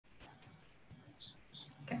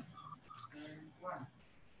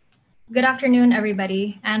Good afternoon,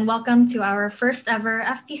 everybody, and welcome to our first ever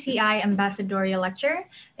FPCI Ambassadorial Lecture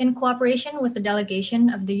in cooperation with the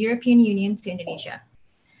delegation of the European Union to Indonesia.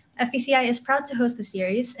 FPCI is proud to host the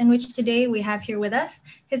series, in which today we have here with us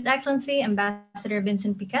His Excellency Ambassador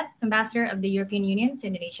Vincent Piket, Ambassador of the European Union to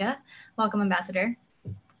Indonesia. Welcome, Ambassador.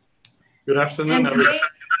 Good afternoon, everyone.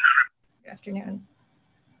 Good afternoon.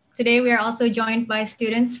 Today, we are also joined by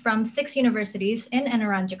students from 6 universities in and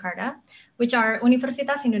around Jakarta, which are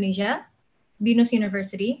Universitas Indonesia, BINUS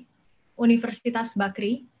University, Universitas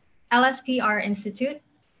Bakrie, LSPR Institute,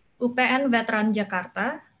 UPN Veteran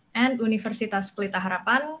Jakarta, and Universitas Pelita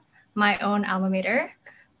Harapan, my own alma mater.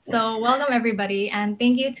 So welcome everybody, and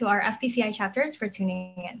thank you to our FPCI chapters for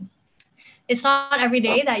tuning in. It's not every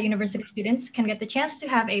day that university students can get the chance to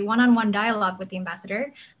have a one-on-one dialogue with the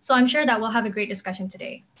ambassador, so I'm sure that we'll have a great discussion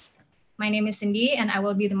today. My name is Cindy, and I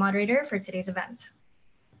will be the moderator for today's event.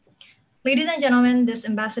 Ladies and gentlemen, this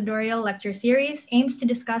ambassadorial lecture series aims to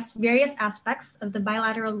discuss various aspects of the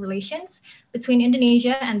bilateral relations between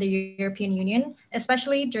Indonesia and the European Union,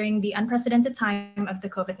 especially during the unprecedented time of the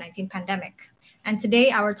COVID-19 pandemic. And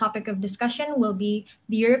today, our topic of discussion will be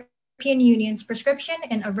the European Union's prescription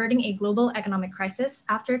in averting a global economic crisis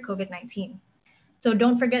after COVID-19. So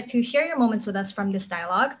don't forget to share your moments with us from this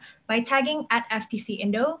dialogue by tagging at FPC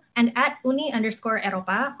Indo and at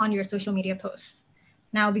uni_Eropa on your social media posts.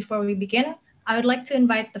 Now, before we begin, I would like to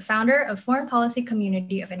invite the founder of Foreign Policy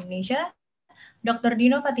Community of Indonesia, Dr.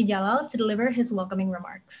 Dino Patijalal, to deliver his welcoming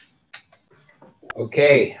remarks.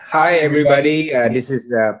 Okay, hi everybody. This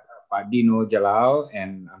is Pak Dino Jalal,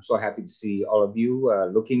 and I'm so happy to see all of you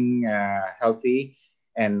looking healthy,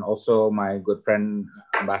 and also my good friend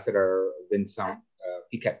Ambassador Vincent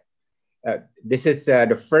Piket. This is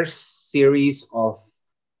the first series of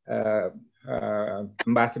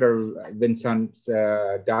Ambassador Vincent's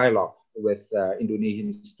dialogue with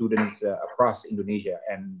Indonesian students across Indonesia,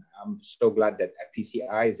 and I'm so glad that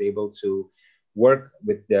FPCI is able to work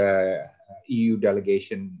with the EU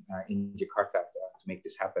delegation in Jakarta to make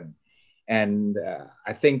this happen. And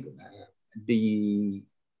I think the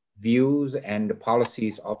views and the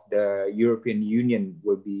policies of the European Union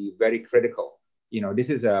will be very critical. You know, this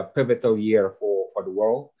is a pivotal year for the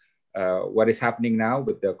world. What is happening now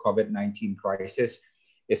with the COVID-19 crisis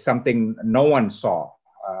is something no one saw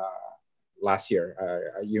last year.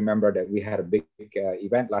 You remember that we had a big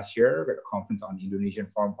event last year, a conference on Indonesian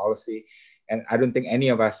foreign policy, and I don't think any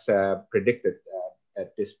of us predicted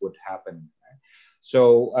that this would happen.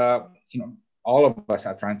 So, you know, all of us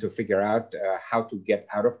are trying to figure out how to get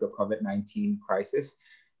out of the COVID-19 crisis,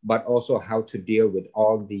 but also how to deal with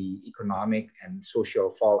all the economic and social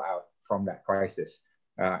fallout from that crisis.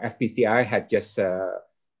 FPCI had just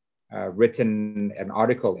written an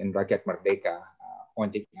article in Rakyat Merdeka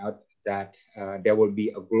pointing out that there will be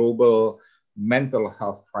a global mental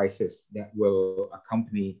health crisis that will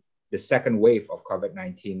accompany the second wave of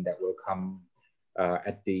COVID-19 that will come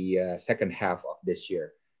at the second half of this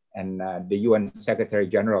year. And the UN Secretary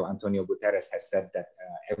General Antonio Guterres has said that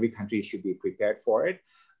every country should be prepared for it.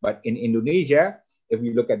 But in Indonesia, if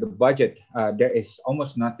you look at the budget, there is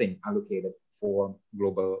almost nothing allocated for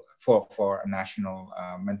a national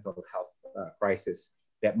mental health crisis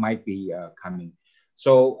that might be coming.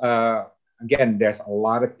 So again, there's a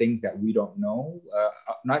lot of things that we don't know,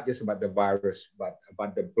 not just about the virus, but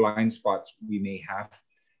about the blind spots we may have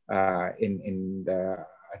in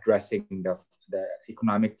addressing the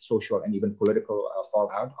economic, social, and even political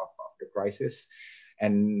fallout of the crisis.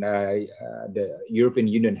 And the European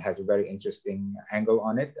Union has a very interesting angle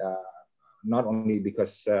on it, not only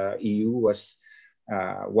because EU was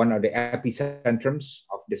one of the epicentrums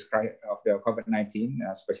of the COVID-19,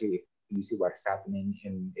 especially if you see what's happening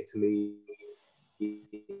in Italy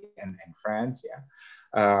and France,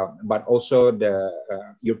 but also the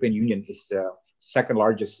European Union is the second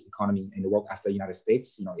largest economy in the world after the United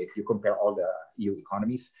States. You know, if you compare all the EU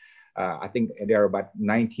economies, I think there are about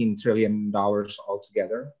 $19 trillion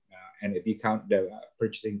altogether. And if you count the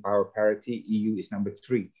purchasing power parity, EU is number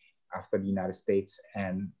 3 after the United States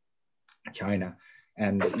and China.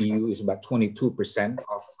 And the EU is about 22%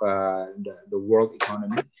 of the world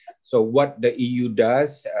economy. So what the EU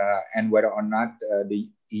does and whether or not the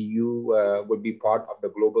EU would be part of the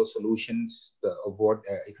global solutions to avoid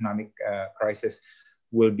economic crisis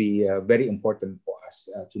will be very important for us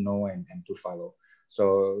to know and to follow.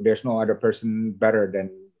 So there's no other person better than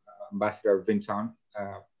Ambassador Vincent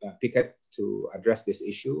Piket to address this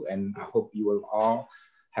issue. And I hope you will all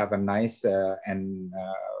have a nice and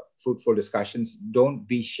fruitful discussions. Don't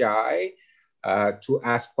be shy to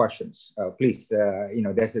ask questions. Please, you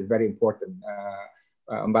know, that's very important.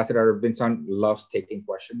 Ambassador Vincent loves taking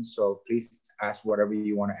questions, so please ask whatever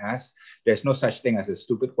you want to ask. There's no such thing as a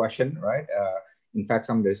stupid question, right? In fact,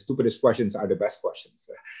 some of the stupidest questions are the best questions.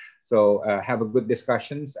 So have a good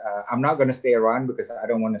discussions. I'm not going to stay around because I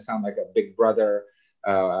don't want to sound like a big brother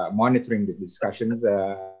monitoring the discussions.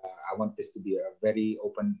 I want this to be a very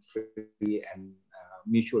open, free, and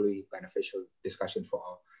mutually beneficial discussion for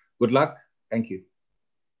all. Good luck. Thank you.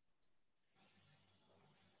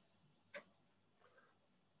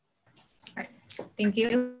 All right. Thank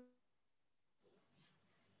you.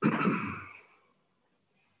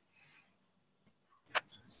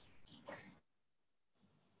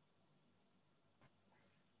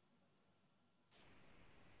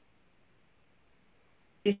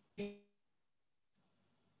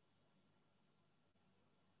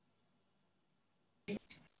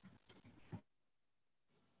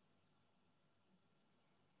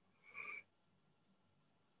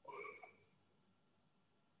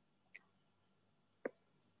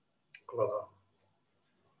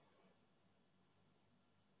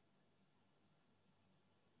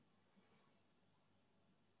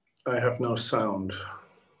 I have no sound.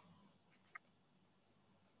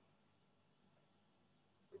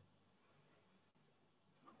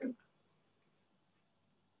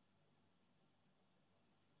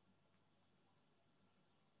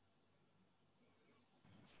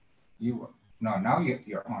 Now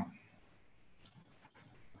you're on.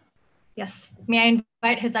 Yes. May I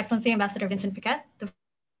invite His Excellency Ambassador Vincent Piket? The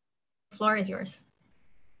floor is yours.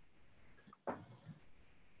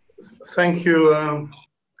 Thank you.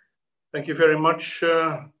 Thank you very much,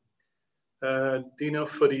 Dino,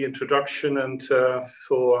 for the introduction and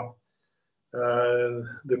for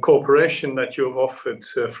the cooperation that you have offered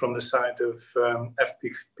from the side of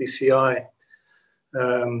FPCI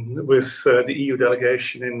with the EU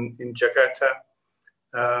delegation in Jakarta.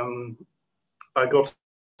 I got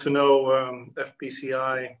to know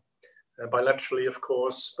FPCI bilaterally, of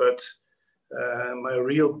course, but my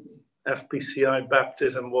real FPCI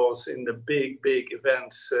baptism was in the big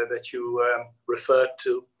events that you referred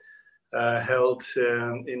to, held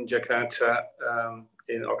in Jakarta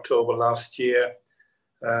in October last year,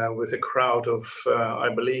 with a crowd of, I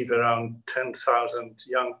believe, around 10,000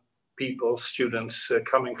 young people, students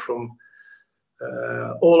coming from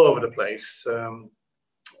all over the place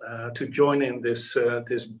to join in this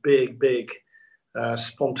big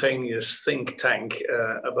spontaneous think tank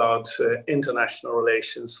about international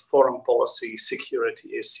relations, foreign policy,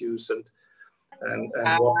 security issues, and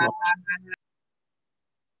whatnot.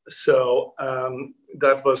 So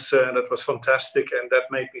that was fantastic, and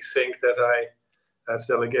that made me think that I, as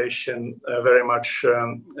delegation, very much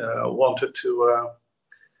wanted to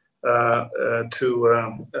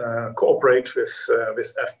cooperate with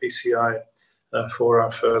FPCI for our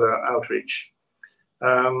further outreach.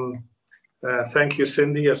 Thank you,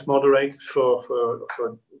 Cindy, as moderator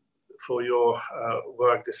for your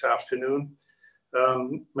work this afternoon.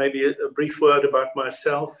 Maybe a brief word about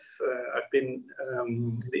myself. I've been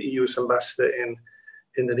the EU's ambassador in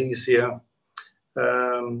Indonesia,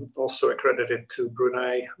 also accredited to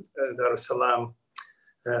Brunei Darussalam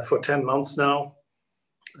for 10 months now.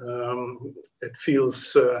 It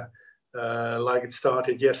feels like it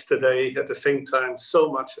started yesterday. At the same time,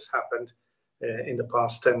 so much has happened in the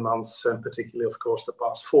past 10 months, and particularly, of course, the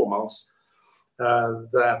past 4 months,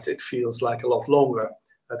 that it feels like a lot longer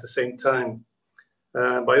at the same time.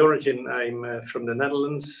 By origin, I'm from the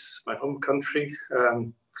Netherlands, my home country.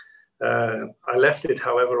 I left it,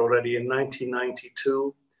 however, already in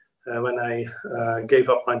 1992 when I gave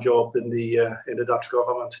up my job in the Dutch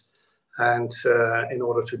government, and in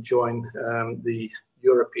order to join the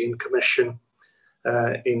European Commission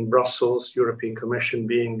in Brussels, European Commission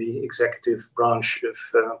being the executive branch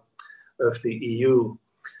of the EU.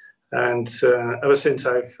 And ever since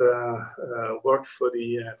I've worked for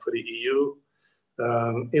the EU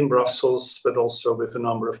in Brussels, but also with a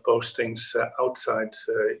number of postings outside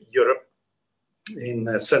Europe,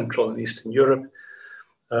 in Central and Eastern Europe,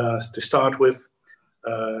 to start with,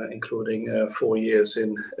 including 4 years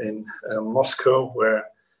in Moscow, where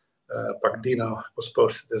Dino was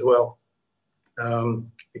posted as well.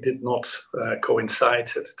 It did not coincide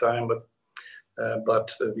at the time,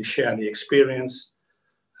 but we share the experience.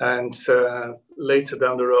 And later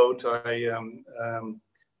down the road, I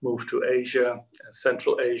moved to Asia,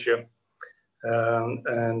 Central Asia,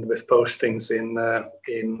 and with postings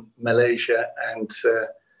in Malaysia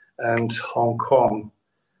and Hong Kong.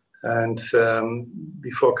 And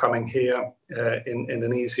before coming here in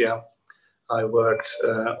Indonesia, I worked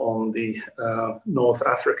on the North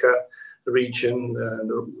Africa region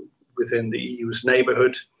within the EU's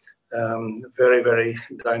neighborhood, very, very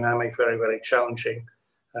dynamic, very, very challenging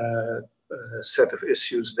set of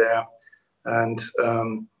issues there. And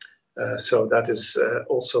so that is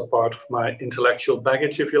also part of my intellectual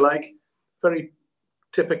baggage, if you like. Very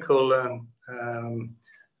typical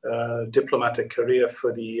diplomatic career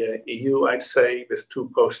for the EU, I'd say, with 2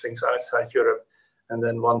 postings outside Europe and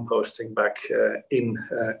then 1 posting back in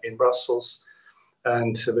Brussels,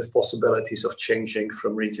 and with possibilities of changing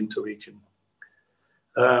from region to region.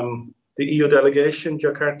 The EU delegation,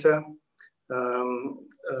 Jakarta,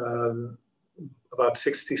 about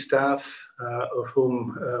 60 staff, of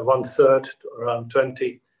whom 1/3, around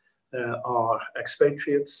 20, are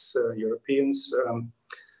expatriates, Europeans,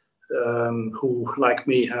 who, like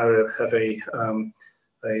me, have a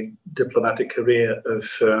diplomatic career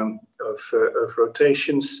of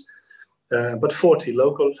rotations, but 40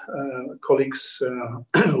 local colleagues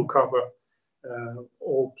who cover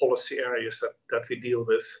all policy areas that we deal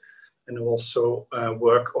with, and also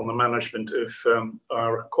work on the management of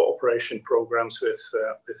our cooperation programs with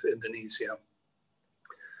Indonesia.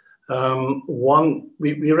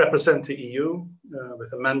 We represent the EU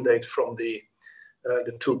with a mandate from the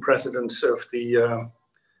 2 presidents of the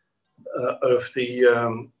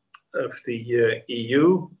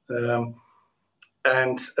EU,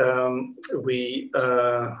 and we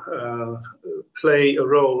play a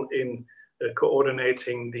role in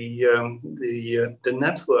coordinating the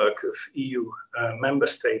network of EU member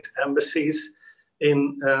state embassies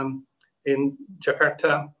in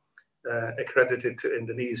Jakarta, accredited to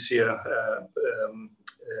Indonesia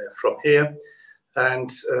from here.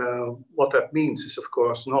 And what that means is, of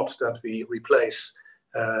course, not that we replace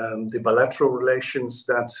the bilateral relations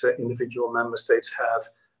that individual member states have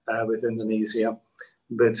with Indonesia,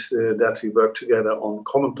 but that we work together on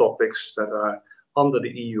common topics that are under the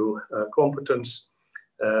EU competence,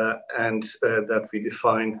 and that we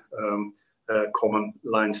define common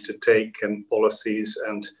lines to take and policies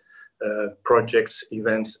and projects,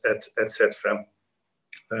 events, etc.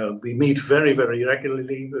 We meet very, very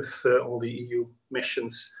regularly with all the EU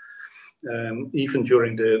missions, even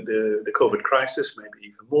during the COVID crisis, maybe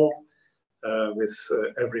even more, with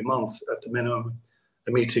every month at the minimum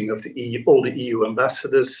a meeting of all the EU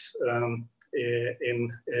ambassadors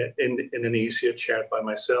in Indonesia, chaired by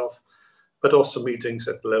myself, but also meetings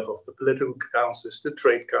at the level of the political councils, the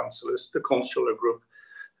trade councillors, the consular group,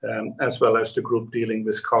 as well as the group dealing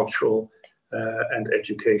with cultural and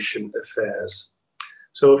education affairs.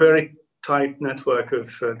 So a very tight network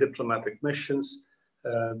of diplomatic missions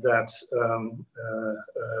that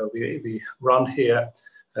we run here,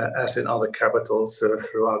 as in other capitals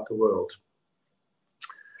throughout the world.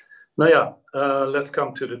 Now, yeah, let's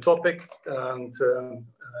come to the topic, and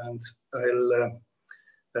I'll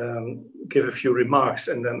give a few remarks,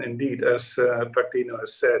 and then indeed, as Praktino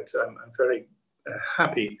has said, I'm very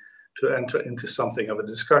happy to enter into something of a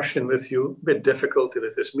discussion with you. A bit difficult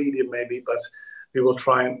with this medium maybe, but we will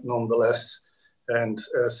try nonetheless. And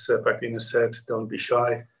as Praktino said, don't be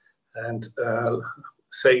shy, and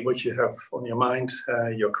say what you have on your mind,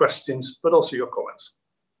 your questions, but also your comments.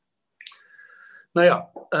 Now, yeah,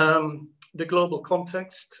 the global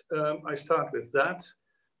context, I start with that.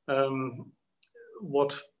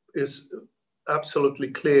 What is absolutely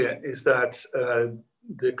clear is that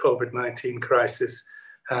the COVID-19 crisis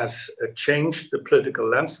has changed the political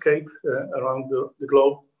landscape around the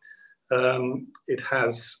globe. It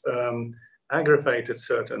has aggravated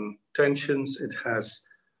certain tensions. It has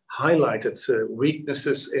highlighted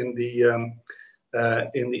weaknesses in the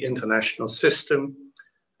international system,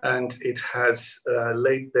 and it has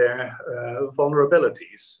laid bare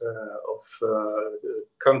vulnerabilities of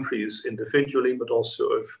countries individually, but also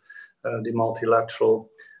of the multilateral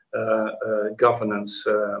governance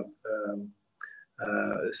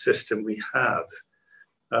system we have.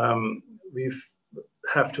 We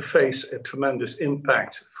have to face a tremendous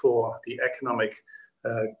impact for the economic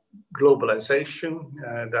globalization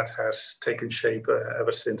that has taken shape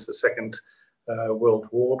ever since the Second World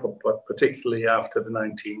War, but particularly after the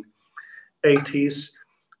 1980s,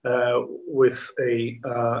 with a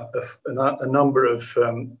number of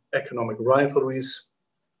economic rivalries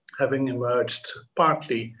having emerged,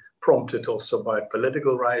 partly prompted also by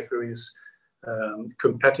political rivalries,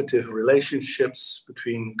 competitive relationships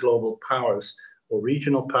between global powers or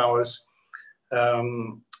regional powers.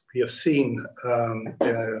 We have seen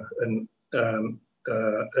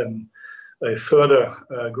a further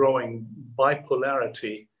growing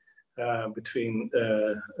bipolarity between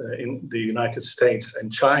in the United States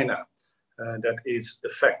and China that is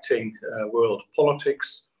affecting world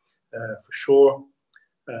politics for sure.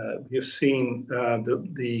 We've seen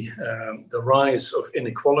the rise of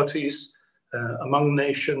inequalities among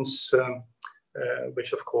nations,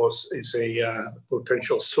 which of course is a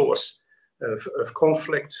potential source of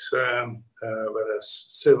conflict, whether it's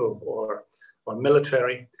civil or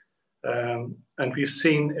military. And we've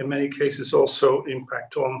seen in many cases also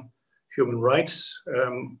impact on human rights,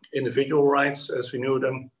 individual rights as we know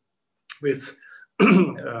them, with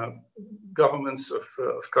governments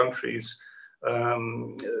of countries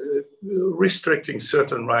restricting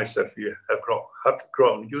certain rights that we had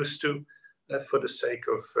grown used to for the sake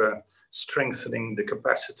of strengthening their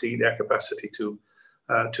capacity to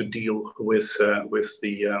deal with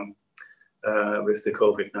the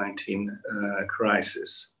COVID-19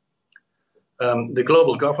 crisis. The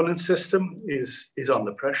global governance system is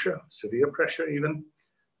under pressure, severe pressure even,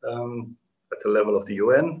 at the level of the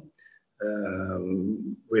UN,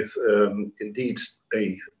 with indeed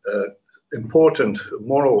a important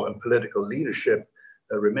moral and political leadership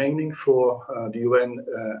remaining for the UN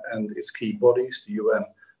and its key bodies, the UN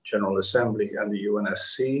General Assembly and the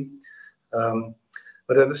UNSC.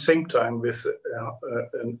 But at the same time, with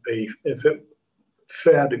a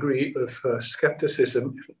fair degree of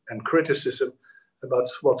skepticism and criticism about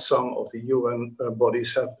what some of the UN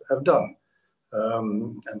bodies have done.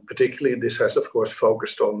 And particularly this has, of course,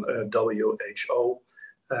 focused on WHO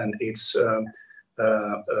and its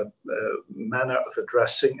manner of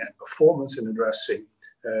addressing and performance in addressing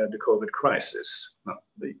the COVID crisis. Now,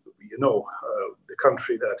 you know, the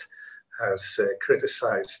country that has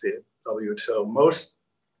criticized the WHO most,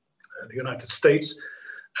 the United States,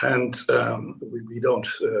 and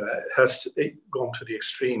has gone to the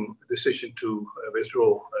extreme decision to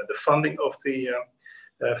withdraw the funding of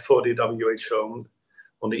for the WHO.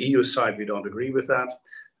 On the EU side, we don't agree with that.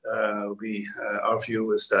 Our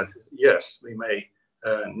view is that yes, we may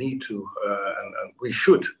need to, and we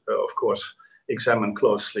should, of course, examine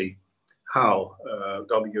closely how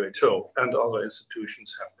WHO and other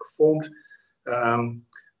institutions have performed,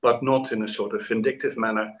 but not in a sort of vindictive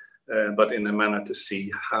manner, but in a manner to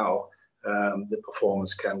see how the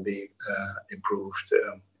performance can be improved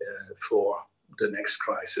for the next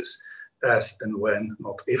crisis, as and when,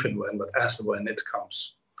 not if and when, but as and when it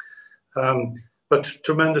comes. But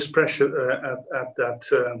tremendous pressure at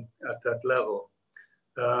that level.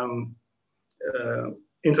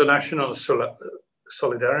 International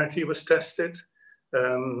solidarity was tested.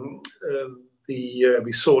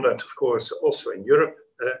 We saw that, of course, also in Europe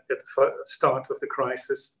at the start of the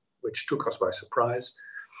crisis, which took us by surprise.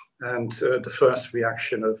 And the first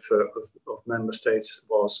reaction of member states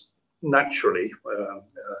was naturally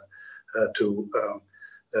to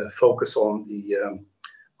focus on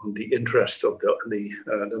the interest of the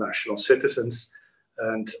national citizens,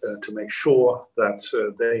 and to make sure that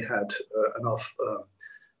they had enough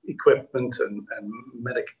equipment and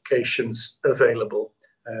medications available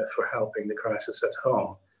for helping the crisis at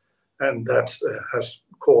home. And that has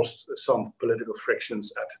caused some political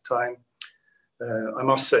frictions at the time. I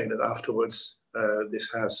must say that afterwards, this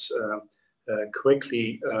has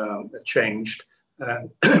quickly changed. And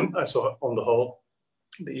so on the whole,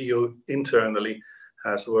 the EU internally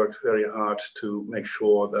has worked very hard to make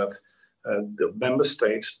sure that the member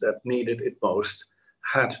states that needed it most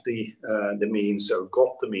had the means, or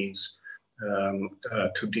got the means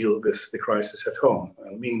to deal with the crisis at home.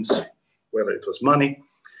 And means, whether it was money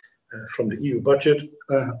from the EU budget,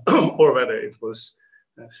 or whether it was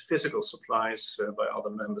physical supplies by other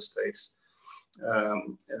member states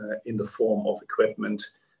in the form of equipment,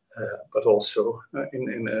 but also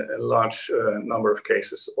in a large number of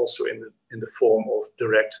cases, also in the form of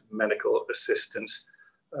direct medical assistance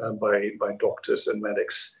by doctors and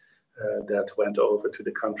medics that went over to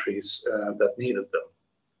the countries that needed them.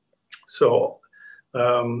 So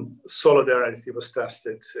solidarity was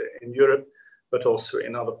tested in Europe, but also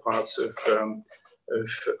in other parts of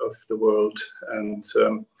the world, and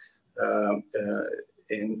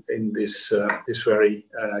in this very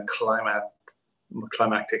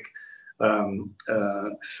climactic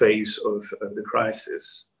phase of the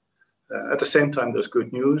crisis. At the same time, there's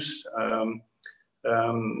good news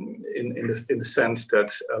in the sense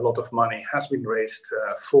that a lot of money has been raised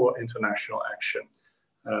for international action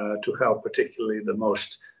to help particularly the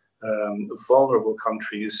most vulnerable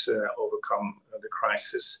countries overcome the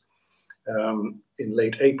crisis. In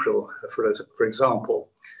late April, for example,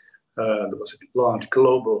 there was a large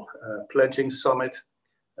global pledging summit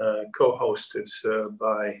co-hosted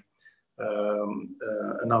by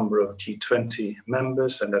a number of G20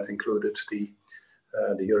 members, and that included the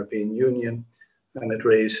European Union, and it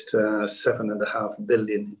raised €7.5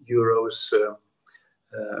 billion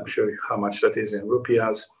I'm sure how much that is in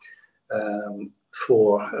rupiahs,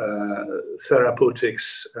 for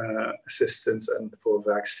therapeutics assistance and for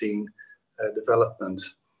vaccine development.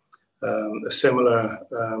 A similar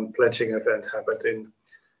pledging event happened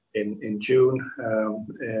in June,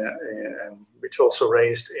 which also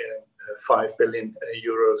raised 5 billion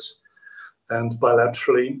euros. And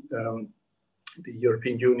bilaterally, the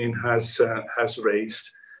European Union has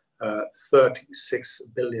raised 36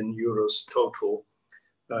 billion euros total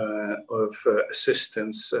of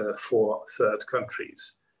assistance for third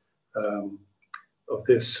countries. Of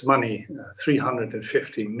this money,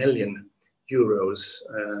 350 million euros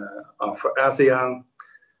are for ASEAN,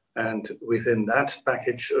 and within that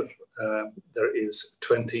package there is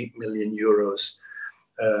 20 million euros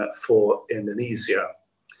for Indonesia.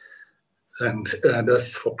 And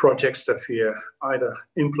that's for projects that we are either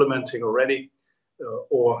implementing already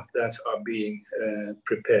or that are being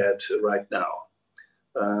prepared right now.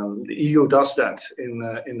 The EU does that in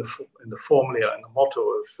the formula and the motto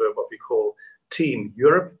of what we call Team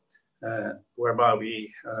Europe, whereby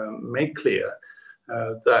we make clear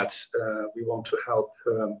that we want to help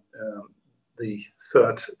the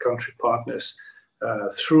third country partners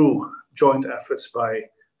through joint efforts by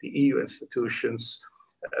the EU institutions,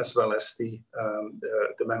 as well as the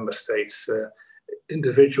member states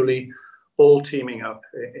individually, all teaming up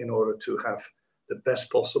in order to have the best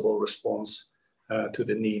possible response to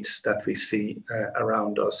the needs that we see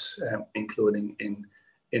around us, including in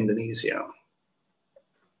Indonesia.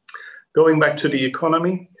 Going back to the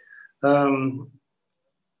economy,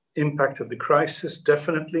 impact of the crisis,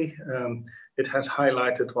 definitely. It has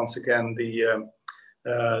highlighted once again the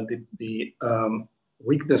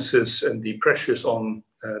weaknesses and the pressures on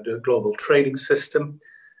the global trading system,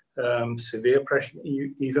 severe pressure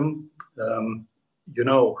even. You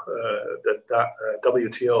know that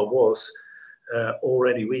WTO was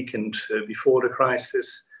already weakened before the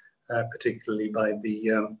crisis, particularly by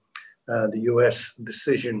the US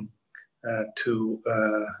decision to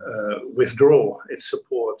withdraw its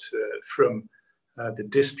support from the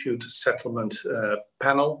dispute settlement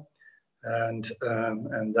panel, and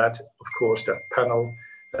that, of course, that panel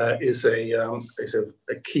is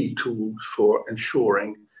a key tool for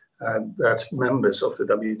ensuring that members of the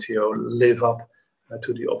WTO live up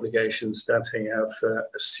to the obligations that they have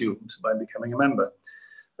assumed by becoming a member.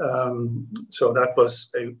 So that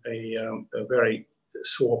was a very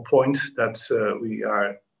sore point that we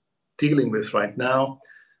are dealing with right now.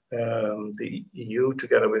 The EU,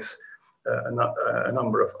 together with a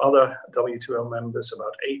number of other WTO members,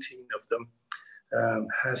 about 18 of them,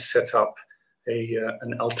 has set up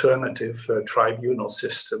an alternative tribunal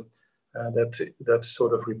system that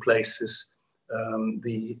sort of replaces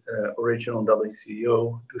the original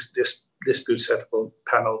WTO dispute settlement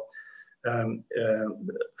panel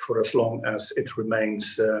for as long as it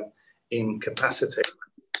remains incapacitated.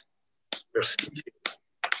 We're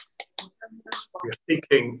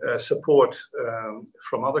seeking support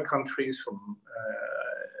from other countries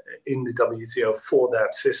in the WTO for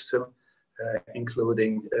that system,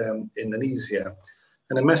 including Indonesia.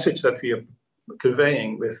 And the message that we are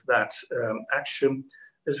conveying with that action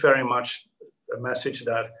is very much a message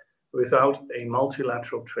that without a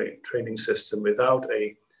multilateral trading system, without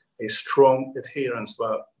a strong adherence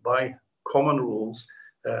by common rules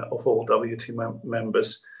of all WTO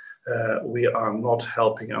members, we are not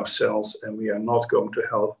helping ourselves, and we are not going to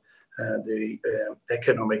help the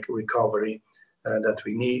economic recovery that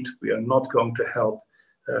we need. We are not going to help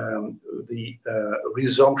the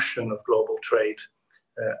resumption of global trade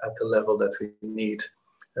at the level that we need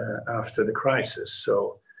after the crisis.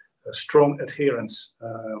 So a strong adherence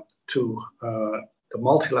to the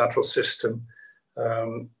multilateral system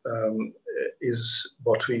is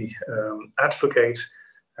what we advocate,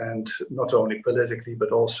 and not only politically,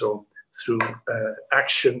 but also through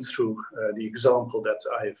action, through the example that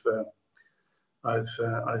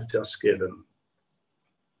I've just given.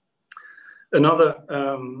 Another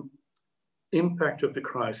impact of the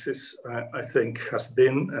crisis, I think, has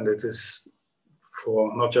been, and it is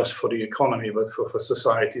for not just for the economy, but for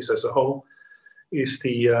societies as a whole, is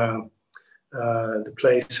the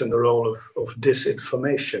place and the role of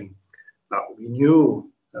disinformation. Now, we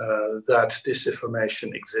knew that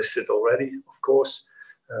disinformation existed already, of course.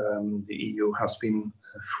 The EU has been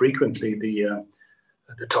frequently the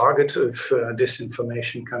target of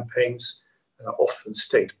disinformation campaigns, often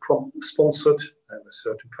state-sponsored. There are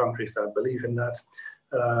certain countries that believe in that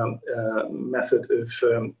method of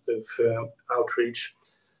outreach.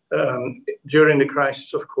 During the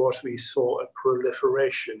crisis, of course, we saw a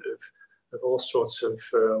proliferation all sorts of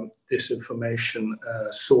disinformation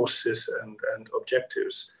sources and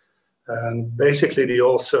objectives. And basically, they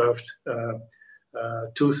all served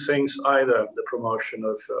two things: either the promotion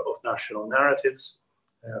of national narratives,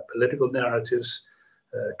 political narratives,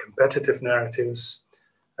 competitive narratives,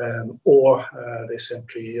 or they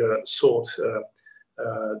simply sought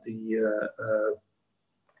the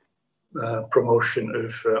promotion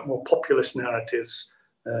of more populist narratives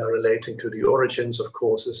relating to the origins of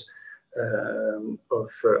causes of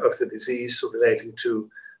the disease, or relating to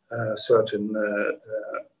certain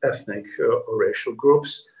ethnic or racial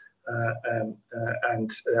groups, and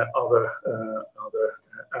other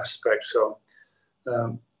aspects. So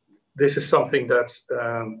this is something that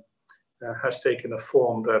has taken a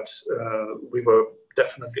form that we were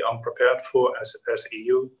definitely unprepared for as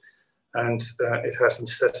EU, and it has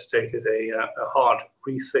necessitated a hard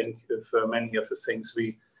rethink of many of the things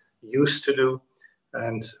we used to do,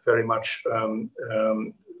 and very much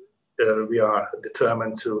we are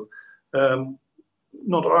determined to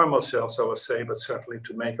not arm ourselves, I would say, but certainly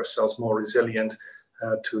to make ourselves more resilient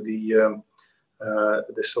to the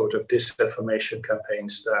sort of disinformation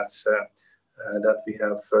campaigns that we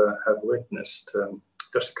have witnessed.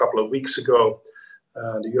 Just a couple of weeks ago,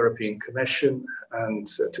 the European Commission, and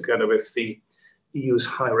together with the EU's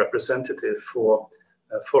High Representative for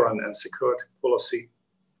Foreign and Security Policy,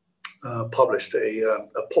 published a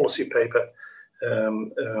policy paper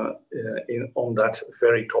on that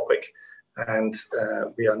very topic. And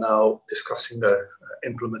we are now discussing the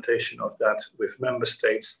implementation of that with member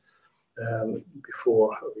states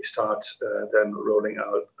before we start then rolling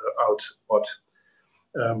out what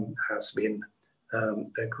has been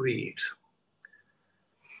agreed.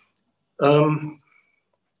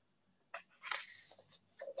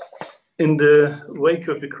 In the wake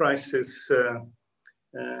of the crisis,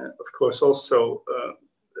 of course, also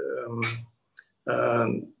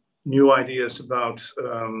new ideas about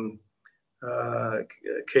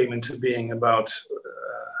came into being about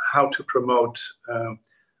how to promote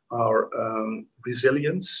our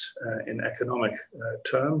resilience in economic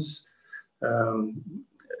terms,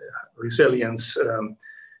 resilience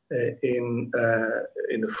in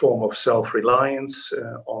the form of self-reliance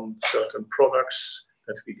on certain products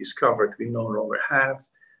that we discovered we no longer have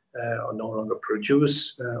or no longer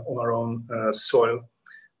produce on our own soil.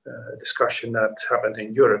 Discussion that happened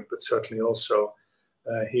in Europe, but certainly also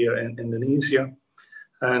here in Indonesia.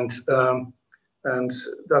 And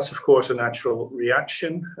that's, of course, a natural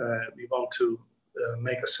reaction. We want to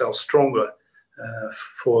make ourselves stronger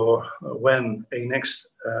for when a next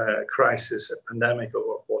crisis, a pandemic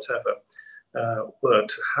or whatever, were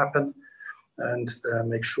to happen, and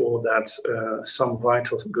make sure that some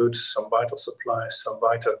vital goods, some vital supplies, some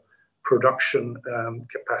vital production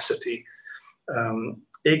capacity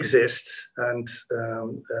exists and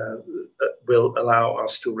will allow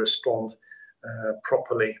us to respond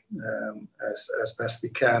properly as best we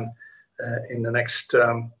can in the next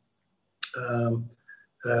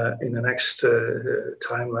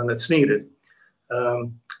time when it's needed.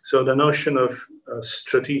 So the notion of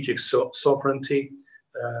strategic sovereignty,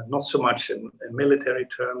 not so much in military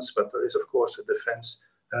terms, but there is, of course, a defense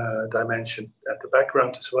dimension at the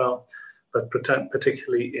background as well, but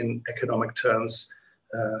particularly in economic terms,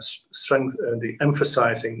 the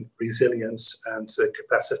emphasizing resilience and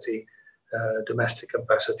capacity, domestic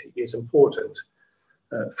capacity, is important.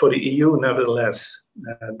 For the EU, nevertheless,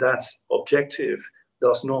 that objective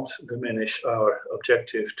does not diminish our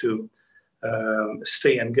objective to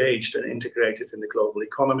stay engaged and integrated in the global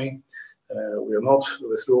economy. We are not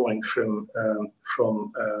withdrawing from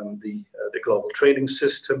the global trading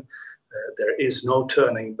system. There is no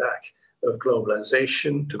turning back of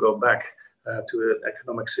globalization. To go back to an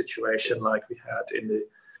economic situation like we had in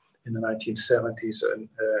the 1970s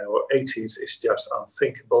or 80s is just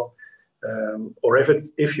unthinkable. Or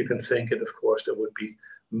if you can think it, of course, there would be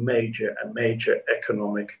major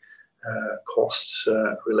economic costs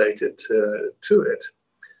related to it.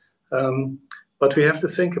 But we have to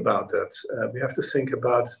think about that. We have to think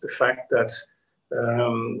about the fact that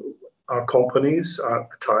our companies are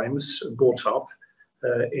at times bought up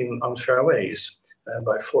in unfair ways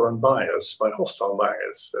by foreign buyers, by hostile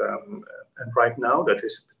buyers. And right now that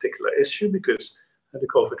is a particular issue because the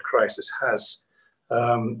COVID crisis has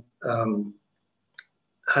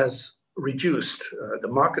reduced the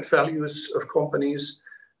market values of companies,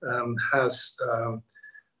 has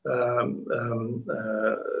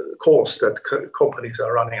caused that companies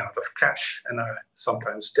are running out of cash and are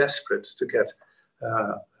sometimes desperate to get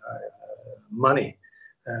money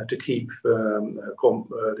to keep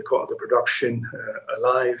the production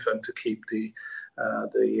alive and to keep the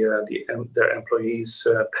their employees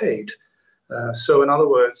paid. So in other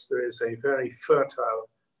words, there is a very fertile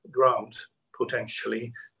ground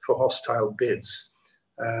potentially for hostile bids,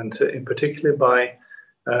 and in particular by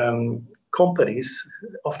companies,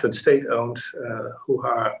 often state-owned, who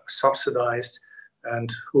are subsidized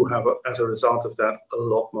and who have, as a result of that, a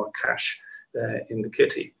lot more cash in the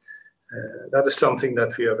kitty. That is something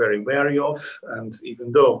that we are very wary of, and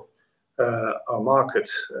even though our market,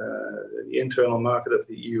 the internal market of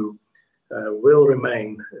the EU,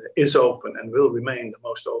 is open and will remain the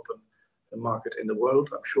most open market in the world,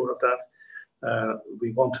 I'm sure of that.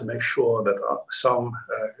 We want to make sure that some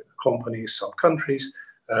companies, some countries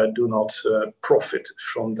do not profit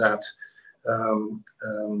from that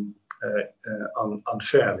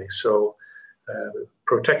unfairly. So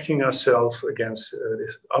protecting ourselves against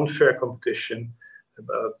this unfair competition,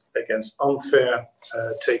 against unfair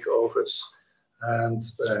takeovers, and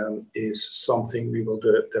is something we will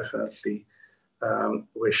definitely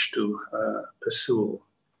wish to pursue.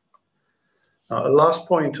 A last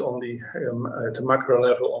point on the at the macro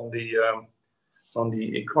level on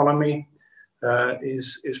the economy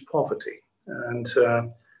is poverty, and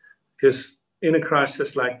because in a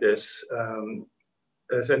crisis like this,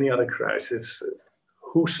 as any other crisis,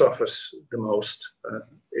 who suffers the most?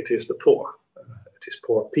 It is the poor. It is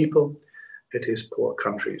poor people. It is poor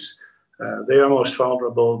countries. They are most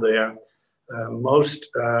vulnerable. They are most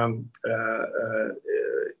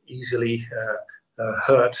easily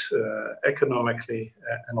hurt economically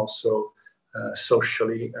and also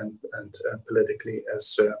socially and politically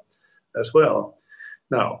as well.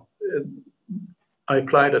 Now, I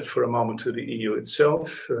apply that for a moment to the EU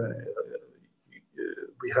itself.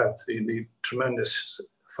 We had the tremendous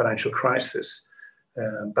financial crisis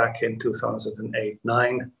back in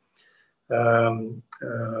 2008-9.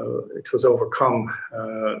 It was overcome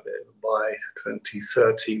by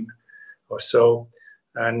 2013 or so,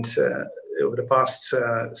 and over the past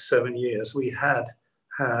 7 years, we had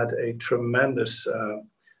a tremendous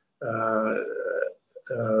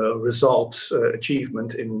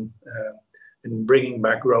achievement in bringing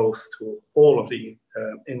back growth to all of the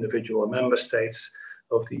individual member states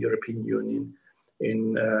of the European Union,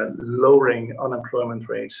 in lowering unemployment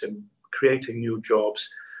rates, in creating new jobs,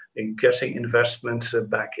 in getting investment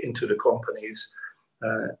back into the companies,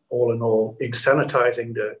 all in all, in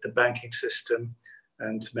sanitizing the banking system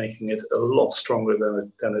and making it a lot stronger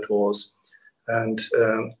than it was. And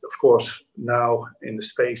of course, now in the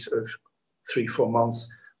space of 3-4 months,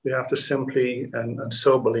 we have to simply and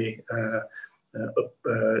soberly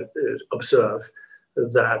observe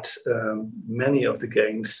that many of the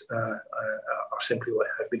gains are simply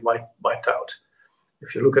have been wiped out.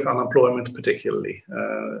 If you look at unemployment particularly,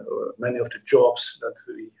 many of the jobs that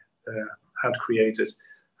we had created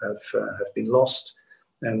have been lost,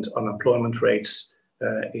 and unemployment rates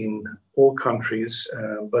in all countries,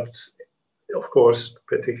 but of course,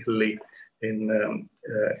 particularly in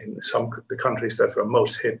the countries that were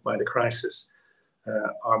most hit by the crisis,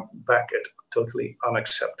 are back at totally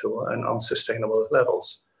unacceptable and unsustainable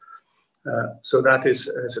levels. So that is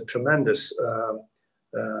a tremendous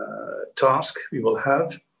task we will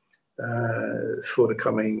have for the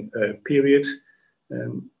coming period.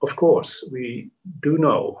 Of course, we do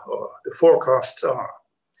know, or the forecasts are,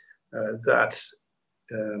 that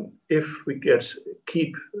if we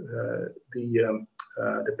keep the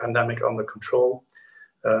pandemic under control,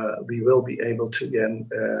 we will be able to again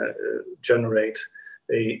generate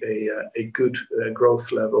a good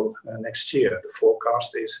growth level next year. The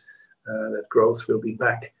forecast is that growth will be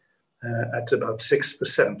back at about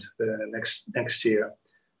 6% next year,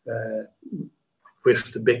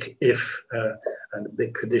 with the big if and the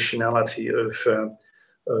big conditionality of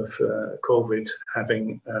COVID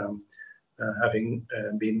having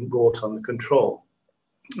been brought under control.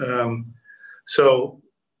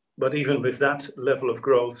 But even with that level of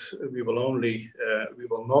growth, we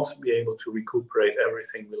will not be able to recuperate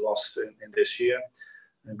everything we lost in this year,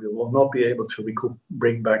 and we will not be able to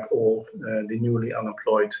bring back all the newly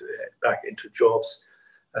unemployed back into jobs,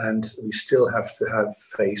 and we still have to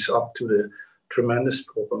face up to the tremendous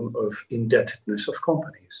problem of indebtedness of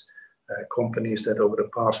companies. Companies that over the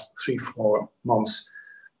past 3-4 months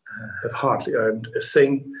have hardly earned a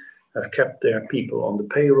thing, have kept their people on the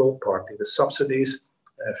payroll, partly the subsidies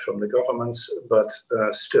from the governments, but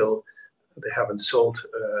still they haven't sold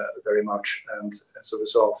very much, and as a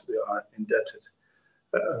result they are indebted.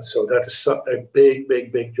 So that is a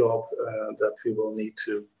big job that we will need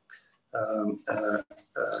to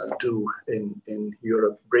do in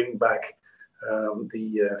Europe, bring back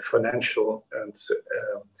the financial and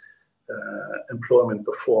employment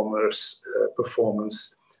performance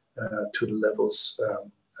to the levels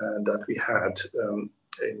that we had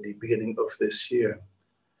in the beginning of this year.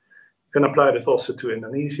 You can apply this also to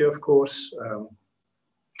Indonesia, of course. I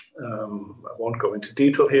won't go into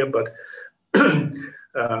detail here, but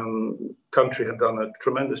country have done a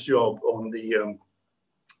tremendous job on the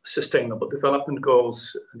Sustainable Development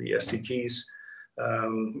Goals, the SDGs,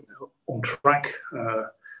 on track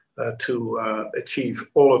to achieve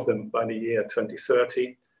all of them by the year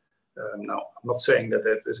 2030. Now, I'm not saying that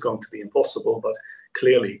it is going to be impossible, but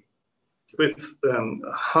clearly, with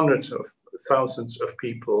hundreds of thousands of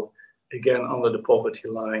people, again, under the poverty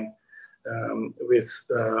line, with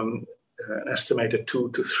an estimated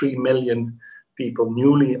 2 to 3 million people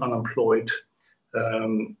newly unemployed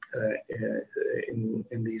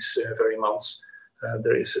in these very months,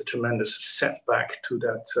 there is a tremendous setback to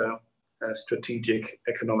that strategic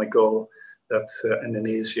economic goal that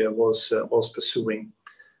Indonesia was pursuing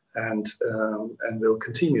and will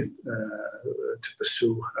continue to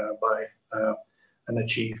pursue and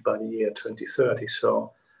achieve by the year 2030.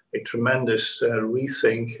 So a tremendous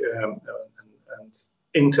rethink and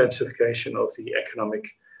intensification of the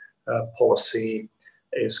economic policy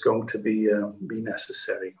is going to be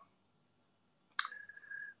necessary.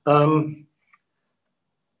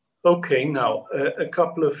 Okay, now a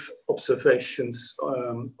couple of observations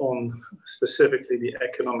on specifically the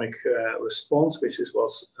economic response, which is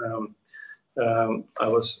what I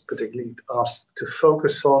was particularly asked to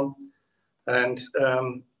focus on, and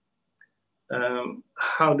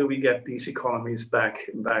how do we get these economies back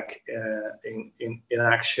in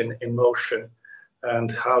action, in motion,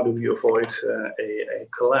 and how do we avoid a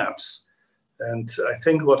collapse? And I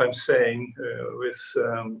think what I'm saying with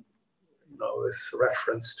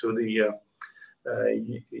reference to the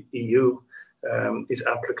EU is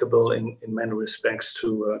applicable in many respects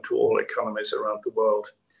to all economies around the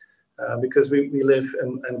world, because we live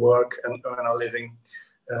and work and earn our living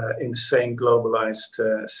in the same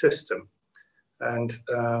globalized system, and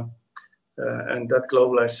that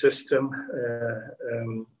globalized system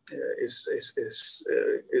is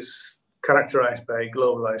characterized by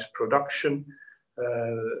globalized production,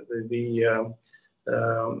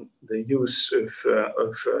 the use of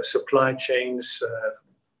supply chains,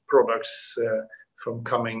 products from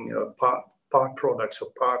coming part products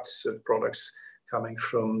or parts of products coming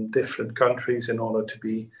from different countries in order to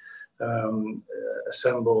be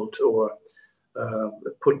assembled or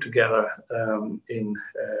put together in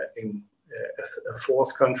a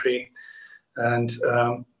fourth country, and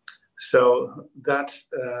so that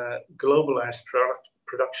globalized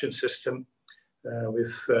production system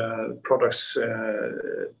with products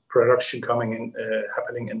production coming in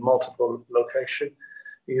happening in multiple locations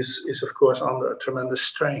is of course under a tremendous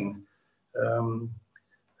strain, and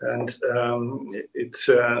it's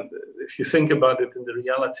if you think about it in the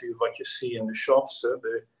reality of what you see in the shops,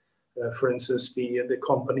 for instance, the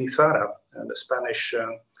company Zara, the Spanish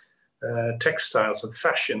textiles and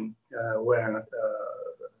fashion wear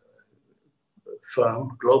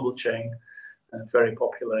firm, global chain, very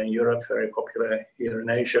popular in Europe, very popular here in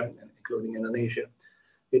Asia, including Indonesia.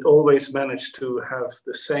 It always managed to have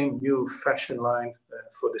the same new fashion line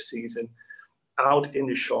for the season out in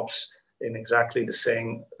the shops in exactly the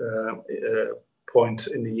same point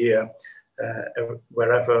in the year,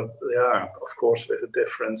 wherever they are, of course, with a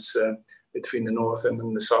difference between the north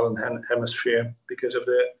and the southern hemisphere because of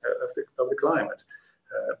the climate.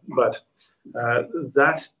 But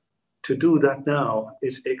to do that now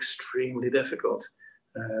is extremely difficult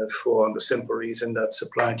for the simple reason that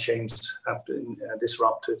supply chains have been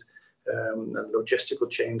disrupted, logistical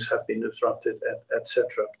chains have been disrupted,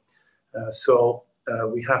 etc. So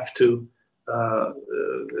we have to,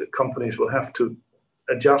 companies will have to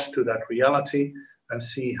adjust to that reality and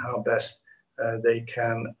see how best they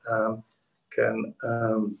can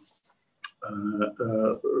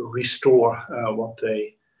restore what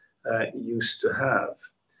they used to have.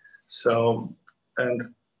 So, and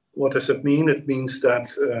what does it mean? It means that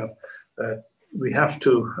we have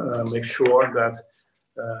to make sure that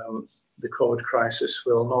the COVID crisis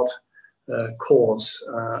will not cause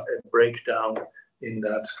a breakdown in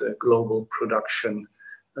that global production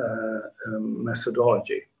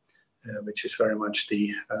methodology, which is very much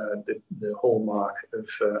the hallmark of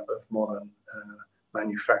modern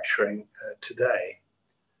manufacturing today.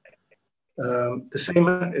 The same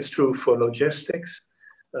is true for logistics.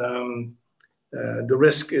 The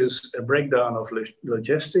risk is a breakdown of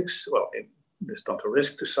logistics. Well, there's not a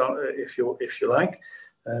risk to some, if you like,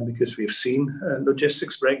 because we've seen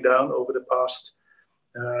logistics break down over the past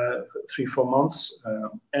 3-4 months.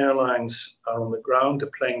 Airlines are on the ground,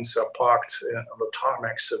 the planes are parked on the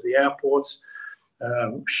tarmacs of the airports.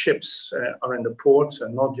 Ships are in the port,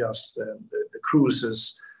 and not just the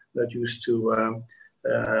cruises that used to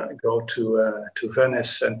go to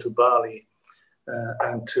Venice and to Bali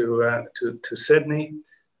and to Sydney.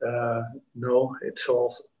 No, it's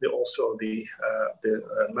also the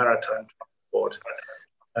maritime transport.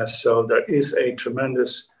 So there is a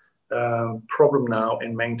tremendous problem now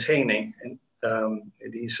in maintaining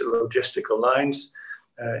these logistical lines,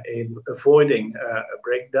 in avoiding a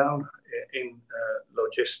breakdown in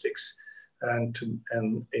logistics, and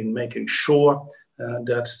in making sure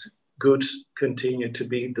that goods continue to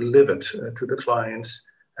be delivered to the clients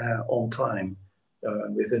on time,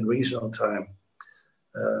 within reasonable time.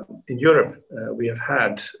 In Europe, we have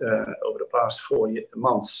had over the past 4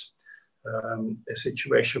 months a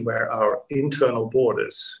situation where our internal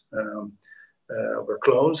borders were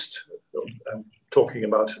closed. I'm talking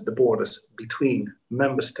about the borders between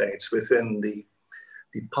member states within the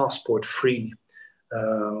passport-free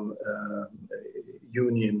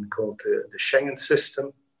union called the Schengen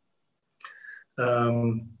system.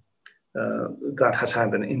 That has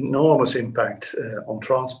had an enormous impact on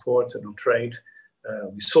transport and on trade.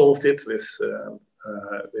 We solved it with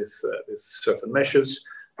certain measures,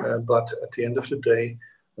 but at the end of the day,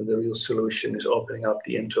 the real solution is opening up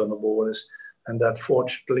the internal borders, and that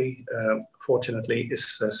fortunately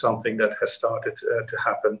is something that has started to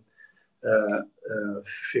happen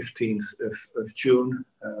 15th of June,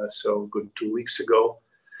 so good 2 weeks ago,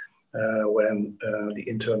 when the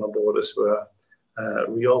internal borders were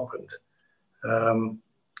reopened.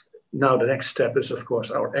 Now the next step is, of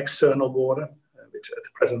course, our external border, which at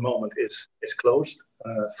the present moment is closed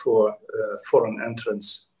for foreign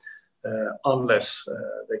entrants, unless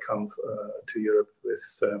they come to Europe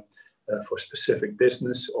for specific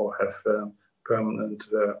business or have permanent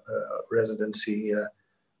residency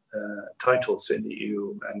titles in the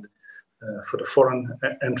EU. And for the foreign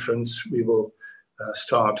entrants, we will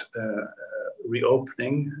start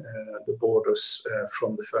reopening the borders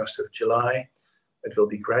from the 1st of July. It will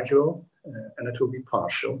be gradual and it will be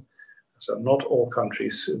partial. So not all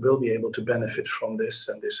countries will be able to benefit from this,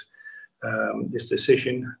 and this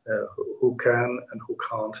decision, who can and who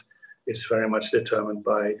can't, is very much determined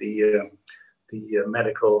by the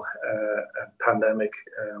medical and pandemic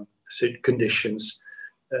conditions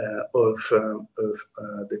of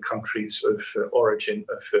the countries of origin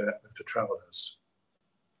of the travelers.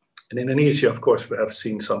 In Indonesia, of course, we have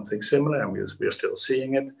seen something similar, and we are still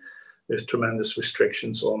seeing it. There's tremendous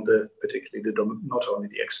restrictions on particularly not only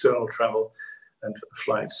the external travel and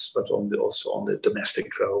flights, but also on the domestic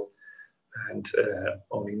travel. And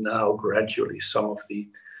only now, gradually, some of the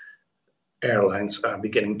airlines are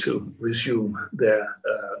beginning to resume their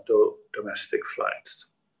domestic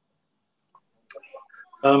flights.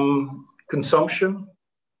 Consumption.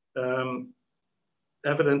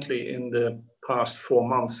 Evidently, in the past 4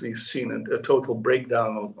 months, we've seen a total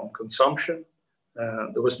breakdown on consumption.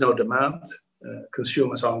 There was no demand.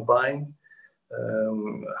 Consumers aren't buying.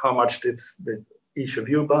 How much did each of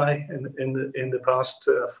you buy in the past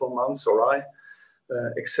 4 months, or I,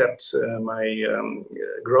 except my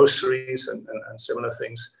groceries and similar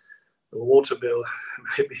things, the water bill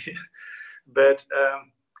maybe. But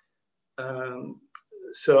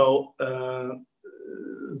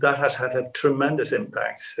that has had a tremendous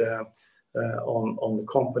impact on the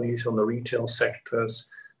companies, on the retail sectors,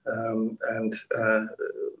 and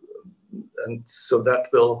so that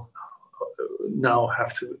will now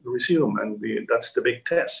have to resume, and that's the big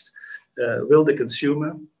test. Will the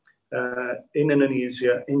consumer in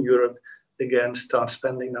Indonesia, in Europe, again start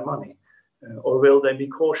spending their money? Or will they be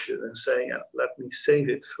cautious and say, let me save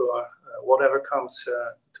it for whatever comes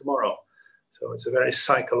tomorrow? So it's a very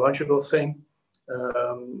psychological thing,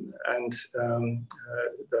 and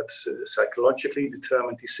that's psychologically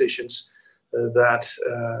determined decisions that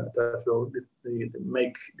will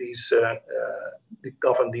make these,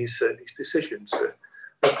 govern these decisions.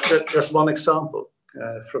 There's one example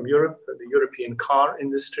from Europe, the European car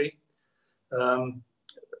industry.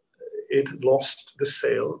 It lost the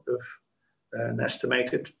sale of an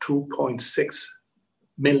estimated 2.6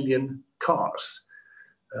 million cars.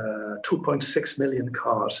 2.6 million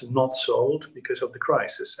cars not sold because of the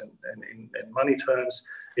crisis. And in money terms,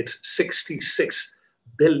 it's 66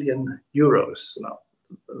 billion euros. Now,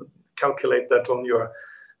 calculate that on your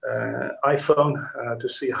iPhone to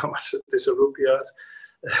see how much it is a rupiah.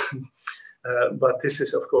 But this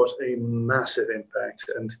is, of course, a massive impact,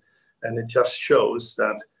 and it just shows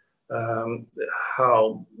that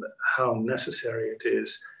how necessary it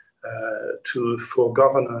is for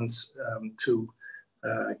governance to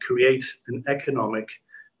create an economic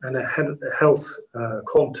and a health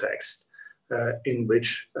context in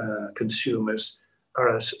which consumers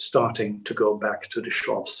are starting to go back to the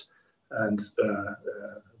shops and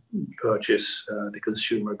purchase the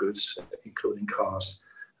consumer goods, including cars,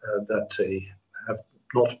 that they have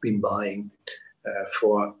not been buying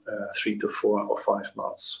for 3 to 4 or 5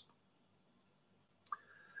 months.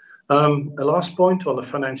 A last point on the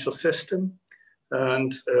financial system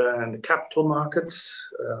and the capital markets,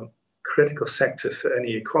 critical sector for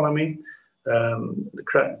any economy.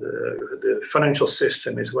 The financial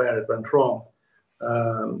system is where it went wrong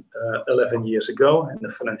 11 years ago in the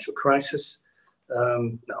financial crisis.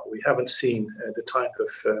 Now, we haven't seen the type of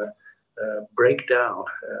breakdown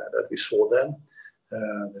that we saw then.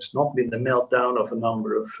 There's not been the meltdown of a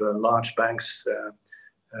number of large banks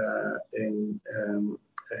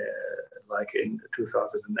like in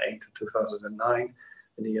 2008 and 2009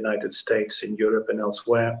 in the United States, in Europe and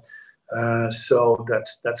elsewhere. So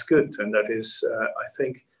that's good, and that is, I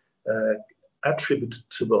think,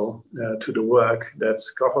 attributable to the work that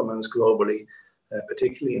governments globally,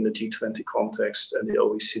 particularly in the G20 context and the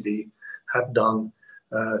OECD, have done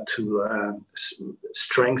to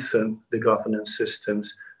strengthen the governance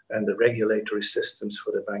systems and the regulatory systems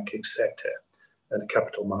for the banking sector and the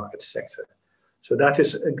capital market sector. So that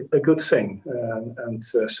is a good thing, and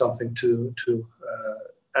something to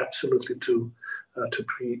absolutely to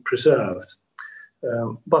be preserved.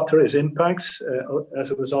 But there is impacts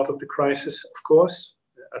as a result of the crisis, of course,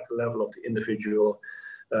 at the level of the individual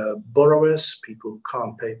borrowers. People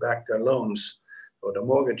can't pay back their loans or their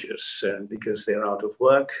mortgages because they're out of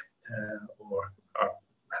work or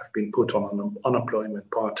have been put on unemployment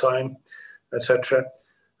part-time, etc.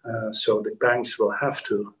 So the banks will have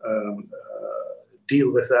to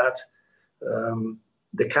deal with that.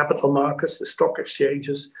 The capital markets, the stock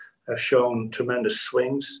exchanges, have shown tremendous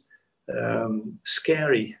swings,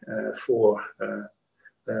 scary for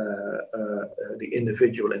the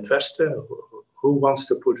individual investor who wants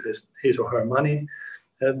to put his or her money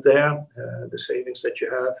there, the savings that you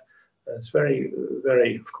have. It's very,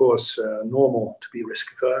 very, of course, normal to be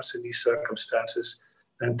risk averse in these circumstances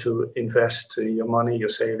and to invest your money, your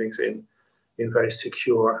savings in very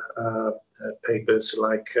secure papers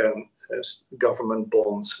like government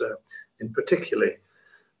bonds in particular.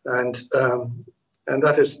 And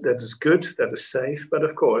that is good, that is safe, but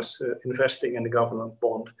of course, investing in a government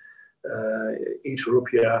bond, each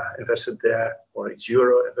rupiah invested there or each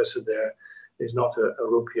euro invested there is not a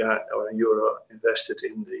rupiah or a euro invested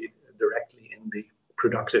directly in the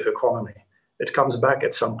productive economy. It comes back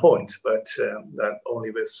at some point, but that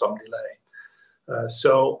only with some delay.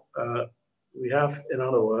 So we have, in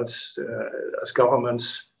other words, as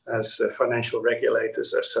governments, as financial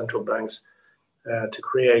regulators, as central banks, to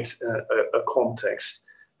create a context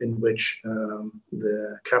in which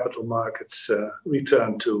the capital markets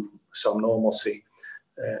return to some normalcy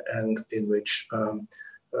and in which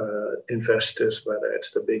investors, whether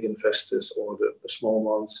it's the big investors or the small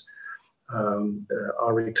ones,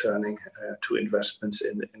 are returning to investments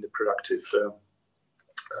in the productive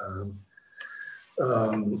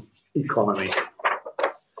economy.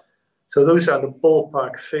 So those are the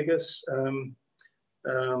ballpark figures.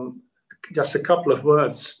 Just a couple of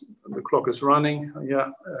words. The clock is running.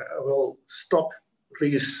 Yeah, I will stop.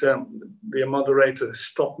 Please, dear moderator,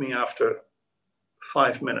 stop me after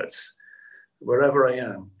 5 minutes, wherever I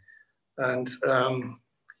am. And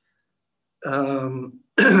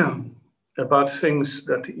about things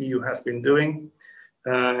that the EU has been doing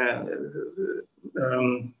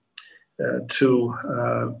to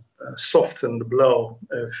soften the blow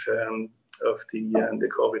of the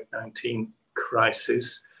COVID-19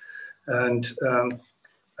 crisis. And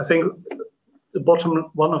I think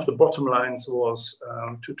one of the bottom lines was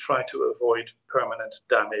to try to avoid permanent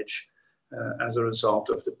damage as a result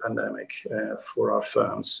of the pandemic for our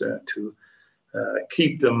firms, to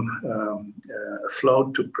keep them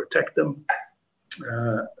afloat, to protect them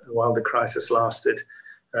while the crisis lasted,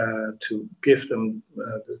 to give them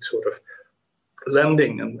the sort of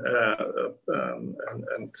lending and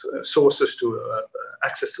sources to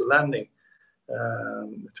access to lending,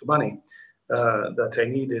 to money that they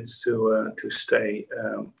needed to stay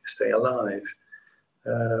alive.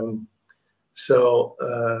 So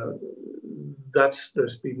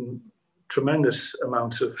there's been tremendous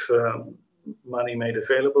amounts of money made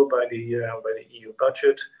available by the EU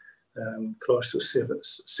budget, close to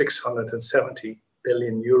 670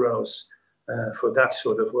 billion euros for that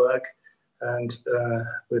sort of work, and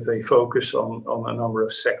with a focus on a number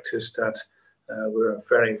of sectors that were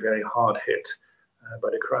very, very hard hit by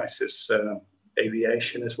the crisis.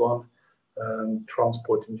 Aviation is one,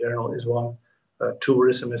 transport in general is one,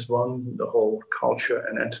 tourism is one, the whole culture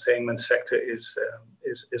and entertainment sector is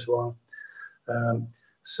one.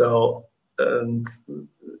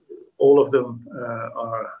 All of them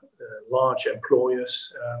are large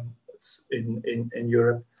employers in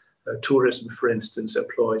Europe. Tourism, for instance,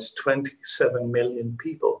 employs 27 million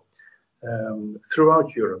people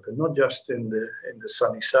throughout Europe, and not just in the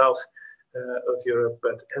sunny south of Europe,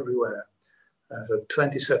 but everywhere. So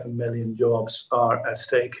 27 million jobs are at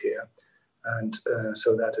stake here, and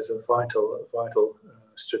so that is a vital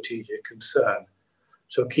strategic concern.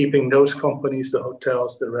 So keeping those companies, the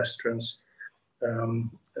hotels, the restaurants,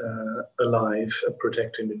 alive,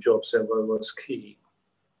 protecting the jobs there was key.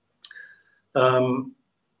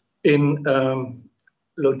 In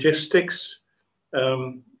logistics,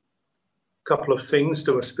 couple of things.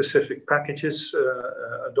 There were specific packages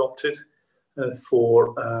adopted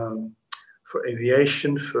for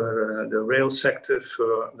aviation, for the rail sector,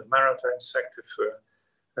 for the maritime sector, for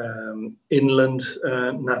inland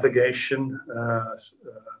navigation,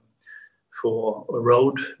 for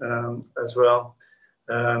road as well,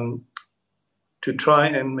 to try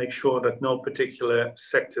and make sure that no particular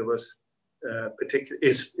sector was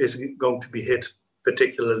is going to be hit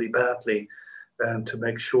particularly badly, and to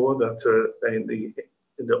make sure that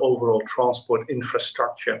the overall transport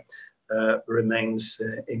infrastructure remains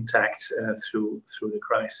intact through the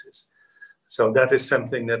crisis. So that is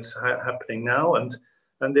something that's happening now, and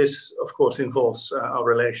this, of course, involves our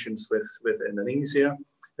relations with Indonesia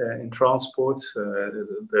in transport.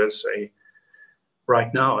 There's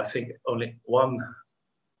right now, I think, only one,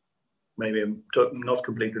 maybe I'm not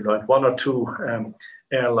completely right, one or two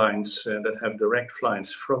airlines that have direct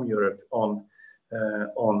flights from Europe on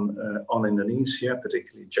Indonesia,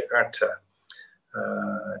 particularly Jakarta,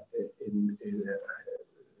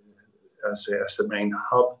 as the main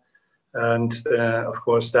hub. And of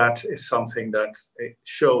course, that is something that it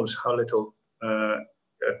shows how little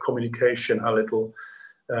communication, how little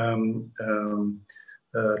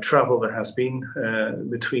travel there has been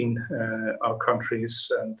between our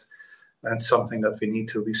countries, and something that we need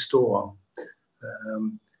to restore.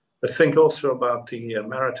 But think also about the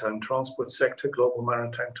maritime transport sector, global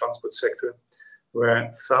maritime transport sector,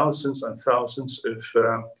 where thousands and thousands of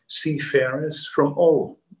seafarers from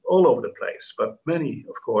all over the place, but many,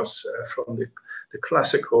 of course, from the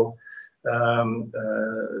classical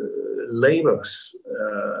labor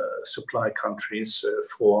supply countries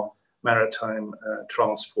for maritime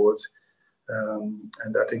transport,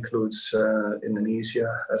 and that includes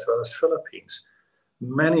Indonesia as well as Philippines.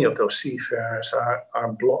 Many of those seafarers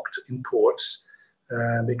are blocked in ports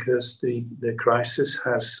because the crisis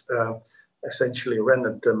has essentially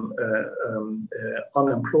rendered them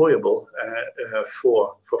unemployable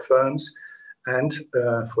for firms and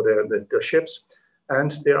for their ships,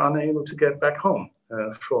 and they're unable to get back home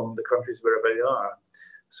from the countries wherever they are.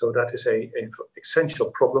 So that is an essential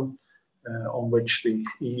problem on which the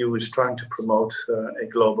EU is trying to promote a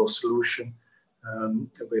global solution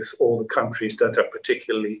with all the countries that are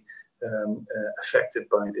particularly affected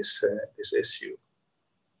by this issue.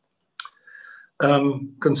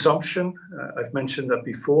 Consumption, I've mentioned that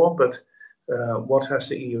before, but what has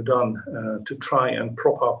the EU done to try and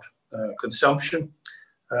prop up consumption?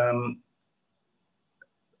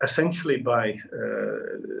 Essentially by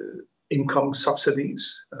income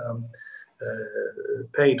subsidies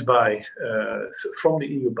paid from the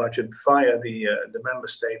EU budget via the member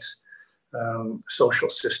states' social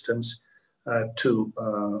systems to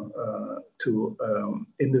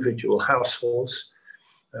individual households,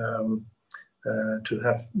 to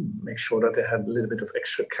make sure that they had a little bit of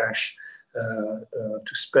extra cash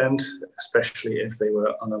to spend, especially if they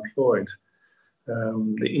were unemployed.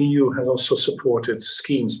 The EU has also supported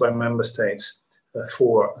schemes by member states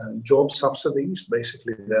for job subsidies,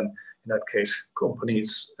 basically then, in that case,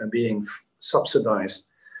 companies being subsidized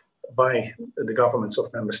by the governments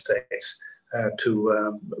of member states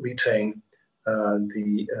to retain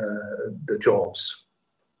the jobs.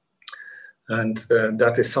 And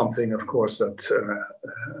that is something, of course, that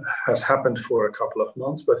has happened for a couple of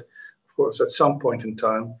months, but of course, at some point in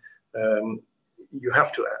time, you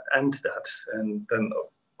have to end that. And then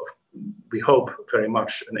we hope very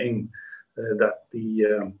much and aim that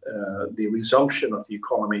the resumption of the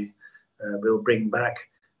economy will bring back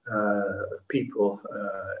people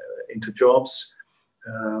into jobs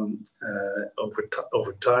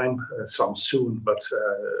over time, some soon, but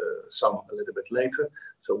some a little bit later.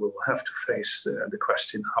 So we'll have to face the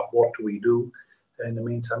question, what do we do? In the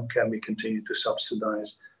meantime, can we continue to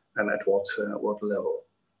subsidize, and at what level?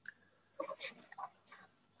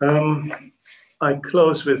 I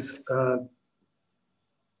close with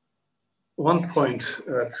one point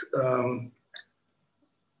that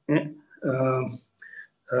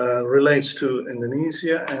relates to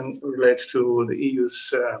Indonesia and relates to the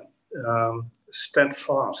EU's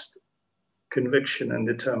steadfast conviction and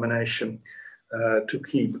determination to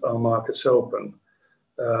keep our markets open.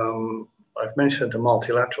 I've mentioned the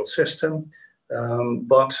multilateral system,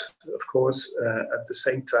 but of course, at the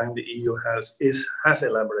same time, the EU has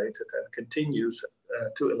elaborated and continues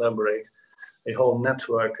to elaborate a whole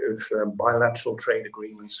network of bilateral trade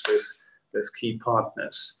agreements with key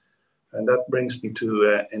partners. And that brings me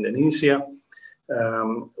to Indonesia.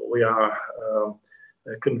 We are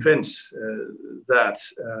convinced that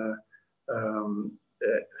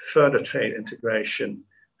further trade integration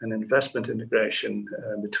and investment integration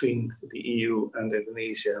between the EU and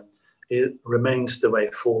Indonesia, it remains the way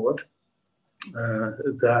forward.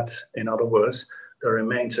 That, in other words, there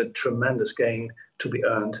remains a tremendous gain to be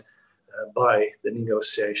earned by the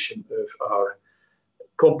negotiation of our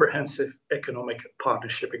comprehensive economic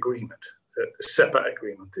partnership agreement, the SEPA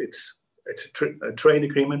agreement. It's a trade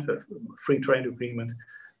agreement, a free trade agreement,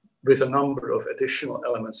 with a number of additional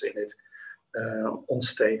elements in it, on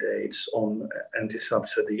state aids, on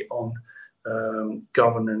anti-subsidy, on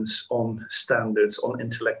governance, on standards, on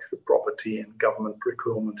intellectual property and government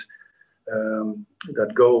procurement,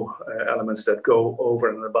 elements that go over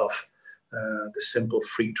and above the simple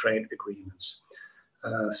free trade agreements.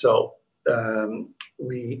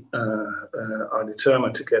 We are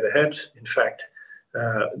determined to get ahead. In fact,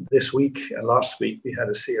 this week and last week, we had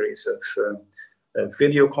a series of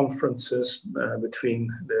video conferences between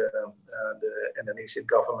the Indonesian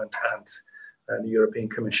government and the European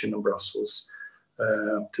Commission in Brussels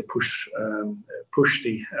to push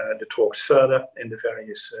the talks further in the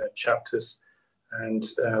various chapters. And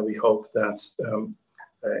we hope that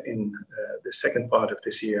in the second part of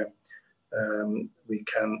this year, we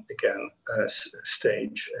can again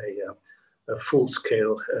stage a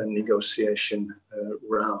full-scale negotiation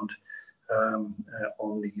round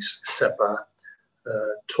on these SEPA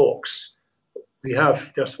talks. We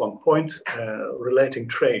have just one point relating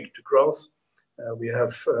trade to growth. We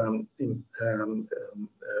have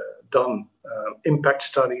done impact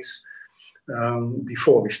studies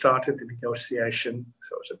before we started the negotiation,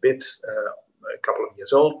 so it's a couple of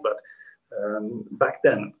years old, but back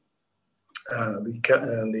then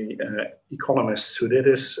the economists who did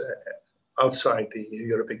this outside the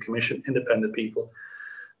European Commission, independent people,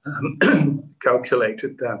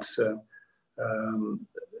 calculated that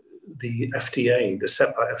the FTA, the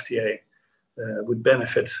SEPA FTA, would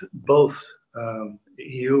benefit both the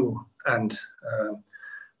EU and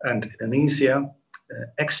Indonesia,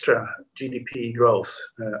 extra GDP growth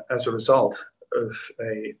as a result of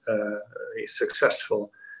a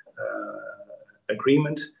successful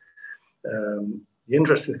agreement. The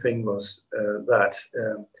interesting thing was that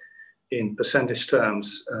in percentage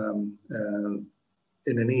terms,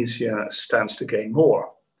 Indonesia stands to gain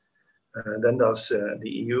more than does the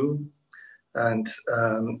EU, and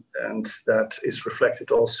that is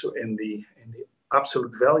reflected also in the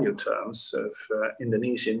absolute value terms of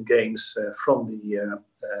Indonesian gains from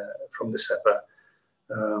the SEPA.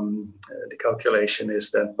 The calculation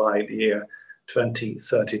is that by the year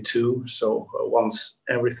 2032, so once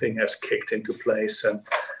everything has kicked into place and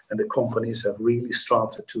the companies have really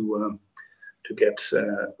started to get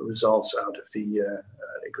results out of the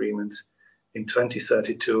agreement, in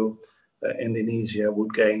 2032, Indonesia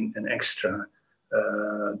would gain an extra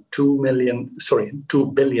 2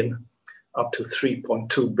 billion up to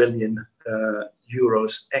 3.2 billion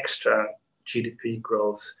euros extra GDP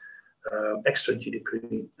growth, extra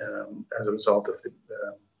GDP as a result of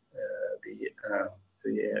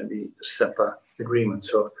the SEPA agreement.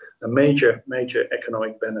 So a major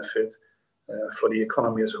economic benefit for the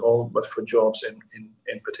economy as a whole, but for jobs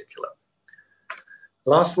in particular.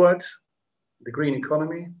 Last word, the green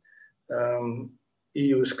economy.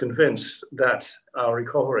 EU is convinced that our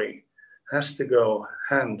recovery has to go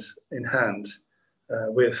hand in hand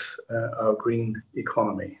with our green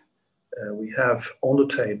economy. We have on the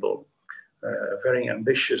table a very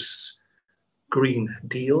ambitious Green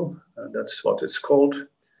Deal, that's what it's called.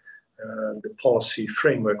 The policy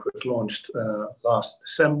framework was launched last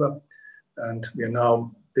December, and we are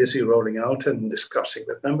now busy rolling out and discussing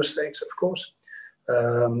with member states, of course,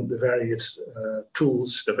 the various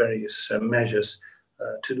tools, the various measures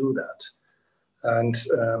to do that. And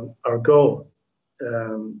our goal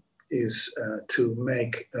is to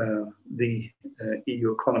make the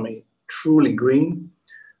EU economy truly green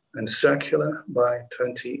and circular by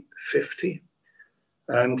 2050.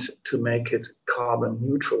 and to make it carbon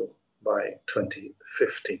neutral by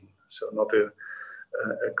 2050. So not a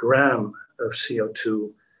gram of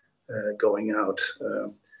CO2 going out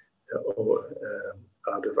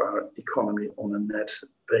out of our economy on a net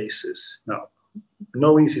basis. Now,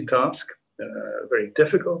 no easy task, very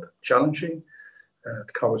difficult, challenging.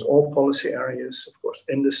 It covers all policy areas, of course,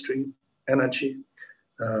 industry, energy,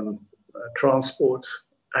 transport,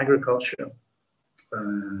 agriculture,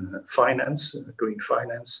 finance, green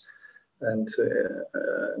finance, and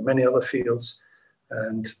many other fields.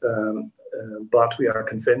 And but we are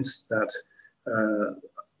convinced that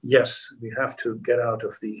yes, we have to get out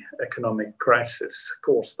of the economic crisis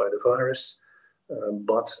caused by the virus,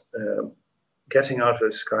 but getting out of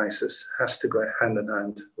this crisis has to go hand in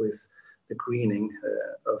hand with the greening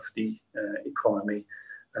of the economy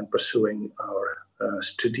and pursuing our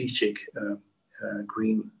strategic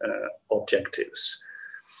green objectives.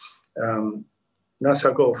 That's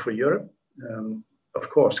our goal for Europe. Of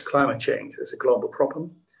course, climate change is a global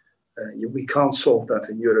problem. We can't solve that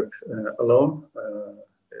in Europe alone.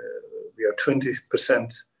 We are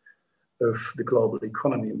 20% of the global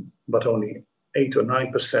economy, but only 8 or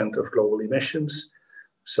 9% of global emissions.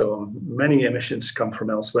 So many emissions come from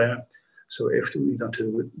elsewhere. So if we want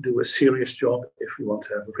to do a serious job, if we want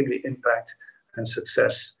to have really impact and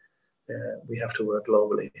success, we have to work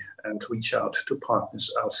globally and reach out to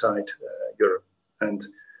partners outside Europe. And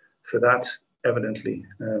for that, evidently,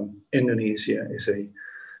 Indonesia is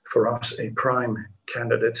for us a prime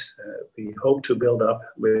candidate. We hope to build up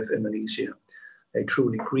with Indonesia a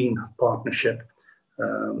truly green partnership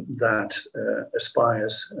that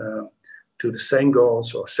aspires to the same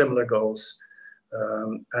goals or similar goals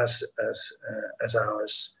as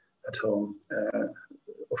ours at home.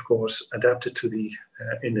 Of course, adapted to the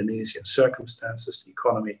Indonesian circumstances, the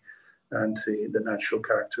economy, and the natural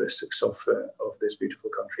characteristics of this beautiful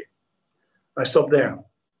country. I stop there.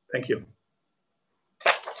 Thank you.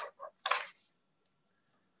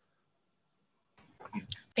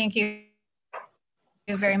 Thank you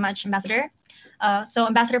very much, Ambassador. So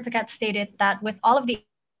Ambassador Piket stated that with all of the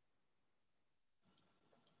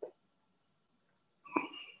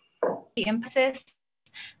emphasis,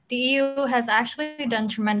 the EU has actually done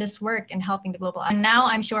tremendous work in helping the global. And now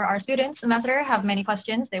I'm sure our students, Ambassador, have many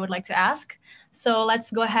questions they would like to ask. So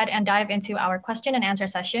let's go ahead and dive into our question and answer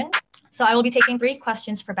session. So I will be taking 3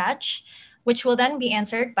 questions per batch, which will then be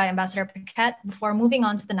answered by Ambassador Piket before moving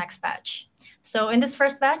on to the next batch. So in this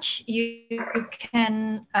first batch, you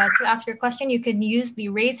can, to ask your question, you can use the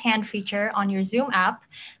raise hand feature on your Zoom app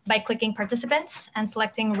by clicking participants and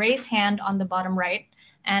selecting raise hand on the bottom right.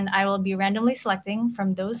 And I will be randomly selecting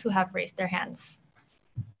from those who have raised their hands.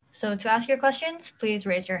 So to ask your questions, please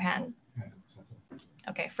raise your hand.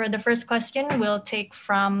 Okay, for the first question, we'll take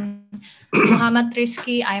from Muhammad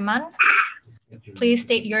Rizky Aiman. Please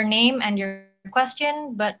state your name and your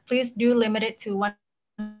question, but please do limit it to 1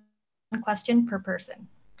 question per person.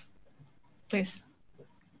 Please.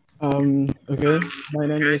 Okay, my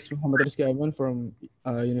name is Muhammad Rizky Aiman from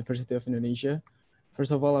University of Indonesia.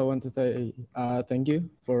 First of all, I want to say thank you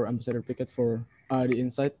for Ambassador Piket for the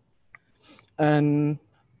insight. And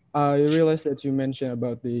I realized that you mentioned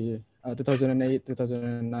about the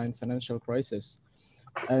 2008-2009 financial crisis.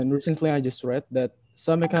 And recently I just read that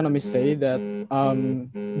some economists say that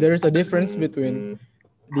there is a difference between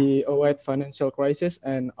the 2008 financial crisis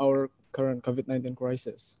and our current COVID-19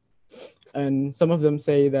 crisis. And some of them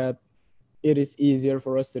say that it is easier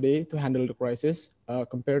for us today to handle the crisis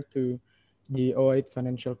compared to the 2008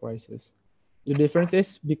 financial crisis. The difference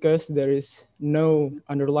is because there is no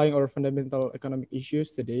underlying or fundamental economic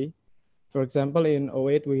issues today. For example, in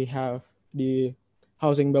 2008, we have the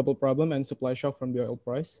housing bubble problem and supply shock from the oil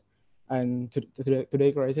price. And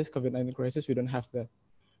today crisis, COVID-19 crisis, we don't have that.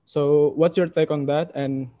 So what's your take on that?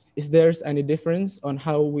 And is there any difference on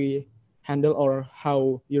how we handle or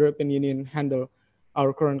how European Union handle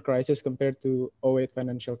our current crisis compared to 2008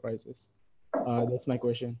 financial crisis? That's my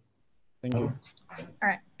question. Thank you. All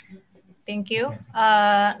right. Thank you.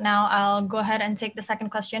 Now I'll go ahead and take the second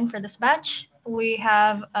question for this batch. We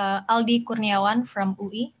have Aldi Kurniawan from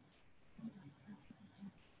UI.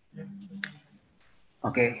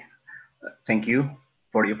 Okay, thank you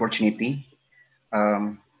for the opportunity.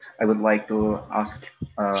 I would like to ask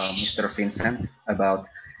Mr. Vincent about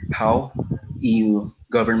how EU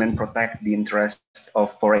government protect the interests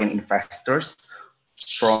of foreign investors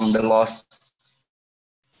from the loss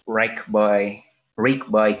wreaked by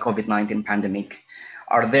COVID-19 pandemic.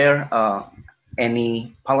 Are there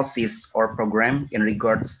any policies or program in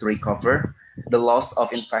regards to recover the loss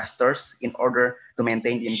of investors in order to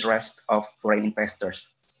maintain the interest of foreign investors?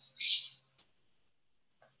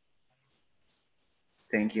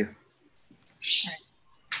 Thank you.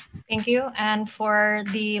 Thank you. And for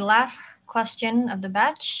the last question of the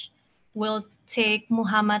batch, we'll take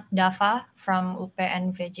Muhammad Dafa from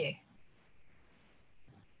UPN VJ.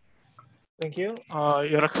 Thank you,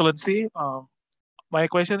 Your Excellency. My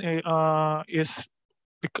question is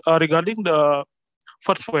regarding the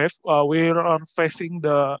first wave. We are facing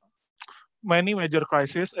the many major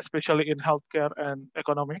crises, especially in healthcare and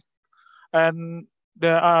economic. And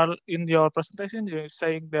there are, in your presentation, you're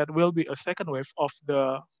saying there will be a second wave of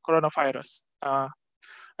the coronavirus.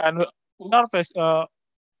 And we are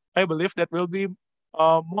I believe that will be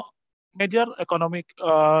major economic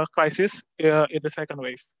crisis in the second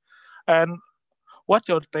wave. And what's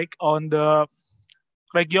your take on the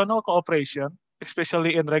regional cooperation,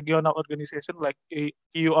 especially in regional organizations like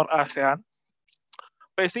EU or ASEAN,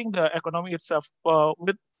 facing the economy itself?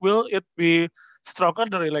 Will it be stronger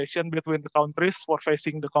the relation between the countries for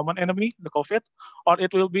facing the common enemy, the COVID, or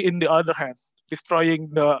it will be in the other hand, destroying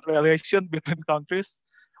the relation between countries,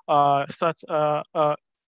 regarding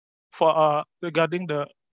the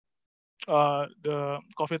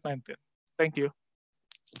COVID-19? Thank you.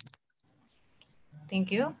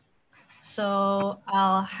 Thank you. So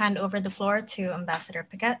I'll hand over the floor to Ambassador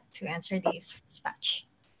Piket to answer these batch.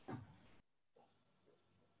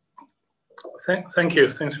 Thank you.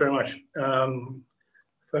 Thanks very much.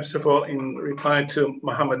 First of all, in reply to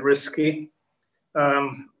Muhammad Rizki,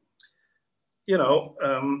 I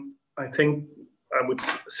think I would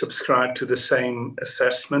subscribe to the same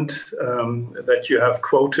assessment that you have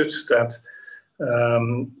quoted, that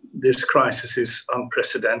this crisis is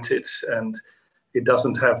unprecedented and it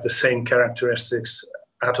doesn't have the same characteristics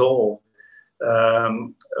at all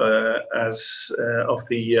as of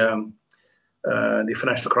the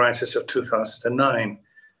financial crisis of 2009.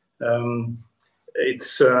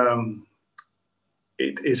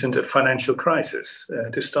 It isn't a financial crisis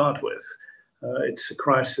to start with. It's a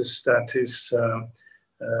crisis that is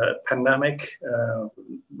pandemic.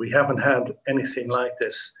 We haven't had anything like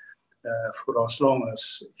this for as long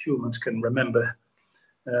as humans can remember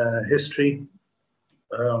history.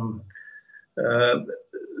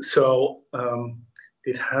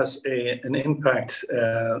 It has an impact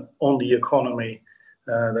on the economy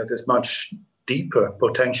that is much deeper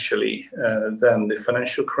potentially than the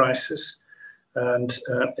financial crisis, and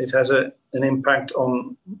it has an impact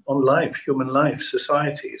on life, human life,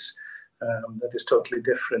 societies that is totally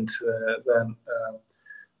different than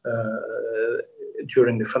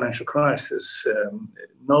during the financial crisis.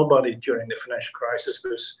 Nobody during the financial crisis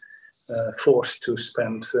was forced to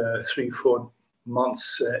spend 3-4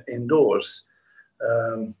 months indoors,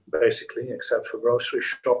 basically, except for grocery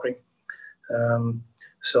shopping.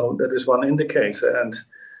 So that is one indicator. And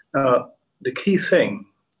the key thing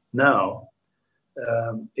now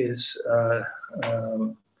is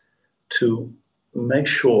to make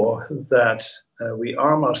sure that we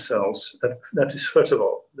arm ourselves, that is, first of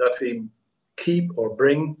all, that we keep or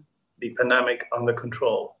bring the pandemic under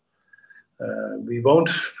control. We won't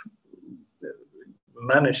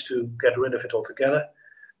manage to get rid of it altogether.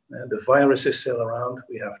 The virus is still around.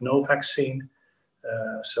 We have no vaccine,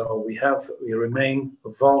 so we remain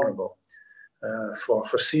vulnerable for a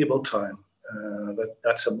foreseeable time.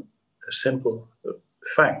 That's a simple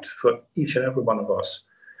fact for each and every one of us,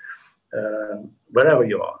 wherever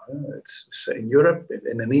you are. It's in Europe, in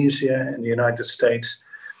Indonesia, in the United States,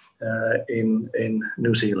 in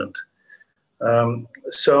New Zealand.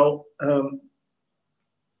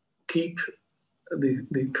 Keep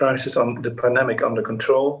the crisis on the pandemic under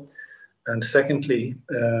control, and secondly,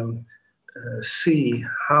 see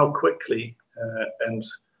how quickly and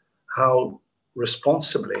how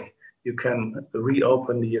responsibly you can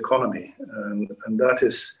reopen the economy, and that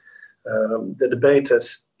is the debate that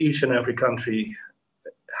each and every country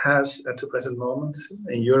has at the present moment.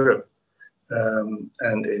 In Europe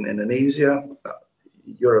and in Indonesia,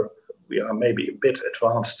 Europe, we are maybe a bit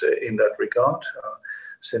advanced in that regard,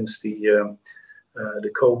 since the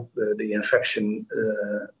infection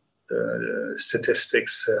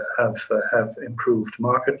statistics have improved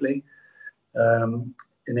markedly.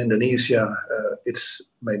 In Indonesia, it's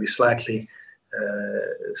maybe slightly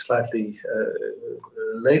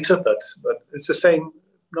later, but it's the same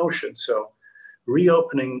notion. So,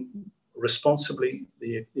 reopening responsibly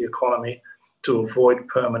the economy to avoid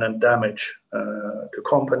permanent damage to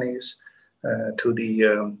companies, to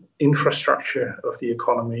the infrastructure of the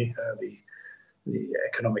economy, the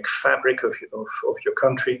economic fabric of your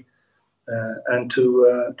country, and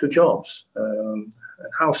to jobs and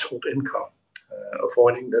household income,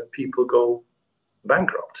 avoiding that people go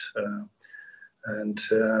bankrupt and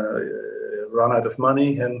run out of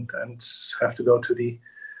money and have to go to the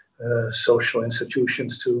social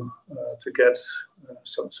institutions to get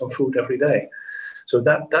some food every day. So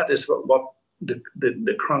that is what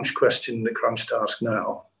the crunch question, the crunch task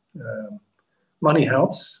now. Money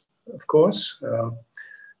helps, of course.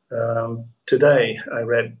 Today I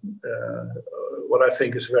read what I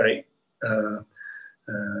think is a very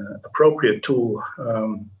appropriate tool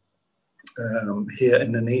here in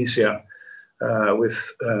Indonesia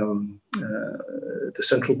with the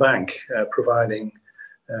central bank providing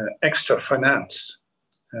extra finance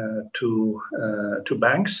to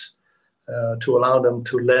banks to allow them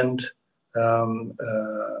to lend,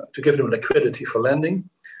 to give them liquidity for lending,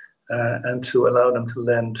 and to allow them to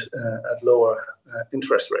lend at lower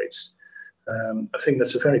interest rates. I think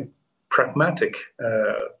that's a very pragmatic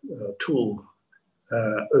tool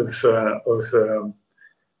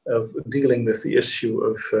of dealing with the issue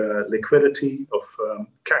of liquidity, of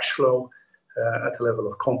cash flow at the level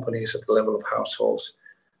of companies, at the level of households,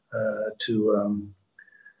 to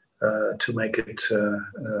make it to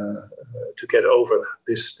get over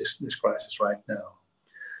this crisis right now.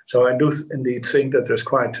 So I do indeed think that there's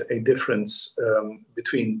quite a difference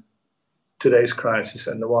between today's crisis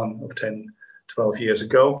and the one of 10, 12 years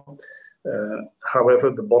ago. However,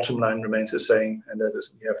 the bottom line remains the same, and that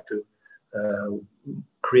is we have to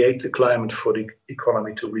create the climate for the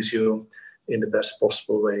economy to resume in the best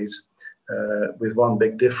possible ways, with one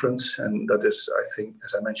big difference, and that is, I think,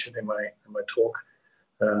 as I mentioned in my talk,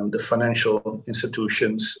 the financial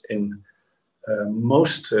institutions in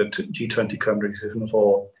most G20 countries, if not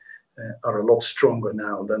all, are a lot stronger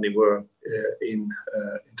now than they were in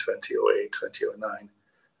 2008, 2009.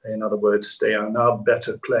 In other words, they are now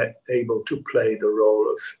better able to play the role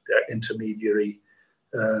of their intermediary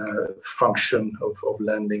function of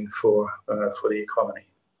lending for the economy.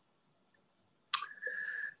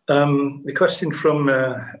 The question from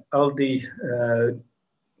Aldi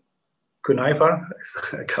Kunaivar,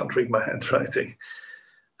 I can't read my handwriting.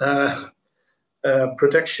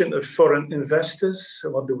 Protection of foreign investors,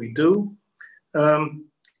 what do we do?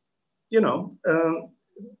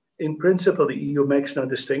 In principle, the EU makes no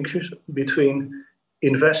distinctions between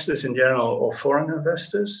investors in general or foreign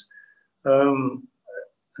investors.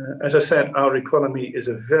 As I said, our economy is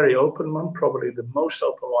a very open one, probably the most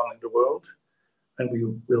open one in the world, and we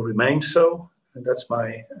will remain so, and that's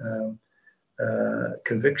my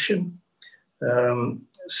conviction.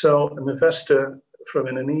 So an investor from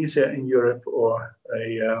Indonesia in Europe, or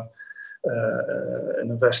an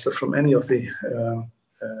investor from any of the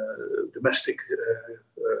domestic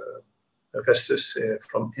investors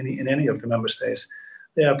in any of the member states,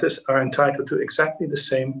 they are entitled to exactly the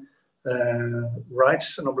same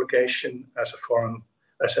rights and obligation as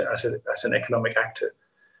an economic actor.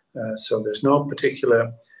 So there's no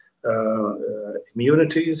particular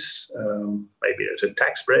immunities. Maybe there's a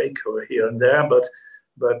tax break or here and there,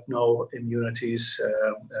 but no immunities.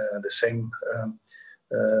 The same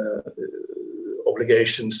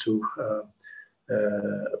obligations to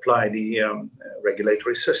apply the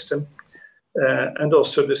regulatory system, and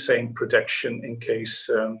also the same protection in case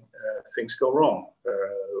things go wrong.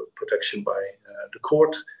 Protection by the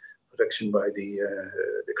court, protection by the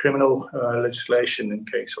criminal legislation in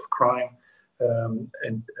case of crime,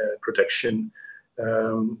 and protection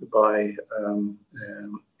by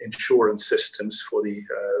insurance systems for the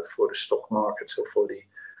stock markets, or for the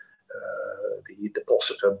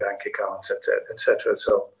depositor bank accounts, etc.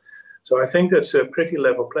 So I think that's a pretty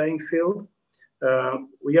level playing field.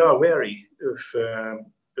 We are wary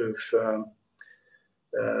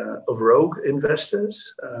of rogue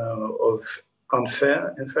investors, of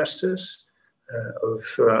unfair investors, of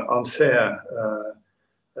unfair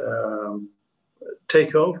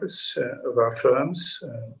takeovers of our firms.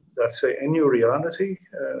 That's a new reality.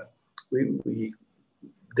 We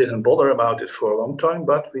didn't bother about it for a long time,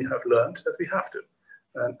 but we have learned that we have to,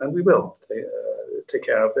 and we will take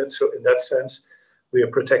care of it. So in that sense, we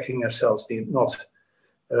are protecting ourselves not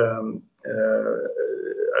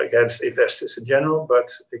against investors in general, but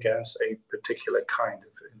against a particular kind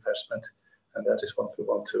of investment, and that is what we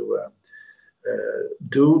want to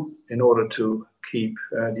do in order to keep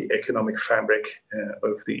the economic fabric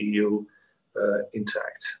of the EU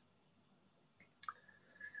intact.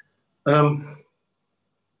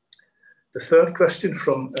 The third question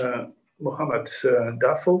from Mohammed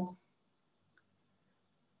Dafo.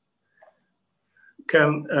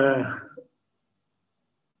 Can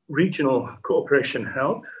regional cooperation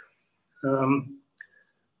help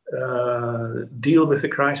deal with a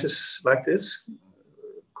crisis like this?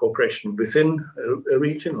 Cooperation within a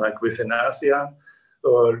region, like within ASEAN,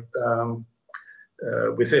 or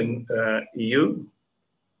within EU?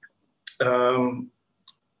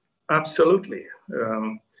 Absolutely.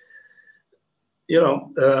 And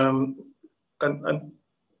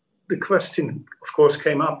the question, of course,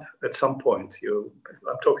 came up at some point.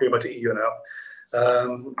 I'm talking about the EU now.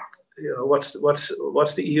 What's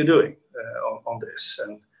the EU doing on this?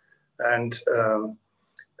 And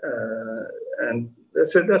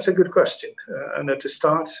that's a good question. And at the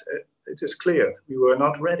start, it is clear we were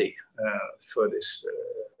not ready for this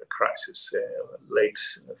crisis. Late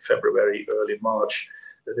February, early March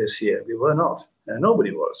this year, we were not.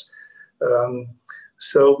 Nobody was.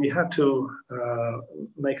 So we had to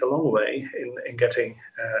make a long way in getting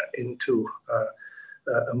into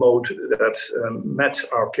a mode that met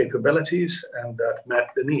our capabilities and that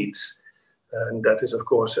met the needs. And that is, of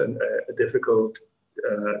course, a difficult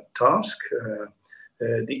task.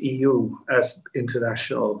 The EU, as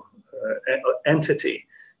international entity,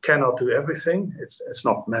 cannot do everything. It's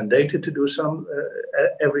not mandated to do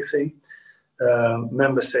everything.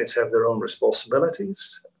 Member states have their own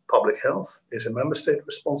responsibilities. Public health is a member state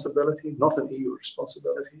responsibility, not an EU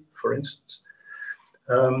responsibility, for instance.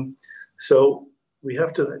 So we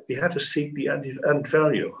had to seek the added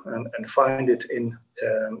value and find it in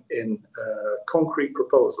concrete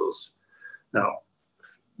proposals. Now,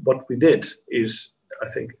 what we did is, I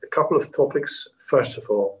think, a couple of topics. First of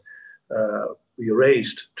all, we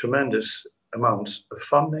raised tremendous amounts of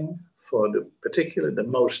funding for particularly the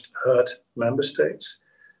most hurt member states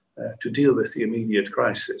to deal with the immediate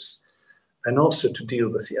crisis, and also to deal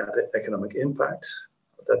with the economic impact.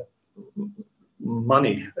 That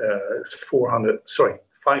money,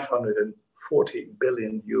 540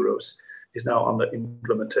 billion euros, is now under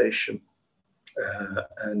implementation,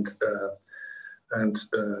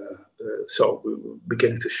 so we're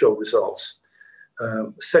beginning to show results.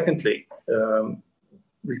 Secondly,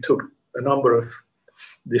 we took a number of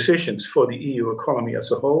decisions for the EU economy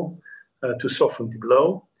as a whole to soften the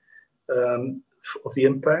blow of the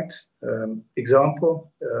impact.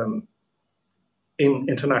 Example, in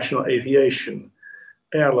international aviation,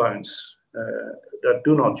 airlines that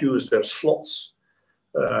do not use their slots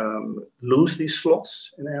lose these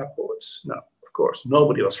slots in airports. Now, of course,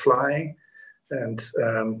 nobody was flying, and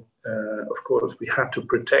of course, we had to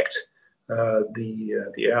protect the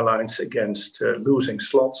airlines against losing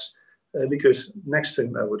slots, because next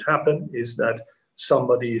thing that would happen is that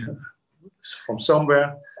somebody from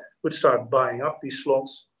somewhere would start buying up these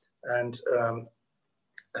slots and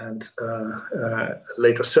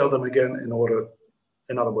later sell them again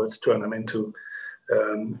in other words, turn them into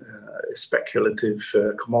a speculative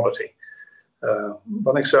commodity.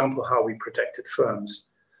 One example how we protected firms.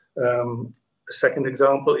 A second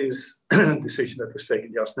example is a decision that was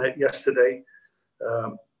taken just yesterday,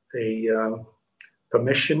 a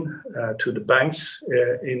permission to the banks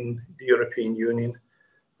in the European Union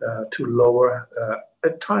to lower a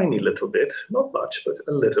tiny little bit, not much, but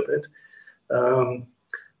a little bit,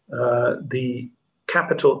 the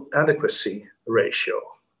capital adequacy ratio.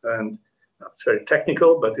 And it's very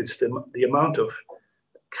technical, but it's the amount of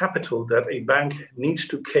capital that a bank needs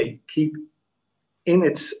to keep in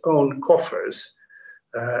its own coffers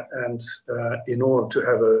and in order to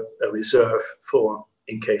have a reserve for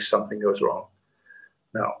in case something goes wrong.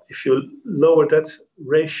 Now, if you lower that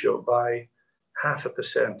ratio by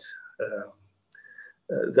 0.5%,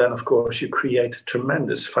 then of course you create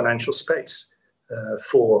tremendous financial space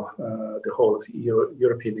for the whole of the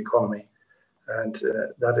European economy. And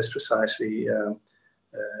that is precisely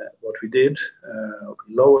what we did.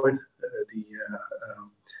 We lowered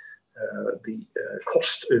the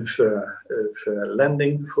cost of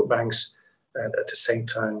lending for banks, and at the same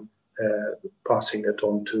time passing it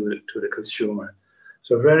on to the consumer.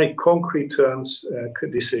 So very concrete terms,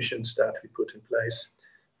 decisions that we put in place.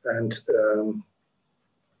 And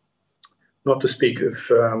not to speak of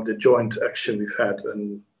the joint action we've had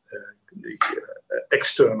in the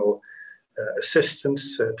external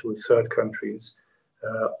assistance to third countries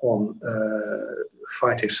on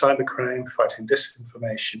fighting cybercrime, fighting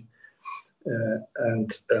disinformation, and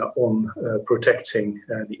on protecting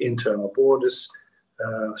the internal borders.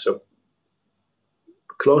 So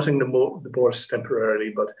closing the borders temporarily,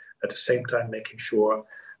 but at the same time making sure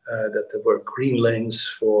that there were green lanes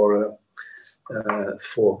for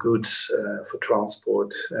goods, for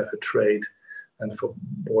transport, for trade, and for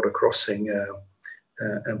border crossing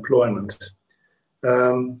employment.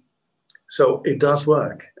 So it does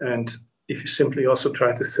work. And if you simply also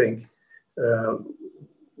try to think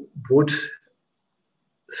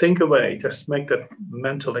away, just make that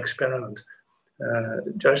mental experiment.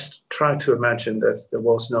 Just try to imagine that there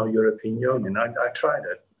was no European Union. I tried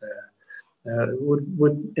it.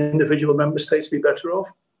 Would individual member states be better off?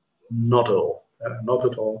 Not at all. Not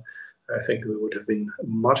at all. I think there would have been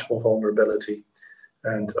much more vulnerability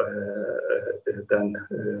and than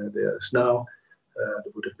there is now.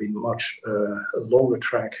 There would have been much longer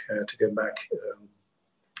track to get back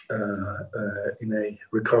in a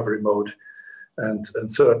recovery mode. And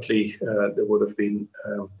thirdly, there would have been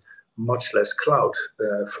much less clout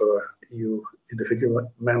for EU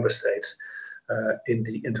individual member states in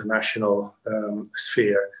the international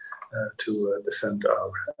sphere to defend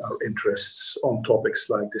our interests on topics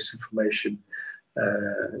like disinformation,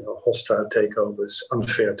 hostile takeovers,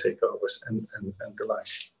 unfair takeovers, and the like.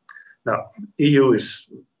 Now, EU is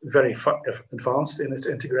very advanced in its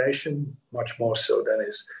integration, much more so than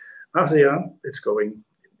is ASEAN. It's going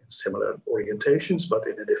in similar orientations, but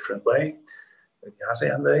in a different way, the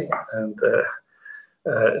ASEAN way.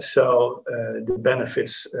 And so the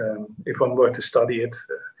benefits, if one were to study it,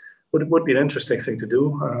 would be an interesting thing to do.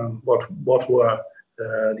 What were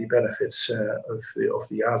the benefits of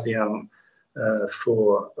the ASEAN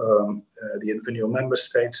for the individual member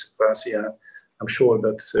states of ASEAN? I'm sure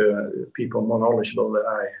that people more knowledgeable than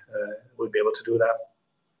I would be able to do that,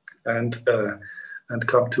 and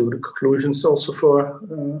come to the conclusions also for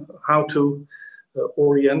how to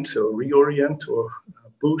orient or reorient or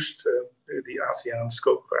boost the ASEAN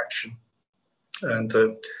scope of action. And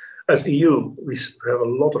as EU, we have a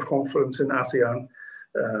lot of confidence in ASEAN.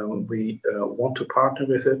 We want to partner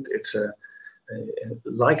with it. It's a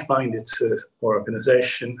like-minded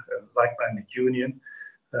organization, a like-minded union,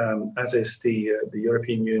 as is the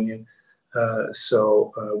European Union.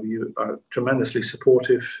 So we are tremendously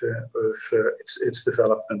supportive of its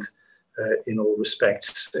development in all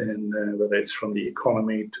respects, and whether it's from the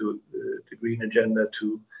economy to the green agenda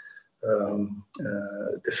to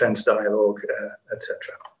defense dialogue,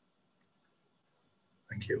 etc.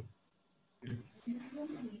 Thank you.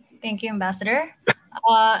 Thank you, Ambassador.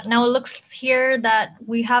 Now it looks here that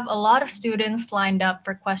we have a lot of students lined up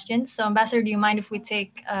for questions. So Ambassador, do you mind if we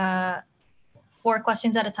take 4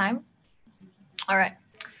 questions at a time? All right.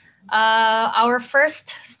 Our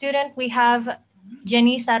first student, we have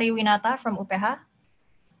Jenny Sariwinata from UPH.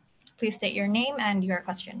 Please state your name and your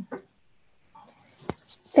question.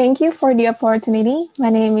 Thank you for the opportunity. My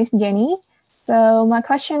name is Jenny. So my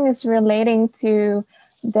question is relating to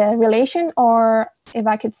the relation, or if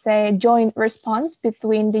I could say joint response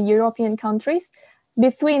between the European countries,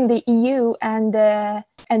 between the EU and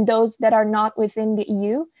those that are not within the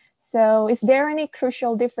EU. So is there any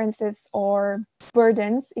crucial differences or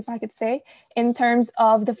burdens, if I could say, in terms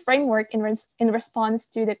of the framework in response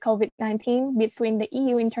to the COVID-19 between the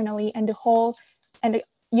EU internally and the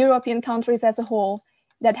European countries as a whole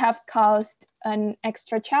that have caused an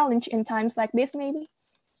extra challenge in times like this, maybe?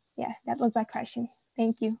 Yeah, that was my question.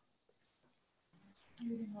 Thank you.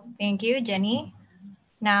 Thank you, Jenny.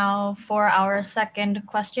 Now for our second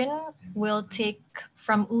question, we'll take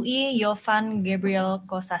from UI, Yovan Gabriel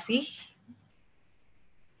Kosasi.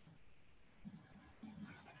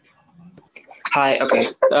 Hi, okay.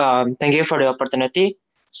 Thank you for the opportunity.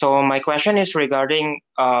 So my question is regarding,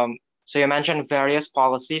 so you mentioned various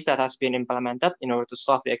policies that has been implemented in order to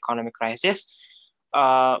solve the economic crisis.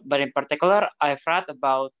 But in particular, I've read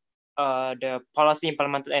about the policy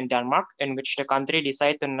implemented in Denmark, in which the country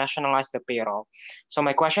decided to nationalize the payroll. So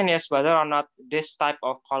my question is whether or not this type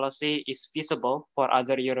of policy is feasible for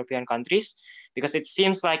other European countries, because it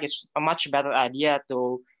seems like it's a much better idea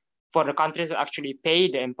for the country to actually pay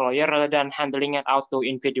the employer rather than handling it out to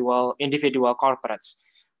individual corporates.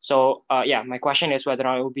 So yeah, my question is whether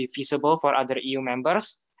or not it will be feasible for other EU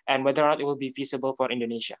members and whether or not it will be feasible for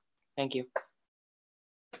Indonesia. Thank you.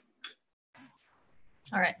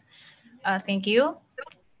 All right. Thank you.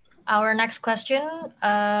 Our next question,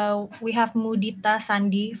 we have Mudita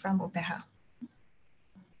Sandi from UPH.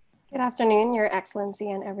 Good afternoon, Your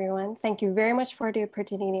Excellency and everyone. Thank you very much for the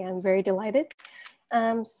opportunity. I'm very delighted.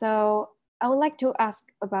 So I would like to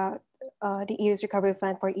ask about the EU's recovery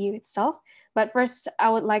plan for EU itself. But first, I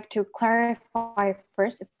would like to clarify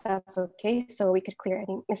first, if that's okay, so we could clear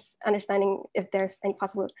any misunderstanding if there's any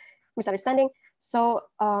possible misunderstanding. So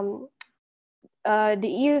the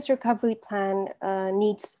EU's recovery plan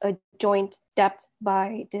needs a joint debt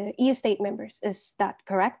by the EU state members. Is that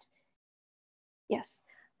correct? Yes.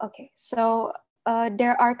 Okay. So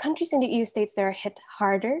there are countries in the EU states that are hit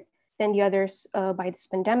harder than the others by this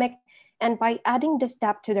pandemic. And by adding this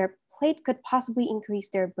debt to their plate could possibly increase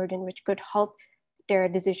their burden, which could halt their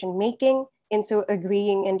decision-making into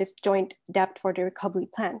agreeing in this joint debt for the recovery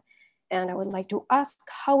plan. And I would like to ask,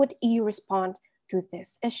 how would EU respond to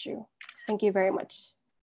this issue? Thank you very much.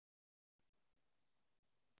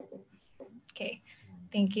 Okay,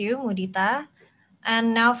 thank you, Mudita.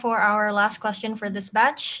 And now for our last question for this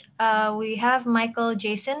batch, we have Michael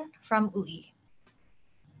Jason from UI.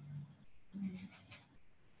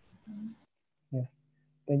 Yes,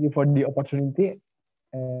 thank you for the opportunity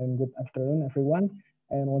and good afternoon, everyone.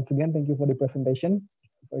 And once again, thank you for the presentation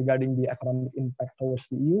regarding the economic impact towards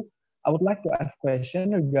the EU. I would like to ask a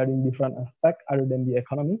question regarding different aspects other than the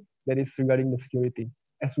economy, that is regarding the security.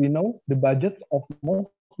 As we know, the budgets of most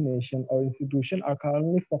nations or institutions are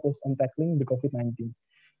currently focused on tackling the COVID-19.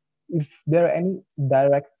 Is there any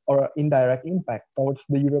direct or indirect impact towards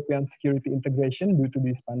the European security integration due to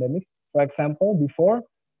this pandemic? For example, before,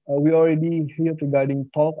 we already heard regarding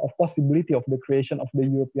talk of possibility of the creation of the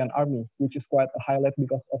European army, which is quite a highlight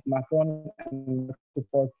because of Macron and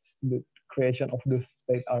supports the creation of the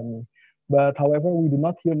state army. But however, we do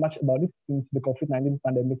not hear much about it since the COVID-19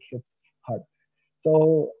 pandemic hit hard.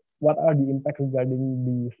 So what are the impacts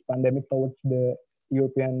regarding this pandemic towards the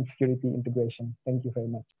European security integration? Thank you very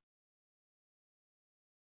much.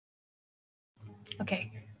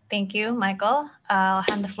 Okay, thank you, Michael. I'll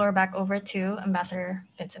hand the floor back over to Ambassador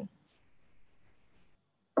Vincent.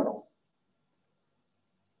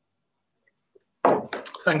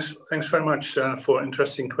 Thanks very much for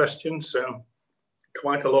interesting questions.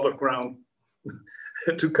 Quite a lot of ground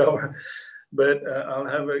to cover, but I'll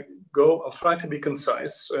have a go. I'll try to be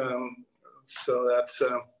concise so that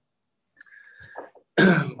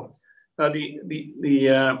now the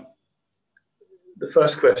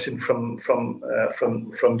first question from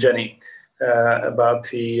Jenny about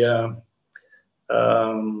the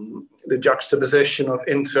juxtaposition of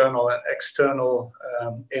internal and external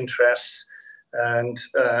interests and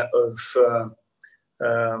of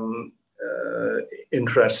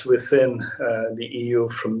interests within the EU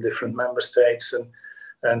from different member states,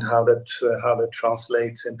 and how that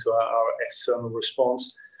translates into our external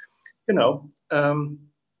response. You know,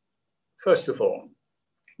 first of all,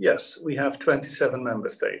 yes, we have 27 member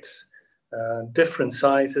states, different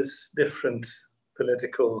sizes, different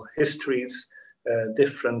political histories,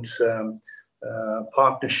 different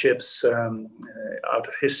partnerships out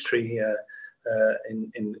of history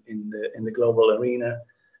in the global arena,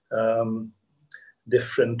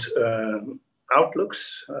 different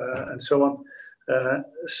outlooks, and so on.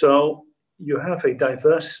 So you have a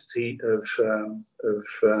diversity of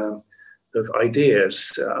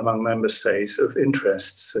ideas among member states, of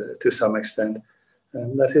interests to some extent,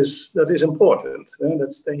 and that is important.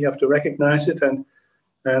 You have to recognize it, and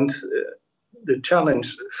the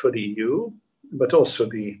challenge for the EU, but also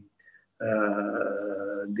the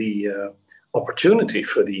opportunity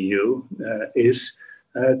for the EU is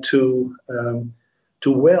to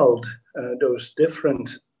weld those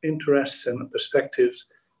different interests and perspectives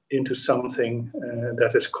into something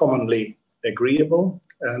that is commonly agreeable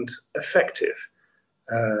and effective,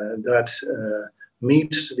 that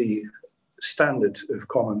meets the standard of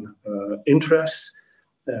common interests,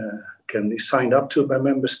 can be signed up to by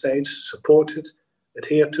member states, supported,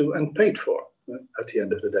 adhered to, and paid for at the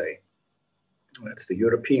end of the day. It's the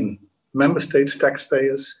European member states'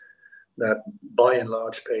 taxpayers that by and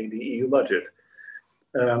large pay the EU budget.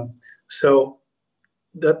 So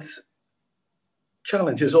that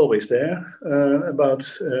challenge is always there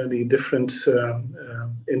about the different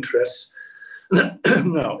interests.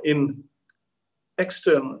 Now, in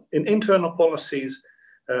internal policies,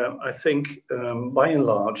 I think by and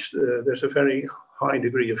large there's a very high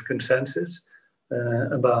degree of consensus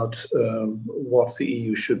about what the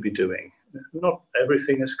EU should be doing. Not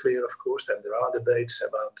everything is clear, of course, and there are debates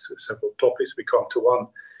about several topics. We come to one.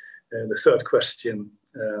 The third question,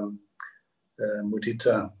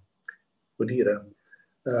 Mudita,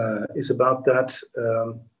 is about that.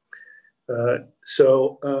 But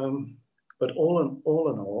all in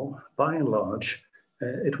all, by and large,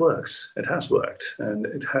 it works. It has worked, and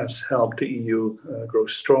it has helped the EU grow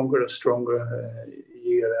stronger and stronger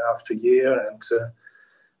year after year,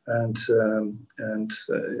 and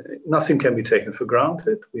nothing can be taken for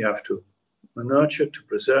granted. We have to nurture, to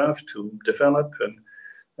preserve, to develop, and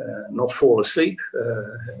not fall asleep,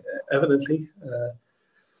 evidently.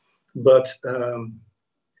 But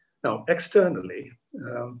now, externally,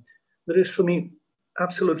 there is for me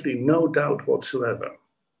absolutely no doubt whatsoever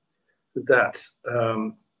that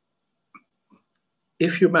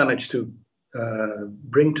if you manage to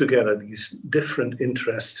bring together these different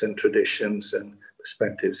interests and traditions and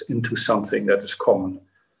perspectives into something that is common,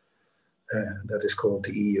 that is called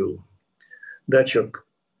the EU, that your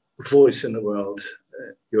voice in the world,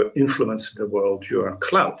 your influence in the world, your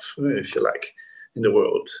clout, if you like, in the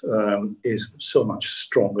world is so much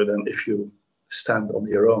stronger than if you stand on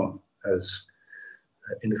your own as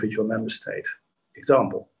individual member state.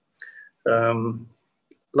 Example,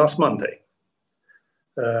 last Monday,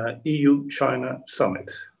 EU-China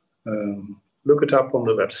summit. Look it up on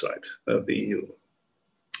the website of the EU.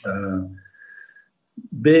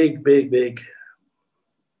 Big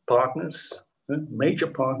partners, major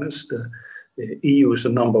partners. The EU is the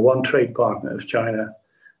 #1 trade partner of China,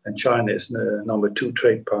 and China is the #2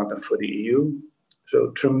 trade partner for the EU.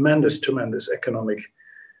 So tremendous economic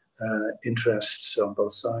interests on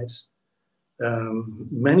both sides.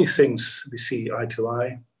 Many things we see eye to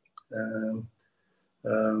eye.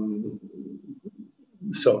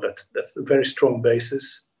 So that's a very strong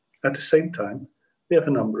basis. At the same time, we have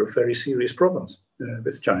a number of very serious problems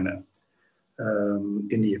with China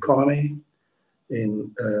in the economy,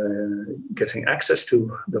 in getting access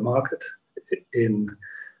to the market, in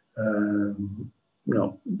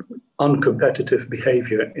uncompetitive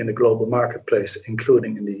behavior in the global marketplace,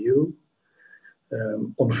 including in the EU,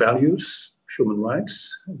 on values, human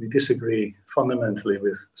rights. We disagree fundamentally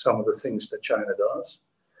with some of the things that China does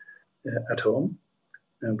at home,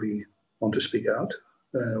 and we want to speak out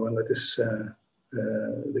when that is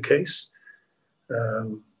the case.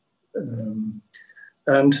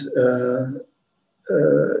 And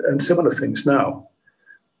similar things. Now,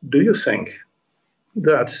 do you think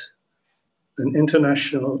that an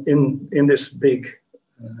international, in this big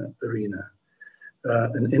arena,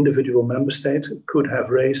 an individual member state could have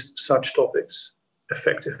raised such topics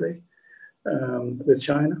effectively with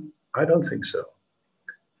China? I don't think so.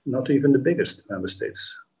 Not even the biggest member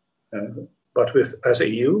states. But with, as a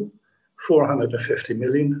EU, 450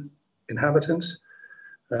 million inhabitants,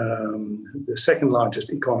 the second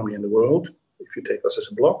largest economy in the world, if you take us as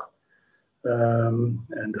a bloc,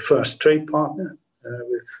 and the first trade partner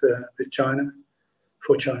with China,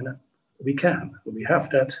 for China, we have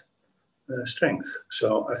that strength.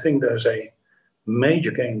 So I think there's a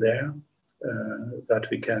major gain there that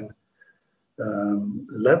we can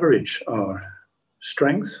leverage our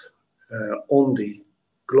strength on the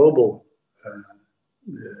global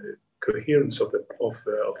coherence of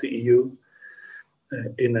the EU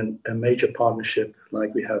in a major partnership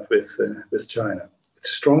like we have with China.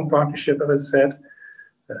 It's a strong partnership, as I said,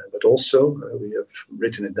 but also we have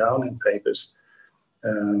written it down in papers.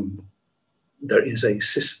 There is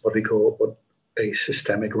what we call a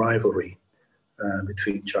systemic rivalry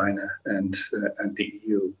between China and the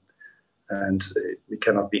EU, and we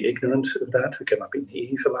cannot be ignorant of that. We cannot be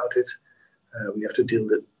naive about it. We have to deal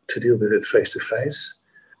with it face to face,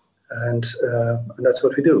 and that's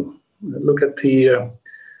what we do. Look at the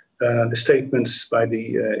statements by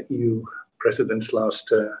the EU presidents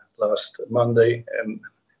last Monday, and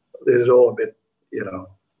it is all a bit,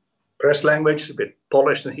 press language, a bit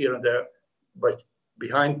polished here and there, but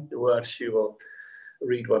behind the words you will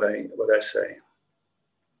read what I say.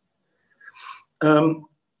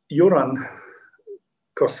 Joran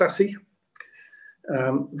Kosasi,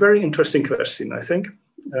 very interesting question, I think,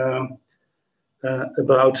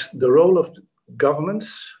 about the role of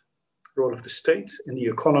governments, role of the state in the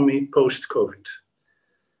economy post-COVID.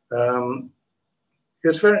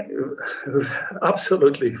 It's very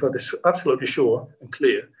absolutely sure and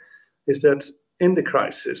clear is that in the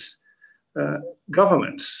crisis,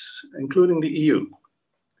 governments, including the EU,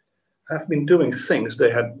 have been doing things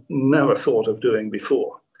they had never thought of doing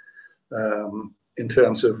before, in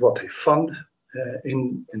terms of what they fund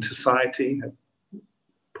in society,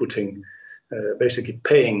 putting, basically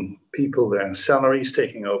paying people their salaries,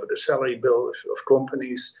 taking over the salary bill of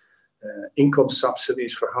companies, income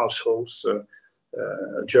subsidies for households.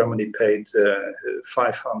 Germany paid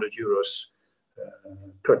 500 euros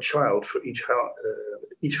per child for each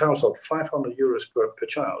household, 500 euros per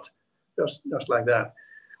child, just like that.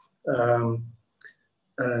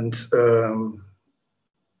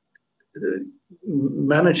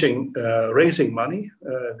 Managing, raising money,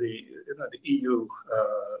 the EU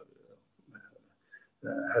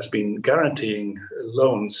has been guaranteeing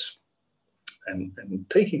loans and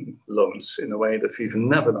taking loans in a way that we've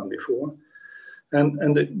never done before.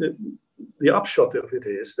 And the upshot of it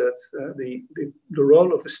is that the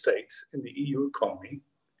role of the state in the EU economy,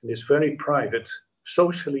 in this very private,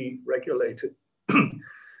 socially regulated,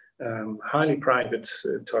 highly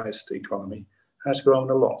privatized economy, has grown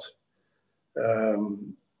a lot.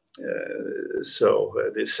 So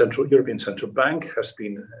the European Central Bank has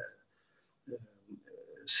been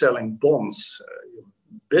selling bonds,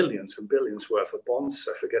 billions and billions worth of bonds.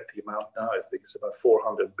 I forget the amount now. I think it's about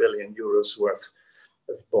 400 billion euros worth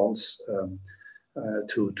of bonds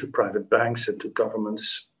to private banks and to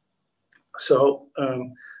governments. So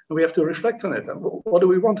And we have to reflect on it. And what do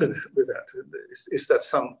we want with that? Is that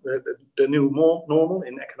the new normal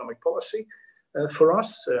in economic policy for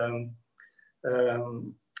us?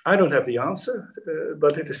 I don't have the answer,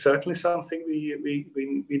 but it is certainly something we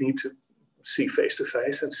need to see face to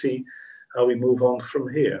face and see how we move on from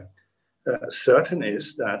here. Certain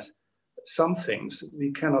is that some things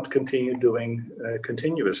we cannot continue doing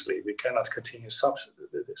continuously. We cannot continue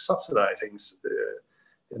subsidizing,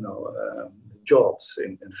 jobs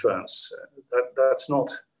in firms. That's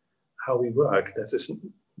not how we work. It's a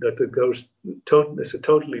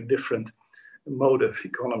totally different mode of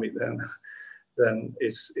economy than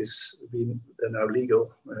our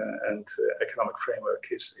legal and economic framework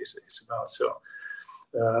is about.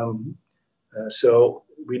 So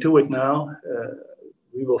we do it now.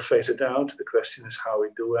 We will phase it out. The question is how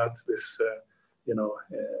we do that with,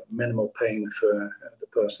 minimal pain for the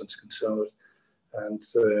persons concerned, and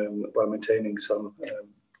by maintaining some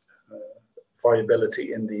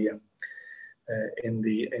viability in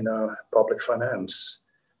our public finance,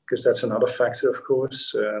 because that's another factor, of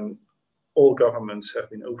course. All governments have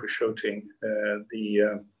been overshooting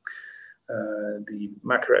the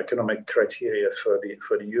macroeconomic criteria for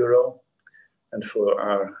the euro and for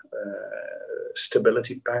our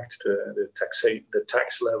stability pact, the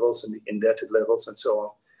tax levels and the indebted levels and so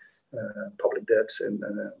on, public debts and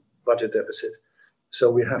budget deficit. So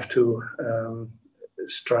we have to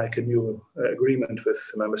strike a new agreement with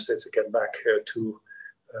the member states to get back to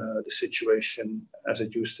the situation as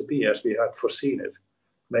it used to be, as we had foreseen it.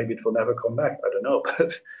 Maybe it will never come back, I don't know,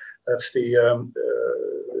 but that's the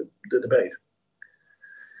debate.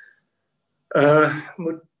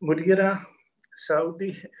 Mudira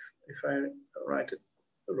Saudi, if I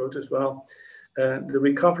wrote as well, the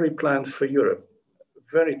recovery plan for Europe,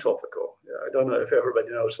 very topical. I don't know if everybody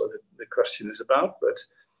knows what the question is about, but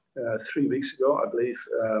 3 weeks ago, I believe,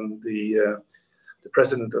 the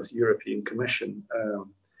president of the European Commission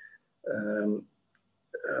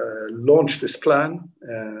launched this plan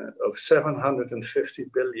of 750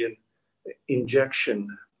 billion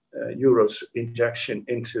euros injection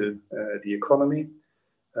into the economy,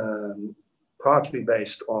 partly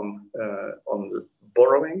based on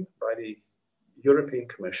borrowing by the European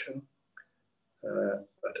Commission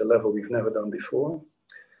at a level we've never done before,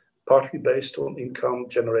 partly based on income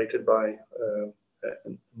generated by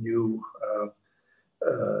new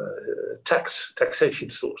taxation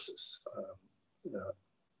sources.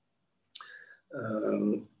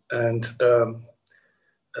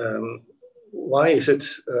 Why is it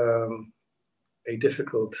a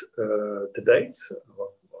difficult debate?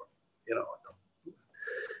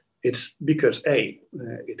 It's because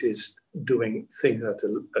it is doing things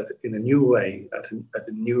in a new way, at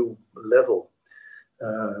a new level.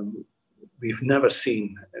 We've never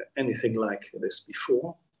seen anything like this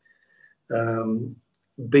before.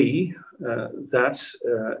 B, that's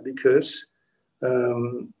because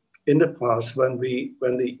in the past, when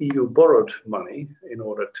the EU borrowed money in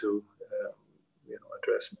order to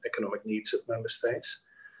address economic needs of member states,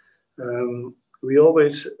 we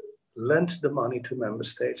always lent the money to member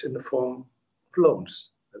states in the form of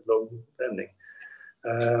loans, loan lending.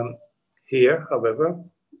 Here, however,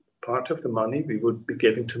 part of the money we would be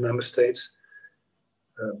giving to member states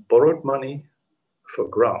borrowed money for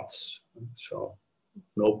grants, so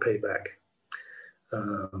no payback.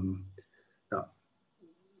 Now,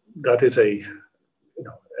 that is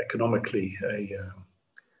economically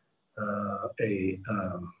a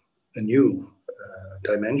new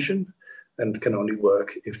dimension, and can only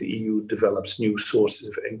work if the EU develops new sources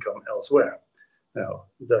of income elsewhere. Now,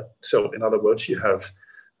 so in other words, you have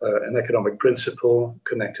an economic principle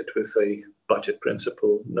connected with a budget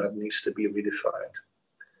principle that needs to be redefined.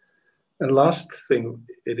 And last thing,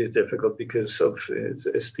 it is difficult because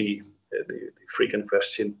it's the frequent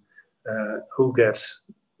question, who gets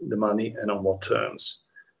the money and on what terms?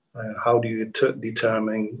 How do you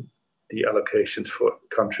determine the allocations for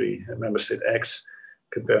country, member state X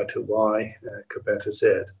compared to Y, compared to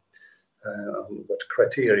Z? What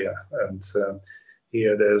criteria? And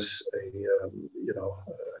here there's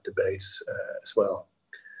debates as well.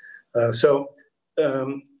 So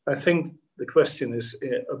I think the question is,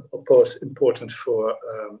 of course, important for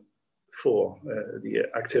the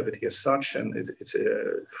activity as such, and it's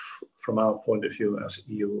from our point of view as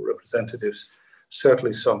EU representatives,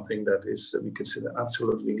 certainly something that we consider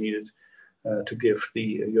absolutely needed to give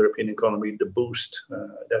the European economy the boost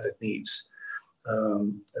that it needs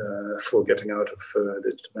for getting out of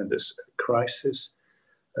the tremendous crisis.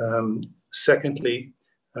 Secondly,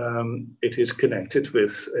 it is connected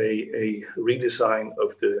with a redesign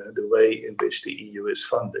of the way in which the EU is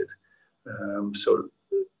funded. So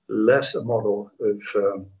less a model of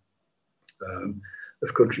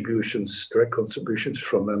contributions, direct contributions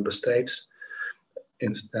from member states,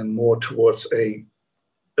 and more towards an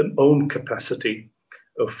own capacity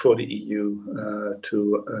for the EU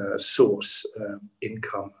to source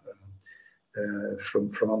income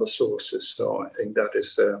from other sources. So I think that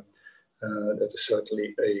is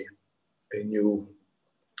certainly a new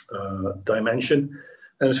dimension,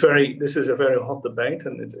 and this is a very hot debate,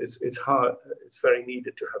 and it's hard. It's very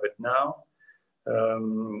needed to have it now.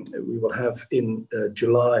 We will have in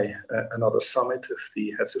July another summit of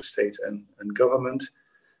the heads of state and government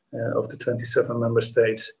of the 27 member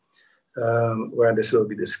states, where this will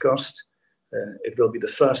be discussed. It will be the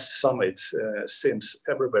first summit since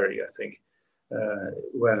February, I think,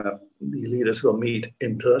 where the leaders will meet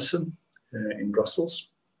in person in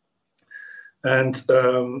Brussels. And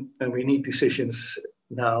we need decisions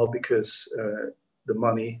now, because the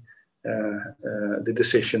money, the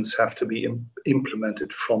decisions have to be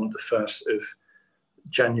implemented from the 1st of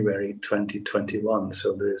January 2021.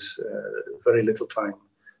 So there's very little time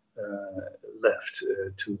left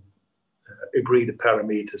to agree the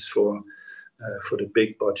parameters for the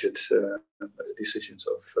big budget decisions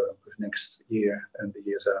of next year and the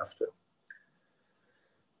years after.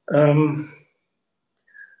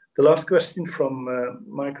 The last question from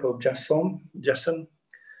Michael Jasson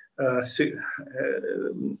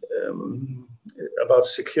about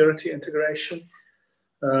security integration.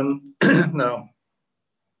 Now,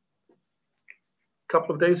 a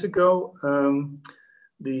couple of days ago,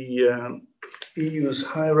 the EU's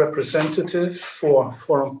High Representative for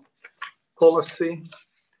Foreign Policy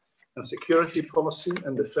and Security Policy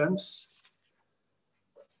and Defense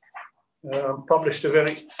published a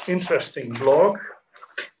very interesting blog.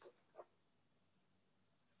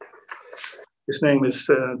 His name is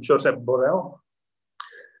Josep Borrell.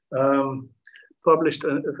 Published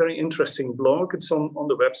a very interesting blog. It's on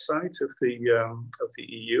the website of the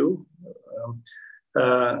EU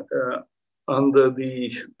under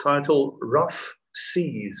the title "Rough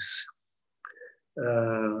Seas."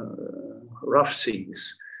 Rough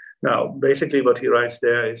Seas. Now, basically, what he writes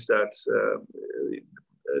there is that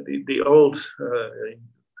the old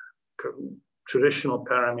traditional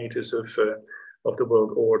parameters of the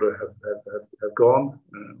world order have gone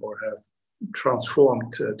or have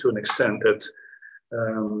transformed to an extent that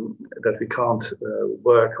we can't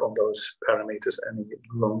work on those parameters any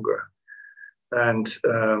longer. And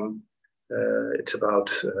it's about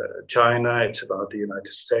China, it's about the United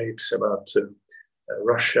States, about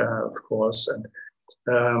Russia, of course,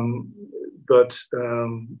 but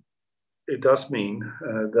it does mean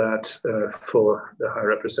that for the High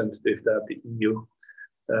Representative that the EU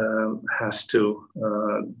has to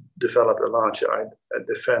develop a larger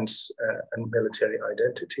defense and military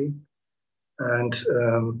identity, and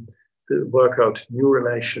work out new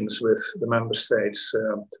relations with the member states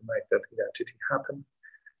to make that identity happen,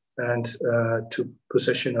 and to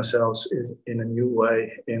position ourselves in a new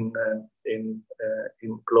way in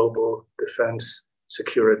global defense,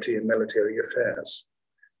 security, and military affairs.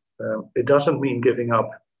 It doesn't mean giving up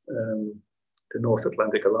the North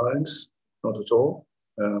Atlantic Alliance, not at all.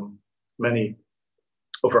 Many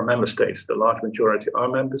of our member states, the large majority, are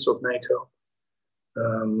members of NATO.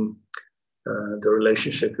 The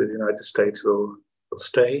relationship with the United States will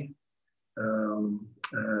stay,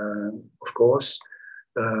 of course,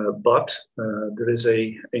 but there is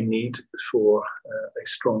a need for a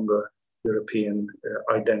stronger European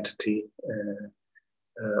identity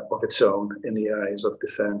of its own in the areas of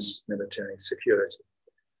defense, military, security.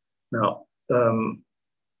 Now,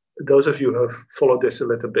 those of you who have followed this a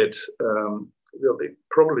little bit will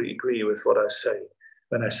probably agree with what I say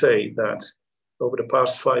when I say that over the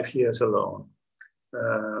past 5 years alone,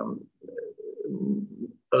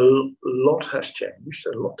 a lot has changed,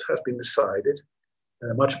 a lot has been decided,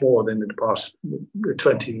 much more than in the past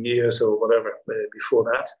 20 years or whatever before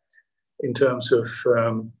that, in terms of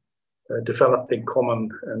developing common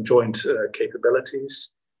and joint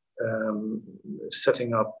capabilities,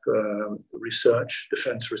 setting up research,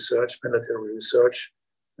 defense research, military research,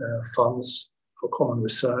 funds for common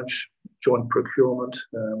research, joint procurement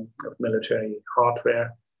of military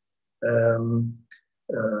hardware,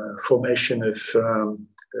 formation of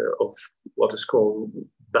what is called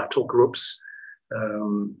battle groups,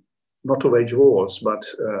 not to wage wars, but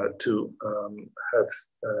to have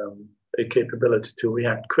a capability to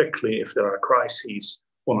react quickly if there are crises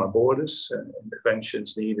on our borders and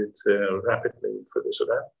interventions needed rapidly for this or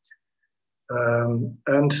that.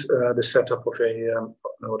 And the setup of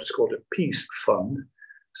what is called a peace fund.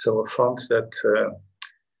 So a fund that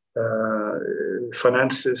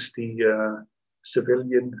finances the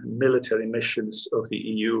civilian and military missions of the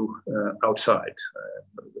EU outside.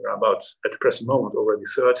 There are about, at the present moment, already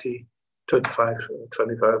 25,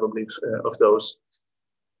 I believe, of those.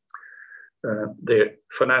 They're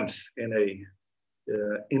financed in a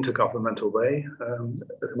intergovernmental way.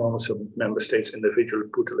 At the moment, some member states individually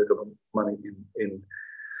put a little money in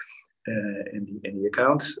the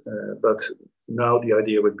account, but now the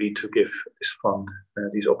idea would be to give this fund,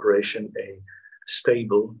 this operation, a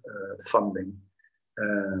stable funding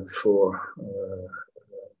for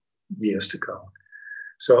years to come.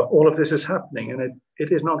 So all of this is happening, and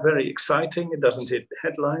it is not very exciting. It doesn't hit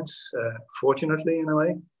headlines, fortunately, in a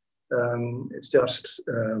way. It's just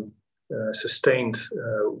sustained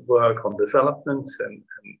work on development and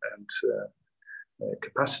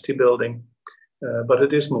capacity building. But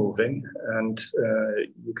it is moving, and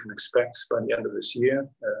you can expect by the end of this year,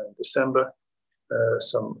 December,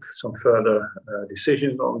 some further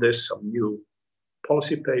decisions on this, some new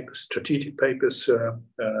policy papers, strategic papers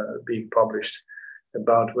being published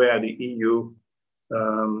about where the EU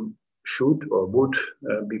should or would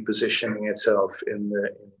be positioning itself in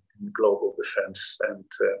global defense and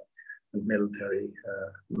military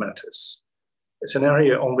matters. It's an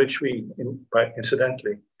area on which we,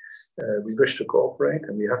 incidentally, we wish to cooperate,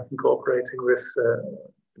 and we have been cooperating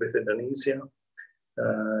with Indonesia.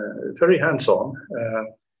 Very hands-on,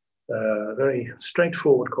 very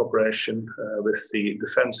straightforward cooperation with the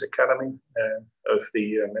Defense Academy of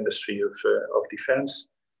the Ministry of Defense.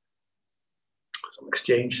 Some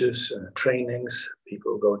exchanges, trainings,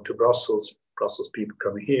 people going to Brussels people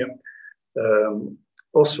coming here.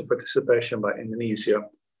 Also participation by Indonesia,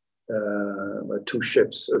 by 2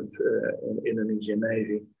 ships of Indonesian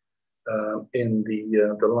Navy in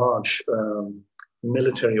the large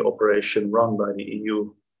military operation run by the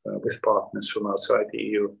EU with partners from outside the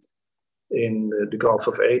EU in the Gulf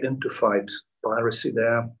of Aden to fight piracy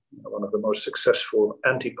there, one of the most successful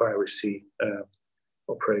anti-piracy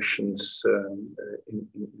operations in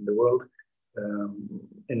the world.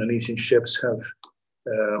 Indonesian ships have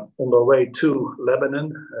on their way to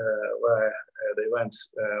Lebanon, where they went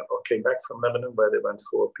or came back from Lebanon, where they went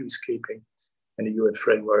for peacekeeping in the UN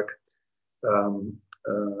framework.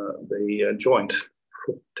 They joined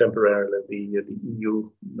temporarily the EU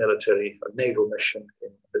military or naval mission in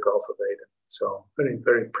the Gulf of Aden. So very,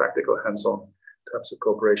 very practical, hands-on types of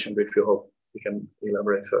cooperation, which we hope we can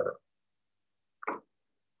elaborate further.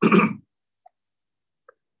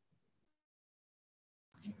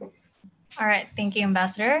 All right, thank you,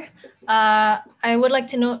 Ambassador. I would like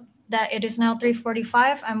to note that it is now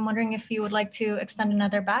 3:45. I'm wondering if you would like to extend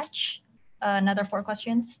another batch, another 4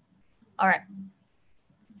 questions. All right,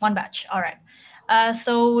 1 batch, all right.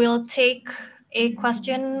 So we'll take a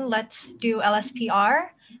question. Let's do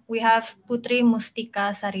LSPR. We have Putri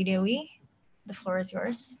Mustika Saridewi. The floor is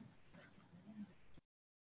yours.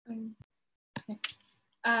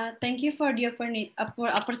 Thank you for the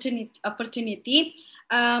opportunity.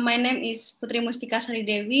 My name is Putri Mustika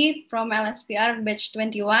Saridewi from LSPR batch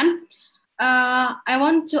 21. I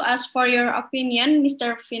want to ask for your opinion,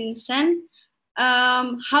 Mr. Vincent.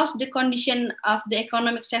 How's the condition of the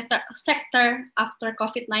economic sector after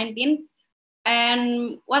COVID-19,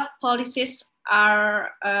 and what policies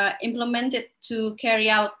are implemented to carry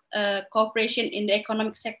out cooperation in the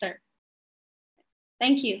economic sector?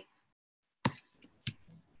 Thank you.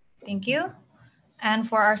 Thank you. And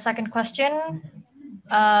for our second question,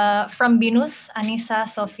 from BINUS, Anissa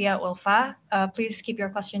Sofia Ulfa, please keep your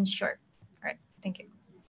questions short. All right, thank you.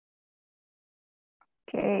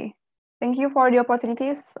 Okay, thank you for the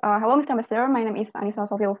opportunities. Hello, Mr. Ambassador. My name is Anissa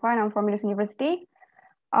Sofia Ulfa, and I'm from BINUS University.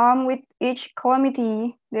 With each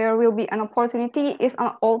calamity, there will be an opportunity is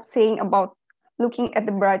an old saying about looking at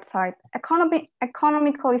the bright side.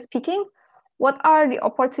 Economically speaking, what are the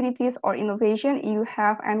opportunities or innovation you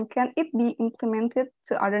have, and can it be implemented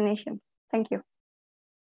to other nations? Thank you.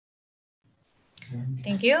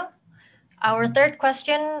 Thank you. Our third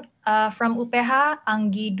question from UPH,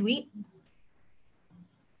 Anggi Dwi.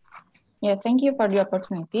 Yeah, thank you for the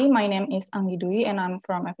opportunity. My name is Anggi Dwi, and I'm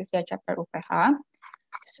from FPCI Chapter UPH.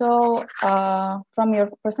 So from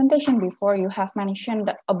your presentation before, you have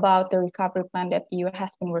mentioned about the recovery plan that EU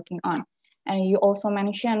has been working on. And you also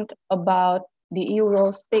mentioned about the EU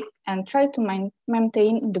will stick and try to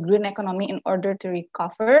maintain the green economy in order to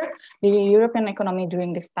recover the European economy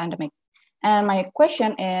during this pandemic. And my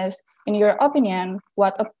question is, in your opinion,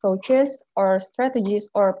 what approaches or strategies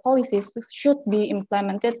or policies should be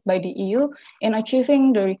implemented by the EU in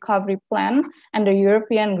achieving the recovery plan and the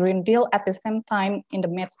European Green Deal at the same time in the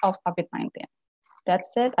midst of COVID-19?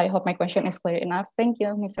 That's it. I hope my question is clear enough. Thank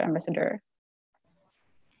you, Mr. Ambassador.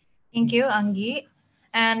 Thank you, Anggi.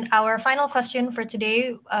 And our final question for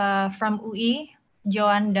today from UI,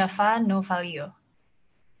 Joan Dava Novalio.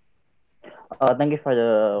 Thank you for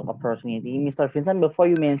the opportunity. Mr. Vincent, before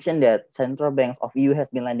you mentioned that central banks of EU has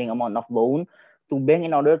been lending amount of loan to bank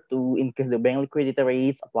in order to increase the bank liquidity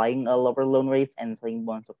rates, applying lower loan rates and selling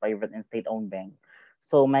bonds to private and state-owned banks.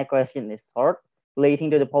 So my question is short,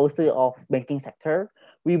 relating to the policy of banking sector.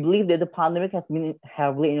 We believe that the pandemic has been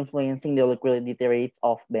heavily influencing the liquidity rates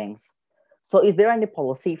of banks. So is there any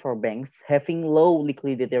policy for banks having low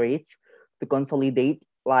liquidity rates to consolidate,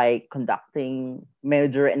 like conducting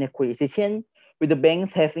merger and acquisition, with the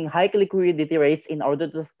banks having high liquidity rates in order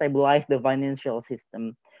to stabilize the financial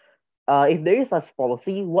system? If there is such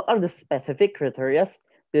policy, what are the specific criteria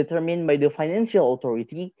determined by the financial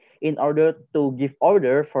authority in order to give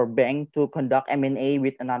order for bank to conduct M&A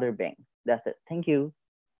with another bank? That's it. Thank you.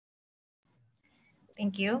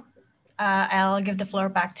 Thank you. I'll give the floor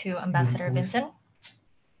back to Ambassador Vincent.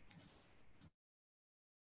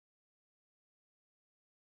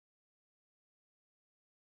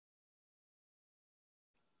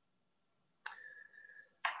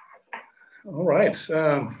 All right.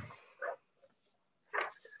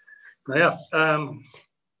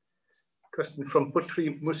 Question from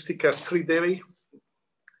Putri Mustika Sridevi.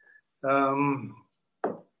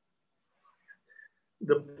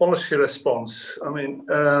 The policy response, I mean,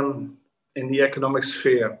 in the economic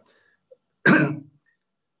sphere,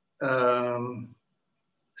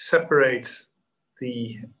 separates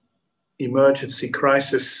the emergency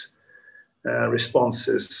crisis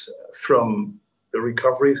responses from the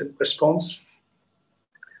recovery response.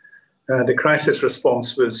 The crisis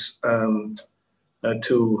response was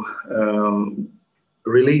to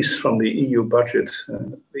release from the EU budget,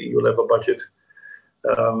 the EU level budget,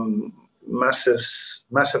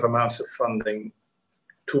 massive amounts of funding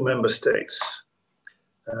to member states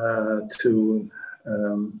to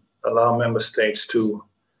allow member states to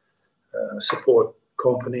support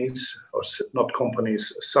companies, or not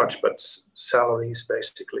companies as such, but salaries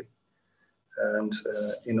basically, and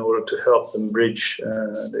in order to help them bridge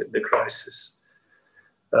the crisis.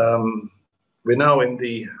 We're now in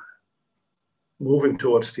the moving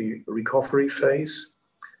towards the recovery phase.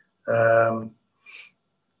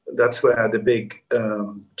 That's where the big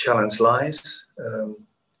challenge lies.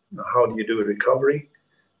 How do you do a recovery?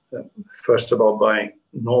 First of all, by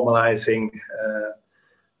normalizing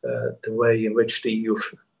the way in which the EU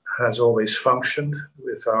has always functioned,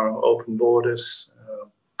 with our open borders,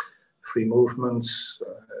 free movements,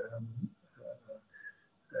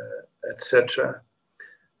 etc.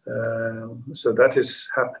 So that is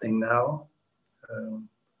happening now.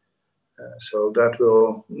 So that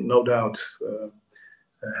will no doubt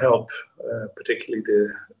help, particularly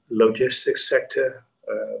the logistics sector,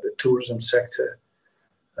 the tourism sector,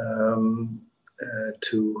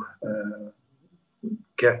 to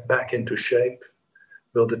get back into shape.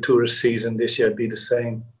 Will the tourist season this year be the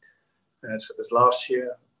same as last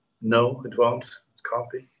year? No, it won't. It can't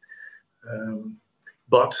be.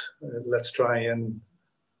 But let's try and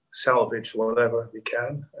salvage whatever we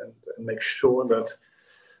can and make sure that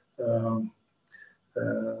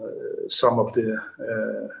some of the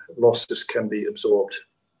losses can be absorbed.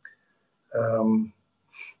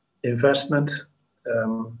 Investment,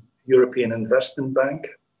 European Investment Bank,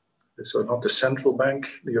 so not the central bank,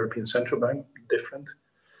 the European Central Bank, different,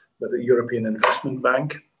 but the European Investment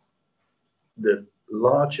Bank, the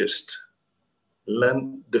largest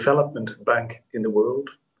development bank in the world,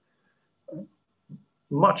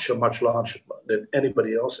 much larger than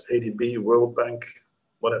anybody else, ADB, World Bank,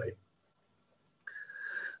 whatever,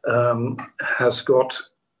 has got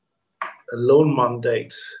a loan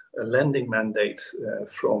mandate, a lending mandate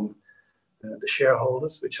from the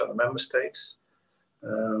shareholders, which are the member states,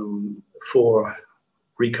 for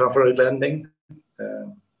recovery lending,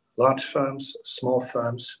 large firms, small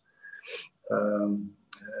firms,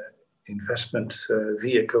 investment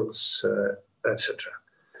vehicles, etc.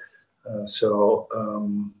 So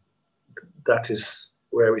that is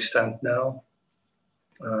where we stand now.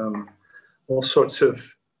 All sorts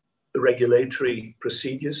of regulatory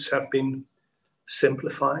procedures have been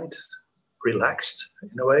simplified, relaxed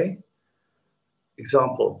in a way.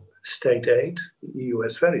 Example, state aid. The EU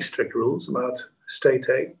has very strict rules about state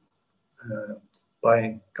aid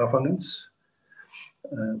by governments.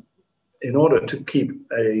 In order to keep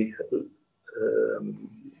a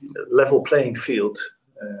level playing field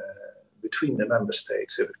between the member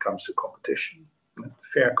states if it comes to competition,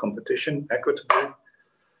 fair competition, equitable.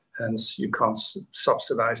 Hence, you can't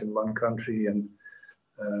subsidize in one country and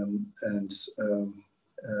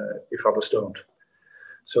if others don't.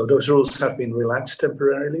 So those rules have been relaxed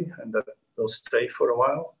temporarily, and that will stay for a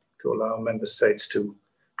while to allow member states to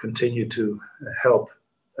continue to help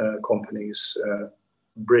companies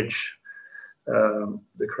bridge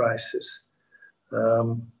the crisis.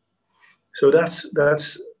 So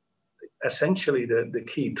that's essentially the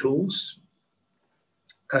key tools.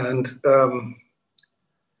 And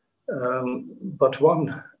but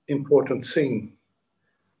one important thing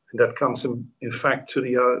that comes in fact to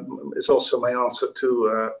the is also my answer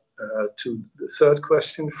to the third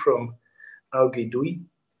question from Augie Dui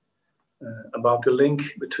about the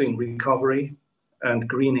link between recovery and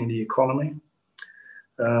greening the economy.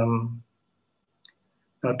 Now,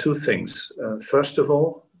 two things. First of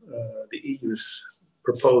all, the EU's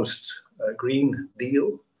proposed Green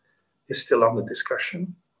Deal is still under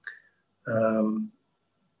discussion.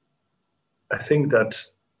 I think that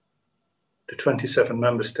the 27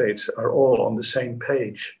 member states are all on the same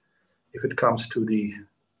page if it comes to the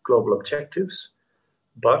global objectives,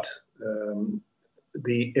 but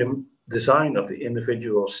the design of the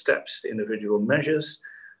individual steps, the individual measures,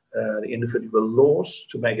 the individual laws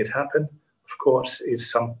to make it happen, of course,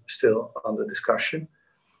 is still under discussion.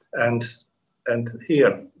 And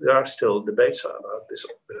here there are still debates about this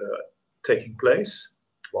taking place.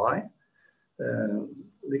 Why?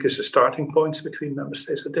 Because the starting points between member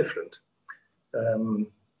states are different.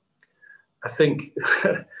 I think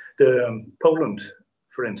Poland,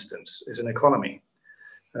 for instance, is an economy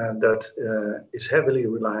that is heavily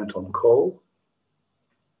reliant on coal,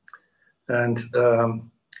 and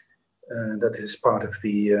that is part of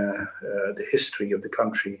the history of the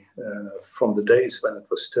country from the days when it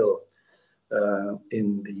was still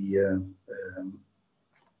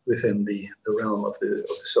within the realm of the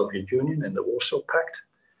Soviet Union and the Warsaw Pact.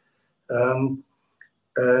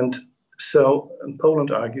 And so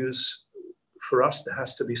Poland argues, for us, there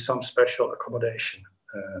has to be some special accommodation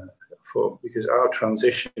because our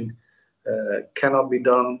transition cannot be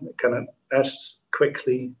done as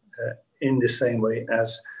quickly in the same way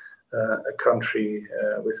as a country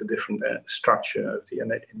with a different structure in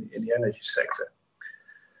the energy sector.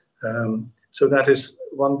 So that is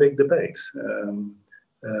one big debate.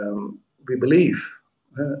 We believe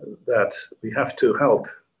that we have to help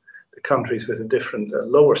the countries with a different,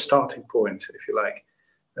 lower starting point, if you like,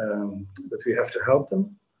 that we have to help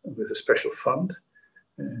them with a special fund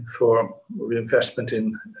for investment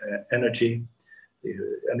in energy, the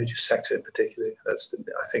energy sector in particular. That's,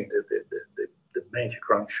 I think, the major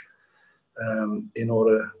crunch in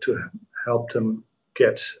order to help them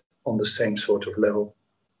get on the same sort of level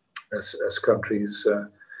as countries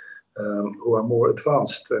who are more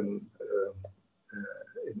advanced in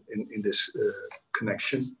this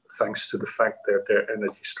connection, thanks to the fact that their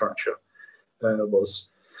energy structure was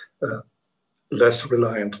less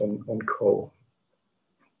reliant on coal.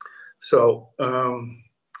 So,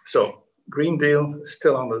 Green Deal is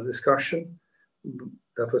still under discussion.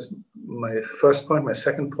 That was my first point. My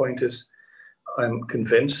second point is I'm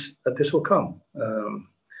convinced that this will come.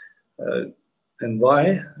 And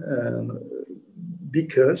why?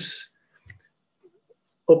 Because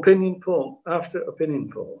opinion poll after opinion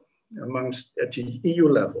poll amongst at the EU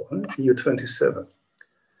level, EU 27,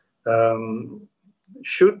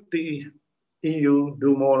 should the EU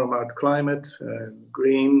do more about climate,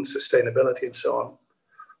 green, sustainability, and so on?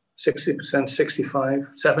 60%, 65,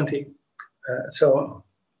 70, so on.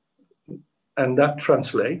 And that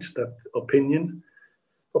translates, that opinion,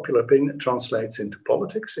 popular opinion, translates into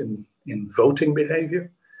politics, in voting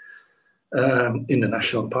behavior, in the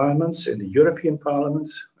national parliaments, in the European Parliament.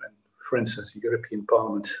 And for instance, the European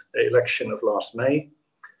Parliament election of last May,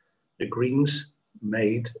 the Greens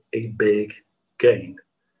made a big gain.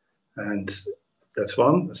 And that's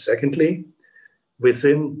one. Secondly,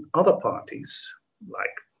 within other parties,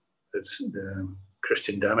 like the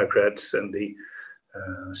Christian Democrats and the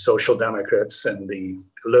Social Democrats and the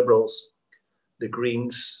Liberals, the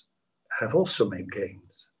Greens have also made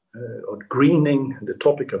gains. Or greening, the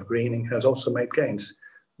topic of greening has also made gains.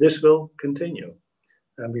 This will continue.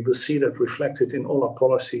 And we will see that reflected in all our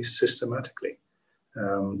policies systematically.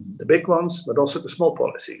 The big ones, but also the small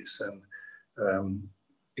policies. And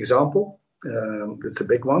example, it's a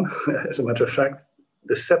big one, as a matter of fact,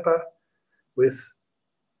 the CEPA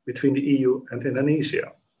between the EU and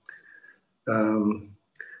Indonesia.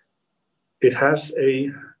 It has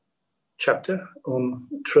a chapter on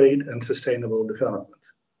trade and sustainable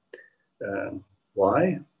development.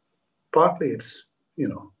 Why? Partly it's,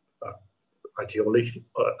 ideology.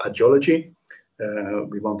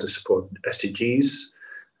 We want to support SDGs.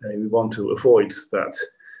 We want to avoid that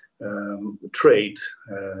trade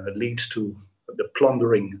leads to the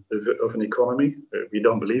plundering of an economy. We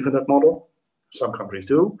don't believe in that model. Some countries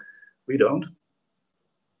do, we don't.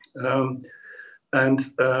 And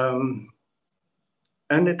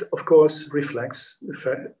it, of course, reflects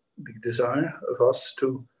the desire of us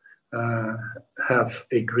to have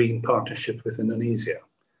a green partnership with Indonesia.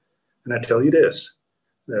 And I tell you this,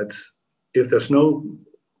 that if there's no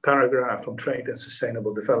paragraph on trade and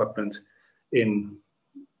sustainable development in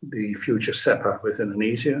the future SEPA with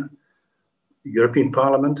Indonesia, the European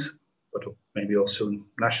Parliament, but maybe also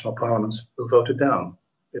national parliaments, will vote it down.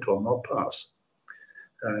 It will not pass.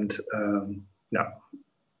 And now,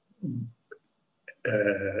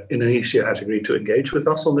 Indonesia has agreed to engage with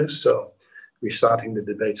us on this, so we're starting the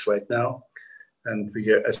debates right now. And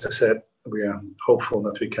we, as I said, we are hopeful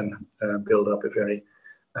that we can build up a very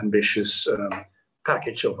ambitious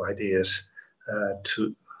package of ideas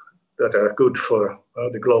that are good for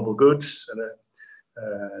the global goods and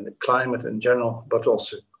the climate in general, but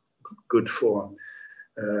also good for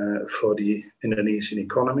the Indonesian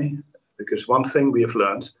economy. Because one thing we have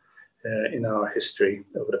learned in our history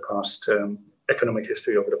over the past, economic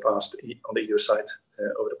history over the past, on the EU side,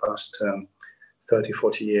 over the past 30,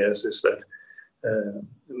 40 years is that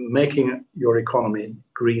making your economy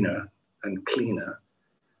greener and cleaner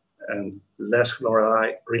and less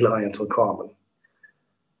reliant on carbon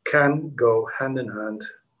can go hand in hand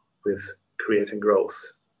with creating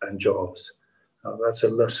growth and jobs. That's a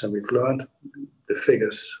lesson we've learned. The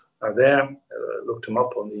figures are there. Look them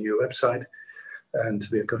up on the EU website, and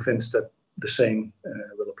we are convinced that the same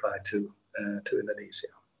will apply to Indonesia.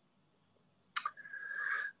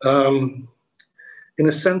 In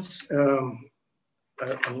a sense, I'm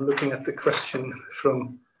looking at the question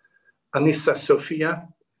from Anissa Sophia,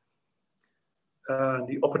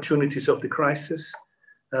 the opportunities of the crisis.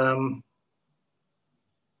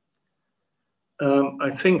 I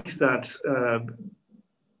think that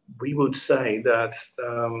we would say that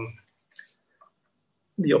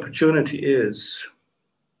the opportunity is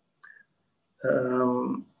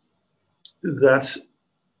that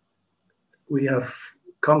we have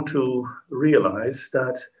come to realize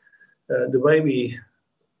that the way we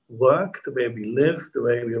work, the way we live, the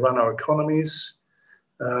way we run our economies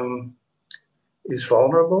is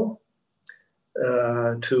vulnerable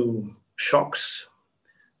to shocks,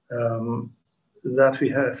 that we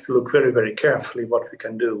have to look very, very carefully what we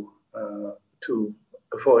can do to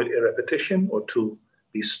avoid a repetition or to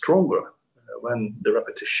be stronger when the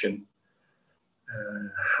repetition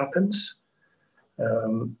happens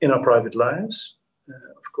in our private lives.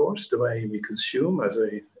 Of course, the way we consume as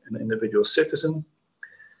an individual citizen,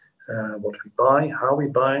 what we buy, how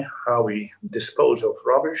we dispose of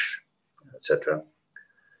rubbish, etc.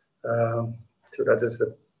 So that is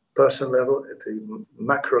the personal level. At the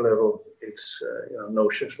macro level, it's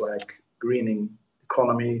notions like greening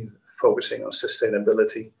economy, focusing on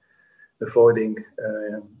sustainability, avoiding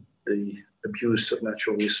the abuse of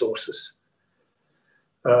natural resources.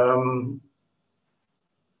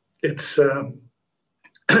 It's an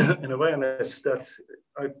awareness that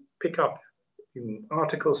I pick up in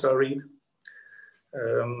articles I read,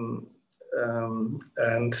 and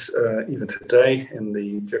even today in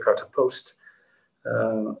the Jakarta Post,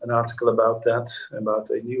 an article about that,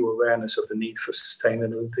 about a new awareness of the need for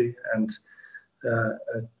sustainability and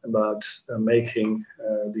about making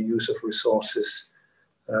the use of resources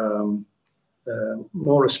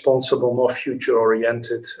more responsible, more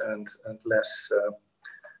future-oriented, and less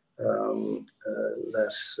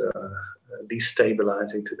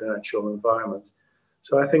destabilizing to the natural environment.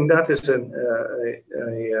 So I think that is an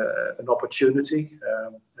opportunity,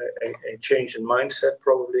 a change in mindset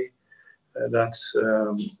probably, that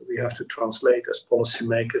we have to translate as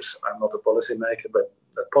policymakers. I'm not a policymaker, but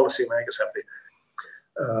that policymakers have to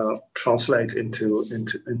translate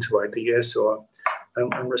into ideas or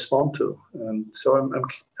and respond to. So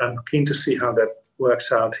I'm keen to see how that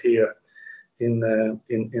works out here in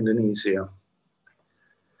Indonesia.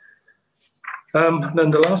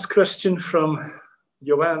 Then the last question from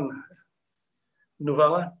Joanne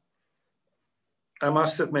Novella. I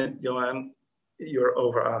must admit, Joanne, you're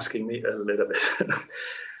over asking me a little bit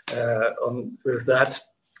with that.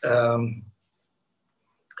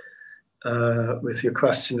 With your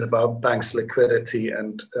question about banks' liquidity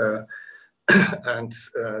and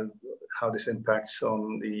how this impacts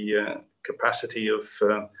on the capacity of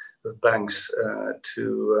banks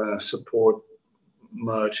to support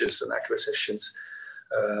mergers and acquisitions.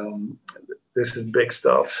 This is big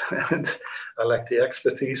stuff, and I lack the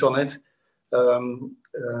expertise on it.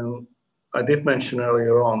 I did mention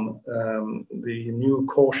earlier on the new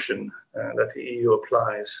caution that the EU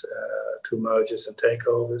applies to mergers and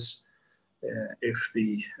takeovers. if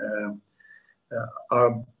the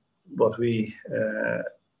what we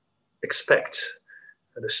expect,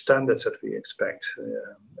 the standards that we expect,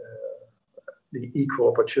 the equal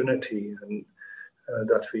opportunity and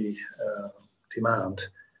that we demand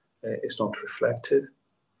is not reflected.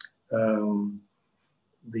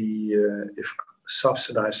 If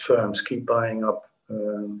subsidized firms keep buying up,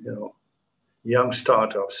 young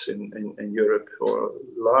startups in Europe or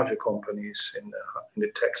larger companies in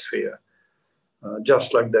the tech sphere,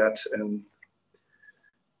 just like that, and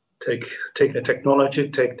take the technology,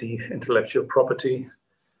 take the intellectual property,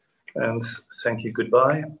 and thank you,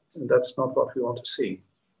 goodbye. And that's not what we want to see.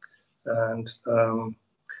 And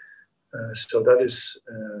so that is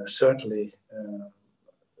certainly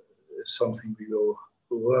something we will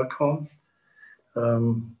work on.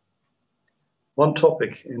 One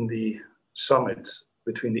topic in the summit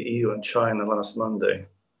between the EU and China last Monday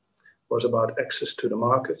was about access to the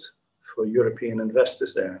market for European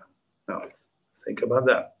investors there. Now, think about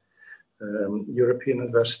that. European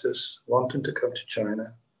investors wanting to come to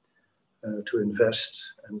China to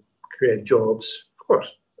invest and create jobs, of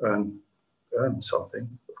course, earn something,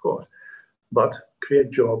 of course, but create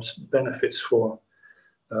jobs, benefits for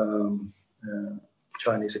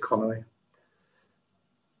Chinese economy.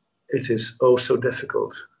 It is also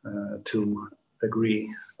difficult to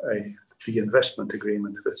agree the investment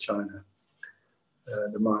agreement with China.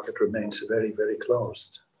 The market remains very, very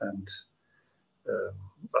closed, and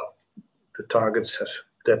well, the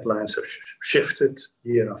deadlines have shifted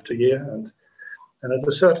year after year, and at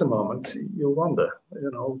a certain moment you wonder,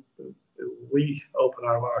 we open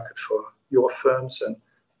our market for your firms, and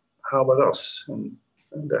how about us? And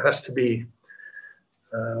there has to be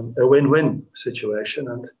a win-win situation,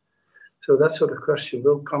 and so that sort of question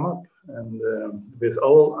will come up, and with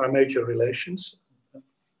all our major relations,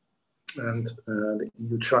 and the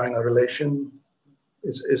EU-China relation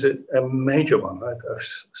is a major one. I've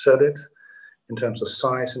said it in terms of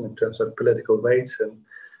size and in terms of political weight, and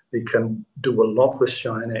we can do a lot with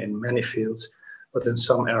China in many fields, but in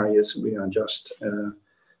some areas we are just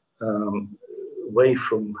way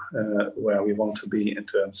from where we want to be in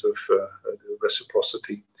terms of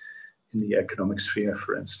reciprocity in the economic sphere,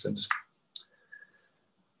 for instance.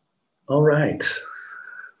 All right,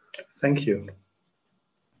 thank you.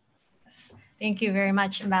 Thank you very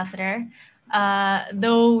much, Ambassador.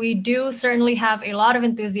 Though we do certainly have a lot of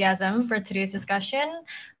enthusiasm for today's discussion,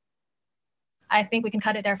 I think we can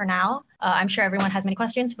cut it there for now. I'm sure everyone has many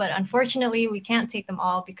questions, but unfortunately we can't take them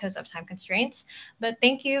all because of time constraints. But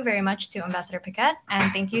thank you very much to Ambassador Piket,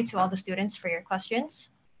 and thank you to all the students for your questions.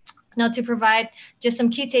 Now, to provide just some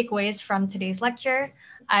key takeaways from today's lecture,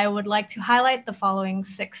 I would like to highlight the following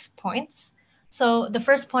 6 points. So the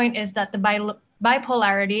first point is that the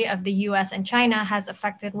bipolarity of the US and China has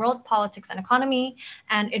affected world politics and economy,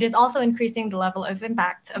 and it is also increasing the level of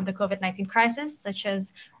impact of the COVID-19 crisis, such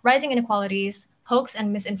as rising inequalities, hoax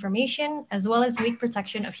and misinformation, as well as weak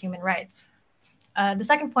protection of human rights. The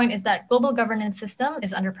second point is that global governance system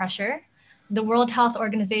is under pressure. The World Health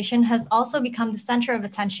Organization has also become the center of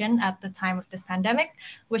attention at the time of this pandemic,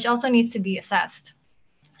 which also needs to be assessed.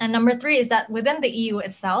 And number 3 is that within the EU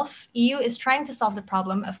itself, EU is trying to solve the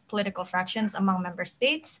problem of political fractions among member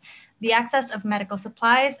states, the access of medical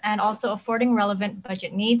supplies, and also affording relevant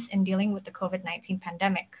budget needs in dealing with the COVID-19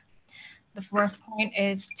 pandemic. The fourth point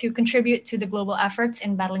is to contribute to the global efforts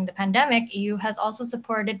in battling the pandemic. EU has also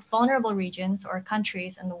supported vulnerable regions or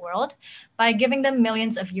countries in the world by giving them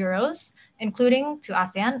millions of euros, including to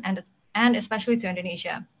ASEAN and especially to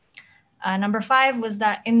Indonesia. Number 5 was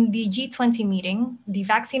that in the G20 meeting, the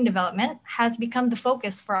vaccine development has become the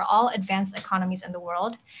focus for all advanced economies in the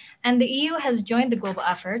world, and the EU has joined the global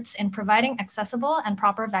efforts in providing accessible and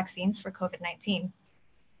proper vaccines for COVID-19.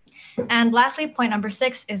 And lastly, point number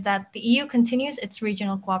 6 is that the EU continues its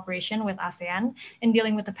regional cooperation with ASEAN in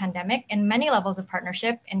dealing with the pandemic in many levels of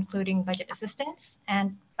partnership, including budget assistance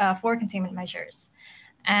and for containment measures.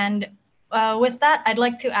 And with that, I'd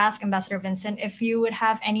like to ask Ambassador Vincent if you would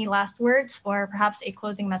have any last words or perhaps a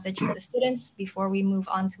closing message to the students before we move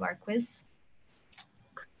on to our quiz.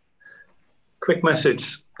 Quick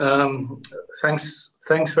message.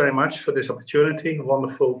 Thanks very much for this opportunity.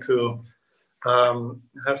 Wonderful to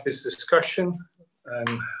have this discussion.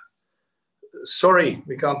 And sorry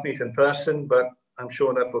we can't meet in person, but I'm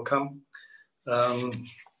sure that will come.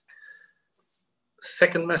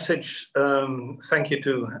 Second message, thank you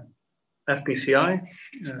to FPCI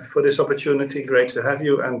for this opportunity. Great to have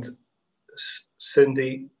you, and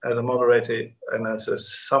Cindy as a moderator and as a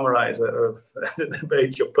summarizer of the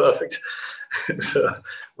debate. You're perfect. So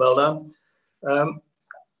well done.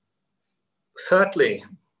 Thirdly,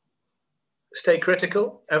 Stay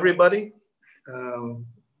critical, everybody.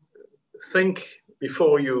 Think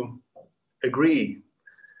before you agree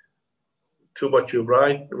to what you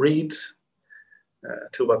read,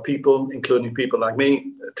 to what people, including people like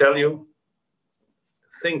me, tell you.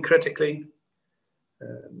 Think critically.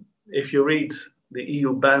 If you read the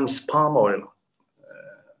EU bans palm oil,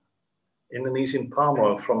 Indonesian palm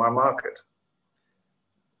oil from our market,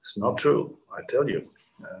 it's not true, I tell you.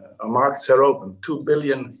 Our markets are open. 2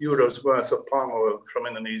 billion euros worth of palm oil from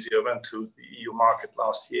Indonesia went to the EU market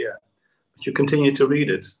last year. But you continue to read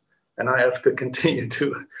it, and I have to continue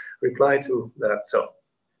to reply to that. So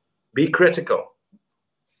be critical.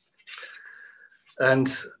 And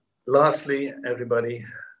lastly, everybody,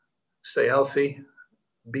 stay healthy,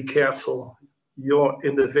 be careful. Your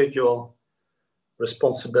individual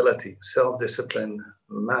responsibility, self-discipline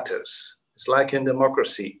matters. It's like in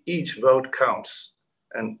democracy, each vote counts.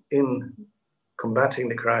 And in combating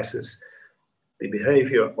the crisis, the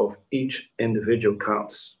behavior of each individual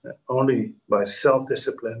counts. Only by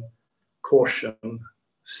self-discipline, caution,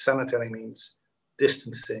 sanitary means,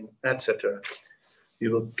 distancing, etc.,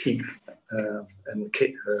 you will keep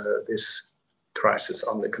this crisis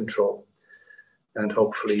under control and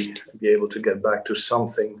hopefully be able to get back to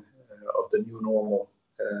something of the new normal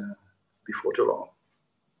before too long.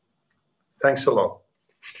 Thanks a lot.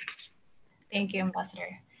 Thank you,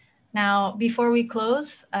 Ambassador. Now, before we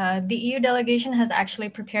close, the EU delegation has actually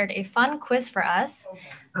prepared a fun quiz for us.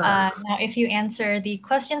 Now, if you answer the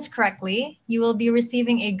questions correctly, you will be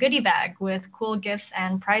receiving a goodie bag with cool gifts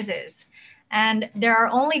and prizes. And there are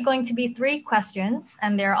only going to be 3 questions,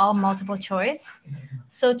 and they're all multiple choice.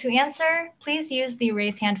 So to answer, please use the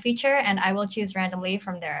raise hand feature, and I will choose randomly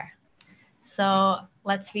from there. So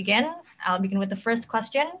let's begin. I'll begin with the first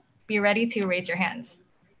question. Be ready to raise your hands.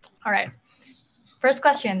 All right. First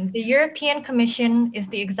question. The European Commission is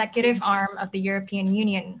the executive arm of the European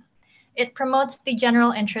Union. It promotes the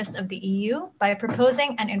general interest of the EU by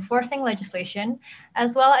proposing and enforcing legislation,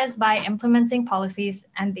 as well as by implementing policies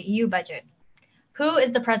and the EU budget. Who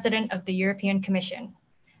is the president of the European Commission?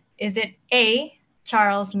 Is it A,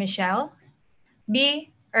 Charles Michel,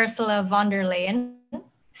 B, Ursula von der Leyen,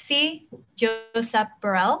 C, Josep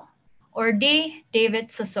Borrell, or D, David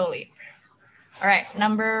Sassoli? All right,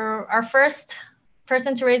 our first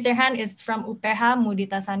person to raise their hand is from UPH,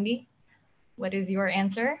 Mudita Sandi. What is your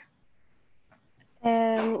answer?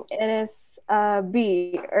 It is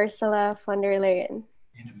B, Ursula von der Leyen.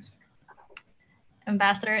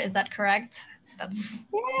 Ambassador, is that correct? That's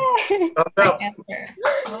the right answer.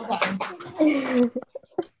 Well done.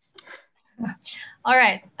 All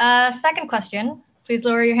right, second question. Please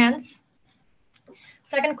lower your hands.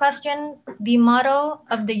 Second question, the motto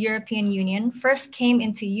of the European Union first came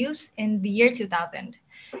into use in the year 2000.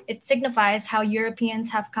 It signifies how Europeans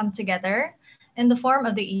have come together in the form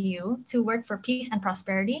of the EU to work for peace and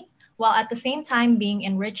prosperity, while at the same time being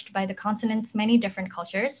enriched by the continent's many different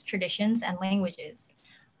cultures, traditions, and languages.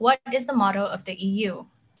 What is the motto of the EU?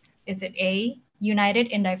 Is it A, united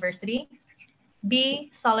in diversity,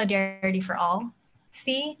 B, solidarity for all,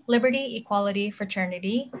 C, liberty, equality,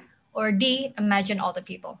 fraternity, or D, imagine all the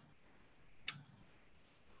people?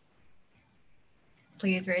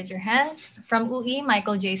 Please raise your hands. From UI,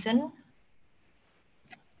 Michael Jason.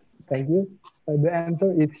 Thank you. The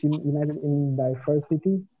answer is united in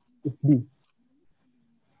diversity. It's B.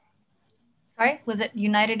 Sorry, was it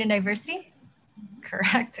united in diversity?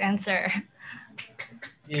 Correct answer.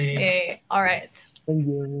 Okay, all right. Thank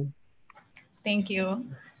you. Thank you.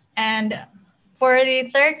 And for the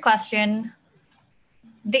third question,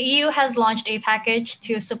 the EU has launched a package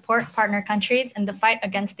to support partner countries in the fight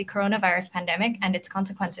against the coronavirus pandemic and its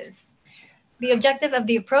consequences. The objective of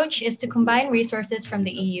the approach is to combine resources from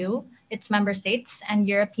the EU, its member states, and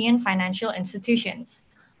European financial institutions.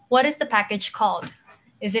 What is the package called?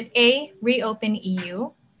 Is it A, Reopen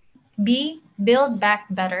EU, B, Build Back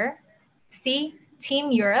Better, C,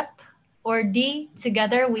 Team Europe, or D,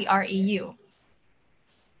 Together We Are EU?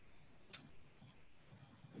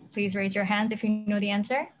 Please raise your hands if you know the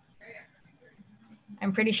answer.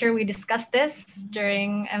 I'm pretty sure we discussed this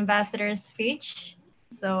during Ambassador's speech,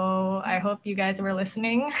 so I hope you guys were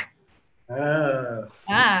listening.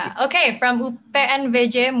 Okay, from UPN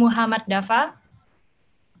VJ, Muhammad Dafa.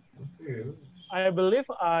 I believe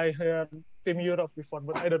I heard Team Europe before,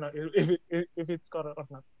 but I don't know if it's correct or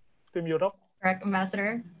not. Team Europe? Correct,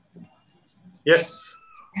 Ambassador? Yes.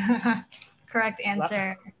 Correct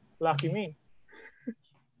answer. Lucky me.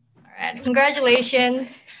 All right,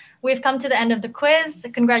 congratulations. We've come to the end of the quiz.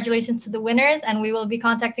 Congratulations to the winners, and we will be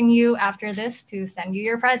contacting you after this to send you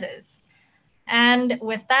your prizes. And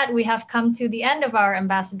with that, we have come to the end of our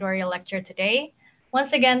ambassadorial lecture today.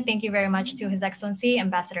 Once again, thank you very much to His Excellency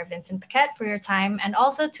Ambassador Vincent Piket for your time, and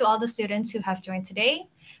also to all the students who have joined today.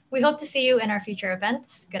 We hope to see you in our future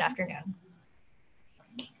events. Good afternoon.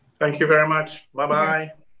 Thank you very much.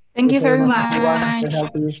 Bye-bye. Thank you very much. Everyone. Stay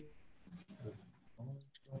healthy.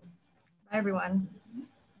 Bye, everyone.